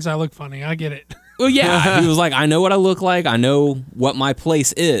Vince thinks I look funny. I get it. Well, yeah. He was like, I know what I look like. I know what my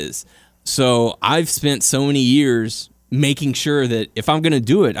place is. So I've spent so many years making sure that if I'm going to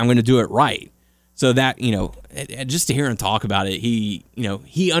do it, I'm going to do it right. So that, just to hear him talk about it,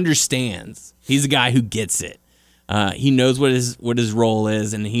 he understands. He's a guy who gets it. He knows what his role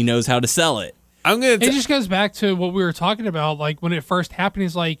is, and he knows how to sell it. It just goes back to what we were talking about. Like when it first happened,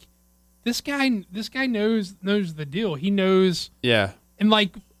 he's like, this guy knows the deal. He knows. Yeah. And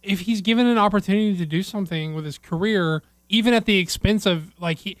like, if he's given an opportunity to do something with his career, even at the expense of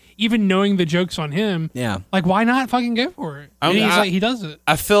even knowing the joke's on him, like why not fucking go for it? And he does it.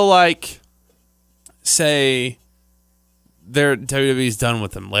 I feel like, say, WWE's done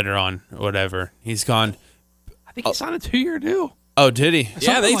with him later on or whatever. He's gone. I think he signed a 2-year deal. Oh, did he?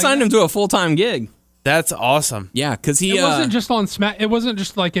 Yeah, they signed him to a full-time gig. That's awesome. Yeah, because it wasn't just on Smack. It wasn't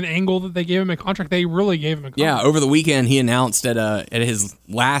just like an angle that they gave him a contract. They really gave him a contract. Yeah, over the weekend he announced at his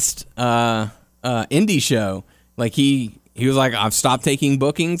last indie show, like he was like, I've stopped taking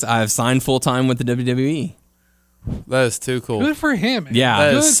bookings. I've signed full-time with the WWE. That is too cool. Good for him. Man. Yeah,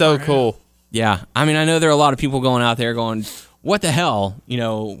 that is so cool. Yeah, I mean, I know there are a lot of people going out there going, what the hell?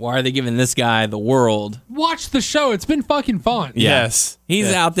 Why are they giving this guy the world? Watch the show. It's been fucking fun. Yeah. Yes.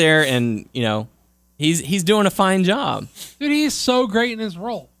 He's out there and, he's doing a fine job. Dude, he is so great in his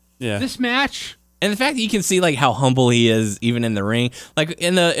role. Yeah. This match. And the fact that you can see like how humble he is even in the ring. Like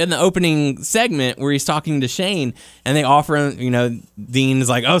in the opening segment where he's talking to Shane and they offer him, Dean is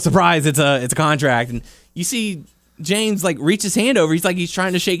like, "Oh, surprise, it's a contract." And you see James like reach his hand over. He's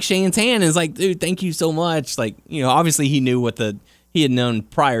trying to shake Shane's hand and is like, "Dude, thank you so much." Like, obviously he knew what he had known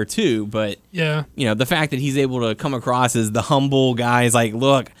prior to, but yeah. The fact that he's able to come across as the humble guy is like,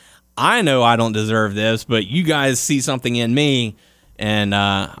 "Look, I know I don't deserve this, but you guys see something in me." And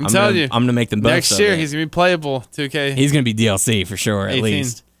I'm telling you, I'm gonna make them both. Next year, he's gonna be playable. 2K. He's gonna be DLC for sure. 18. At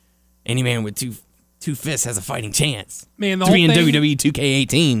least any man with two fists has a fighting chance. Man, the to whole be in thing, WWE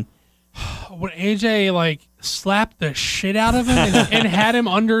 2K18. When AJ slapped the shit out of him and had him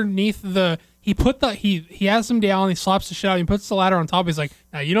underneath he has him down. He slaps the shit out. He puts the ladder on top. He's like,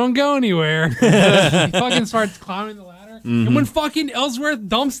 "Now you don't go anywhere." He fucking starts climbing the ladder. Mm-hmm. And when fucking Ellsworth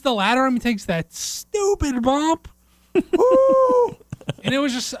dumps the ladder on him, he takes that stupid bump. Woo! And it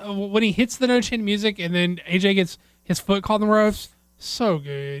was just when he hits the no chin music, and then AJ gets his foot caught in the ropes. So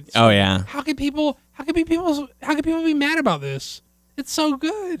good. Oh yeah. How can people be mad about this? It's so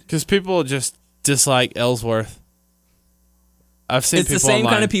good. Because people just dislike Ellsworth. I've seen. It's the same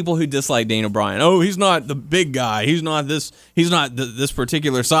kind of people who dislike Daniel Bryan. Oh, he's not the big guy. He's not this. He's not this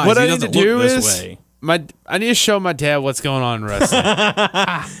particular size. What he I need to doesn't do look is this way. I need to show my dad what's going on in wrestling.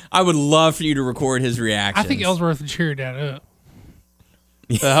 I would love for you to record his reaction. I think Ellsworth would cheer your dad up.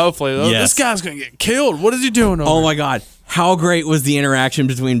 Hopefully, this guy's gonna get killed. What is he doing? Oh my God! How great was the interaction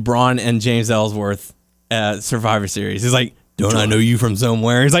between Braun and James Ellsworth at Survivor Series? He's like, "Don't I know you from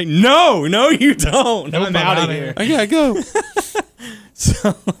somewhere?" He's like, "No, you don't. I'm out of here. I gotta go."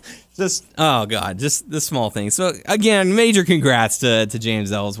 So, just the small things. So again, major congrats to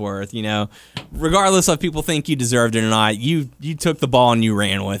James Ellsworth. Regardless of people think you deserved it or not, you took the ball and you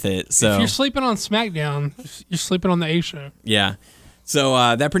ran with it. So if you're sleeping on SmackDown, you're sleeping on the A show. Yeah. So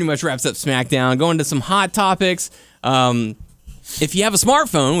that pretty much wraps up SmackDown. Going to some hot topics. If you have a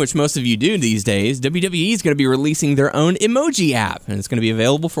smartphone, which most of you do these days, WWE is going to be releasing their own emoji app, and it's going to be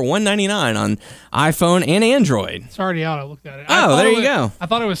available for $1.99 on iPhone and Android. It's already out. I looked at it. Oh, there you go. I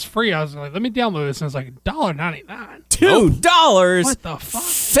thought it was free. I was like, let me download this, and it's like $1.99. $2. What the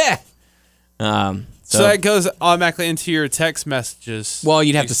fuck? So that goes automatically into your text messages. Well,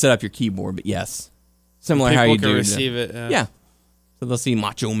 you'd have to set up your keyboard, but yes, similar how you do. People can receive it. Yeah. So they'll see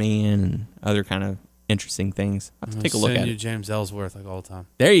Macho Man and other kind of interesting things. I'll have to take a look at it. James Ellsworth all the time.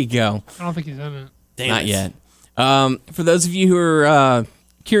 There you go. I don't think he's in it. Not yet. For those of you who are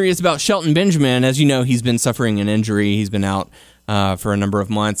curious about Shelton Benjamin, as you know, he's been suffering an injury. He's been out for a number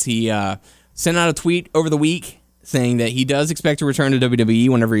of months. He sent out a tweet over the week saying that he does expect to return to WWE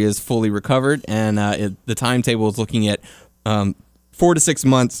whenever he is fully recovered, and the timetable is looking at 4 to 6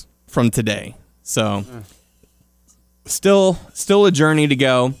 months from today. So still a journey to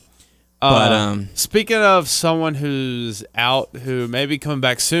go. But speaking of someone who's out, who may be coming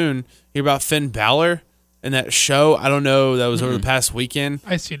back soon, hear about Finn Balor and that show? I don't know. That was over the past weekend.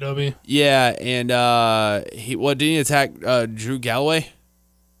 ICW. Yeah, and did he attack Drew Galloway?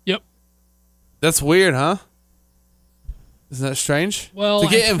 Yep. That's weird, huh? Isn't that strange? Well, to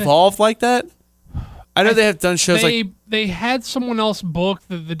get involved like that. I know they have done shows like they had someone else book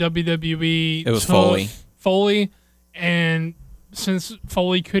the WWE. It was took Foley. And since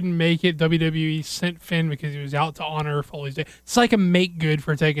Foley couldn't make it, WWE sent Finn because he was out to honor Foley's day. It's like a make good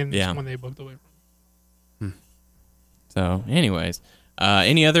for taking someone they booked away from. So, anyways,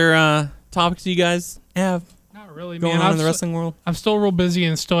 any other topics you guys have Not really, going man. on in the wrestling world? I'm still real busy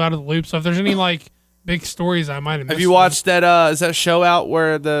and still out of the loop. So if there's any like big stories, I might have missed. Have you watched that? Is that show out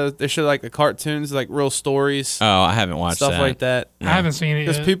where they show like the cartoons, like real stories, Oh, I haven't watched stuff that. like that? I haven't seen it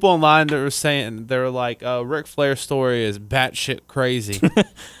There's yet. people online that were saying they were like, Ric Flair's story is batshit crazy.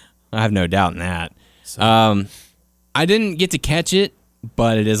 I have no doubt in that. So- I didn't get to catch it,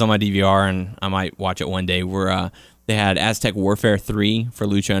 but it is on my DVR, and I might watch it one day. Where they had Aztec Warfare 3 for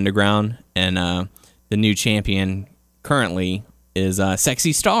Lucha Underground, and the new champion currently is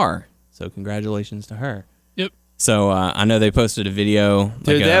Sexy Star. So congratulations to her. Yep. So I know they posted a video.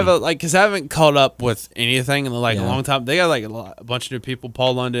 Dude, they have because I haven't caught up with anything in like a Yeah. long time. They got like a bunch of new people.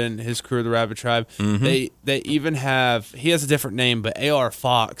 Paul London, his crew, the Rabbit Tribe. They even have. He has a different name, but AR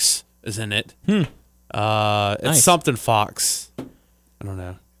Fox is in it. It's Nice. something Fox. I don't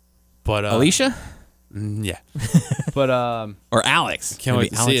know, but Alicia yeah, but or Alex. Can't Maybe wait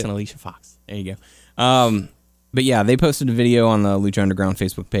to see Alex it. and Alicia Fox. There you go. But yeah, they posted a video on the Lucha Underground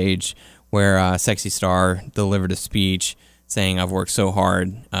Facebook page where Sexy Star delivered a speech saying, "I've worked so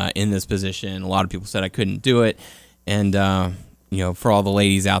hard in this position. A lot of people said I couldn't do it, and for all the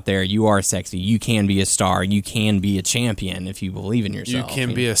ladies out there, you are sexy. You can be a star. You can be a champion if you believe in you yourself.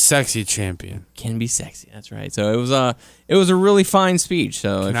 can be a sexy champion. can be sexy. That's right. So it was a really fine speech.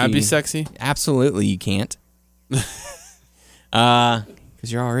 So Can if I be you- sexy? Absolutely, you can't. Because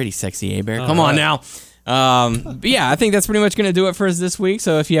you're already sexy, Bear. Come on now. But yeah, I think that's pretty much going to do it for us this week.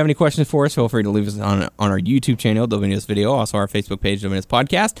 So if you have any questions for us, feel free to leave us on our YouTube channel, WNS Video, also our Facebook page, WNS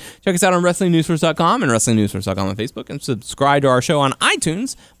Podcast. Check us out on WrestlingNewsSource.com and WrestlingNewsSource.com on Facebook, and subscribe to our show on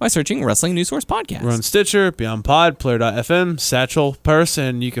iTunes by searching Wrestling News Source Podcast. We're on Stitcher, Beyond Pod, Player.fm, Satchel, Purse,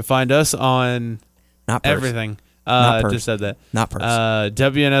 and you can find us on Not Purse. everything. Not Purse. Just said that. Not Purse.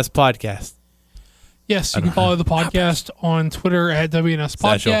 WNS Podcast. Yes, you can follow the podcast on Twitter at WNS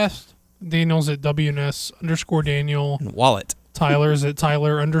Satchel. Podcast. Daniel's at WNS_Daniel. Wallet. Tyler's at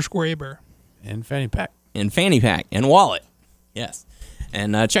Tyler_Aber. And Fanny Pack. And fanny pack and wallet. Yes.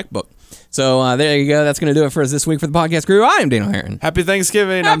 And checkbook. So there you go. That's going to do it for us this week for the podcast crew. I am Daniel Heron. Happy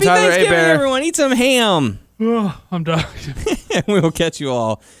Thanksgiving. Happy I'm Tyler Thanksgiving, Abear. everyone. Eat some ham. I'm done. We will catch you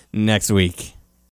all next week.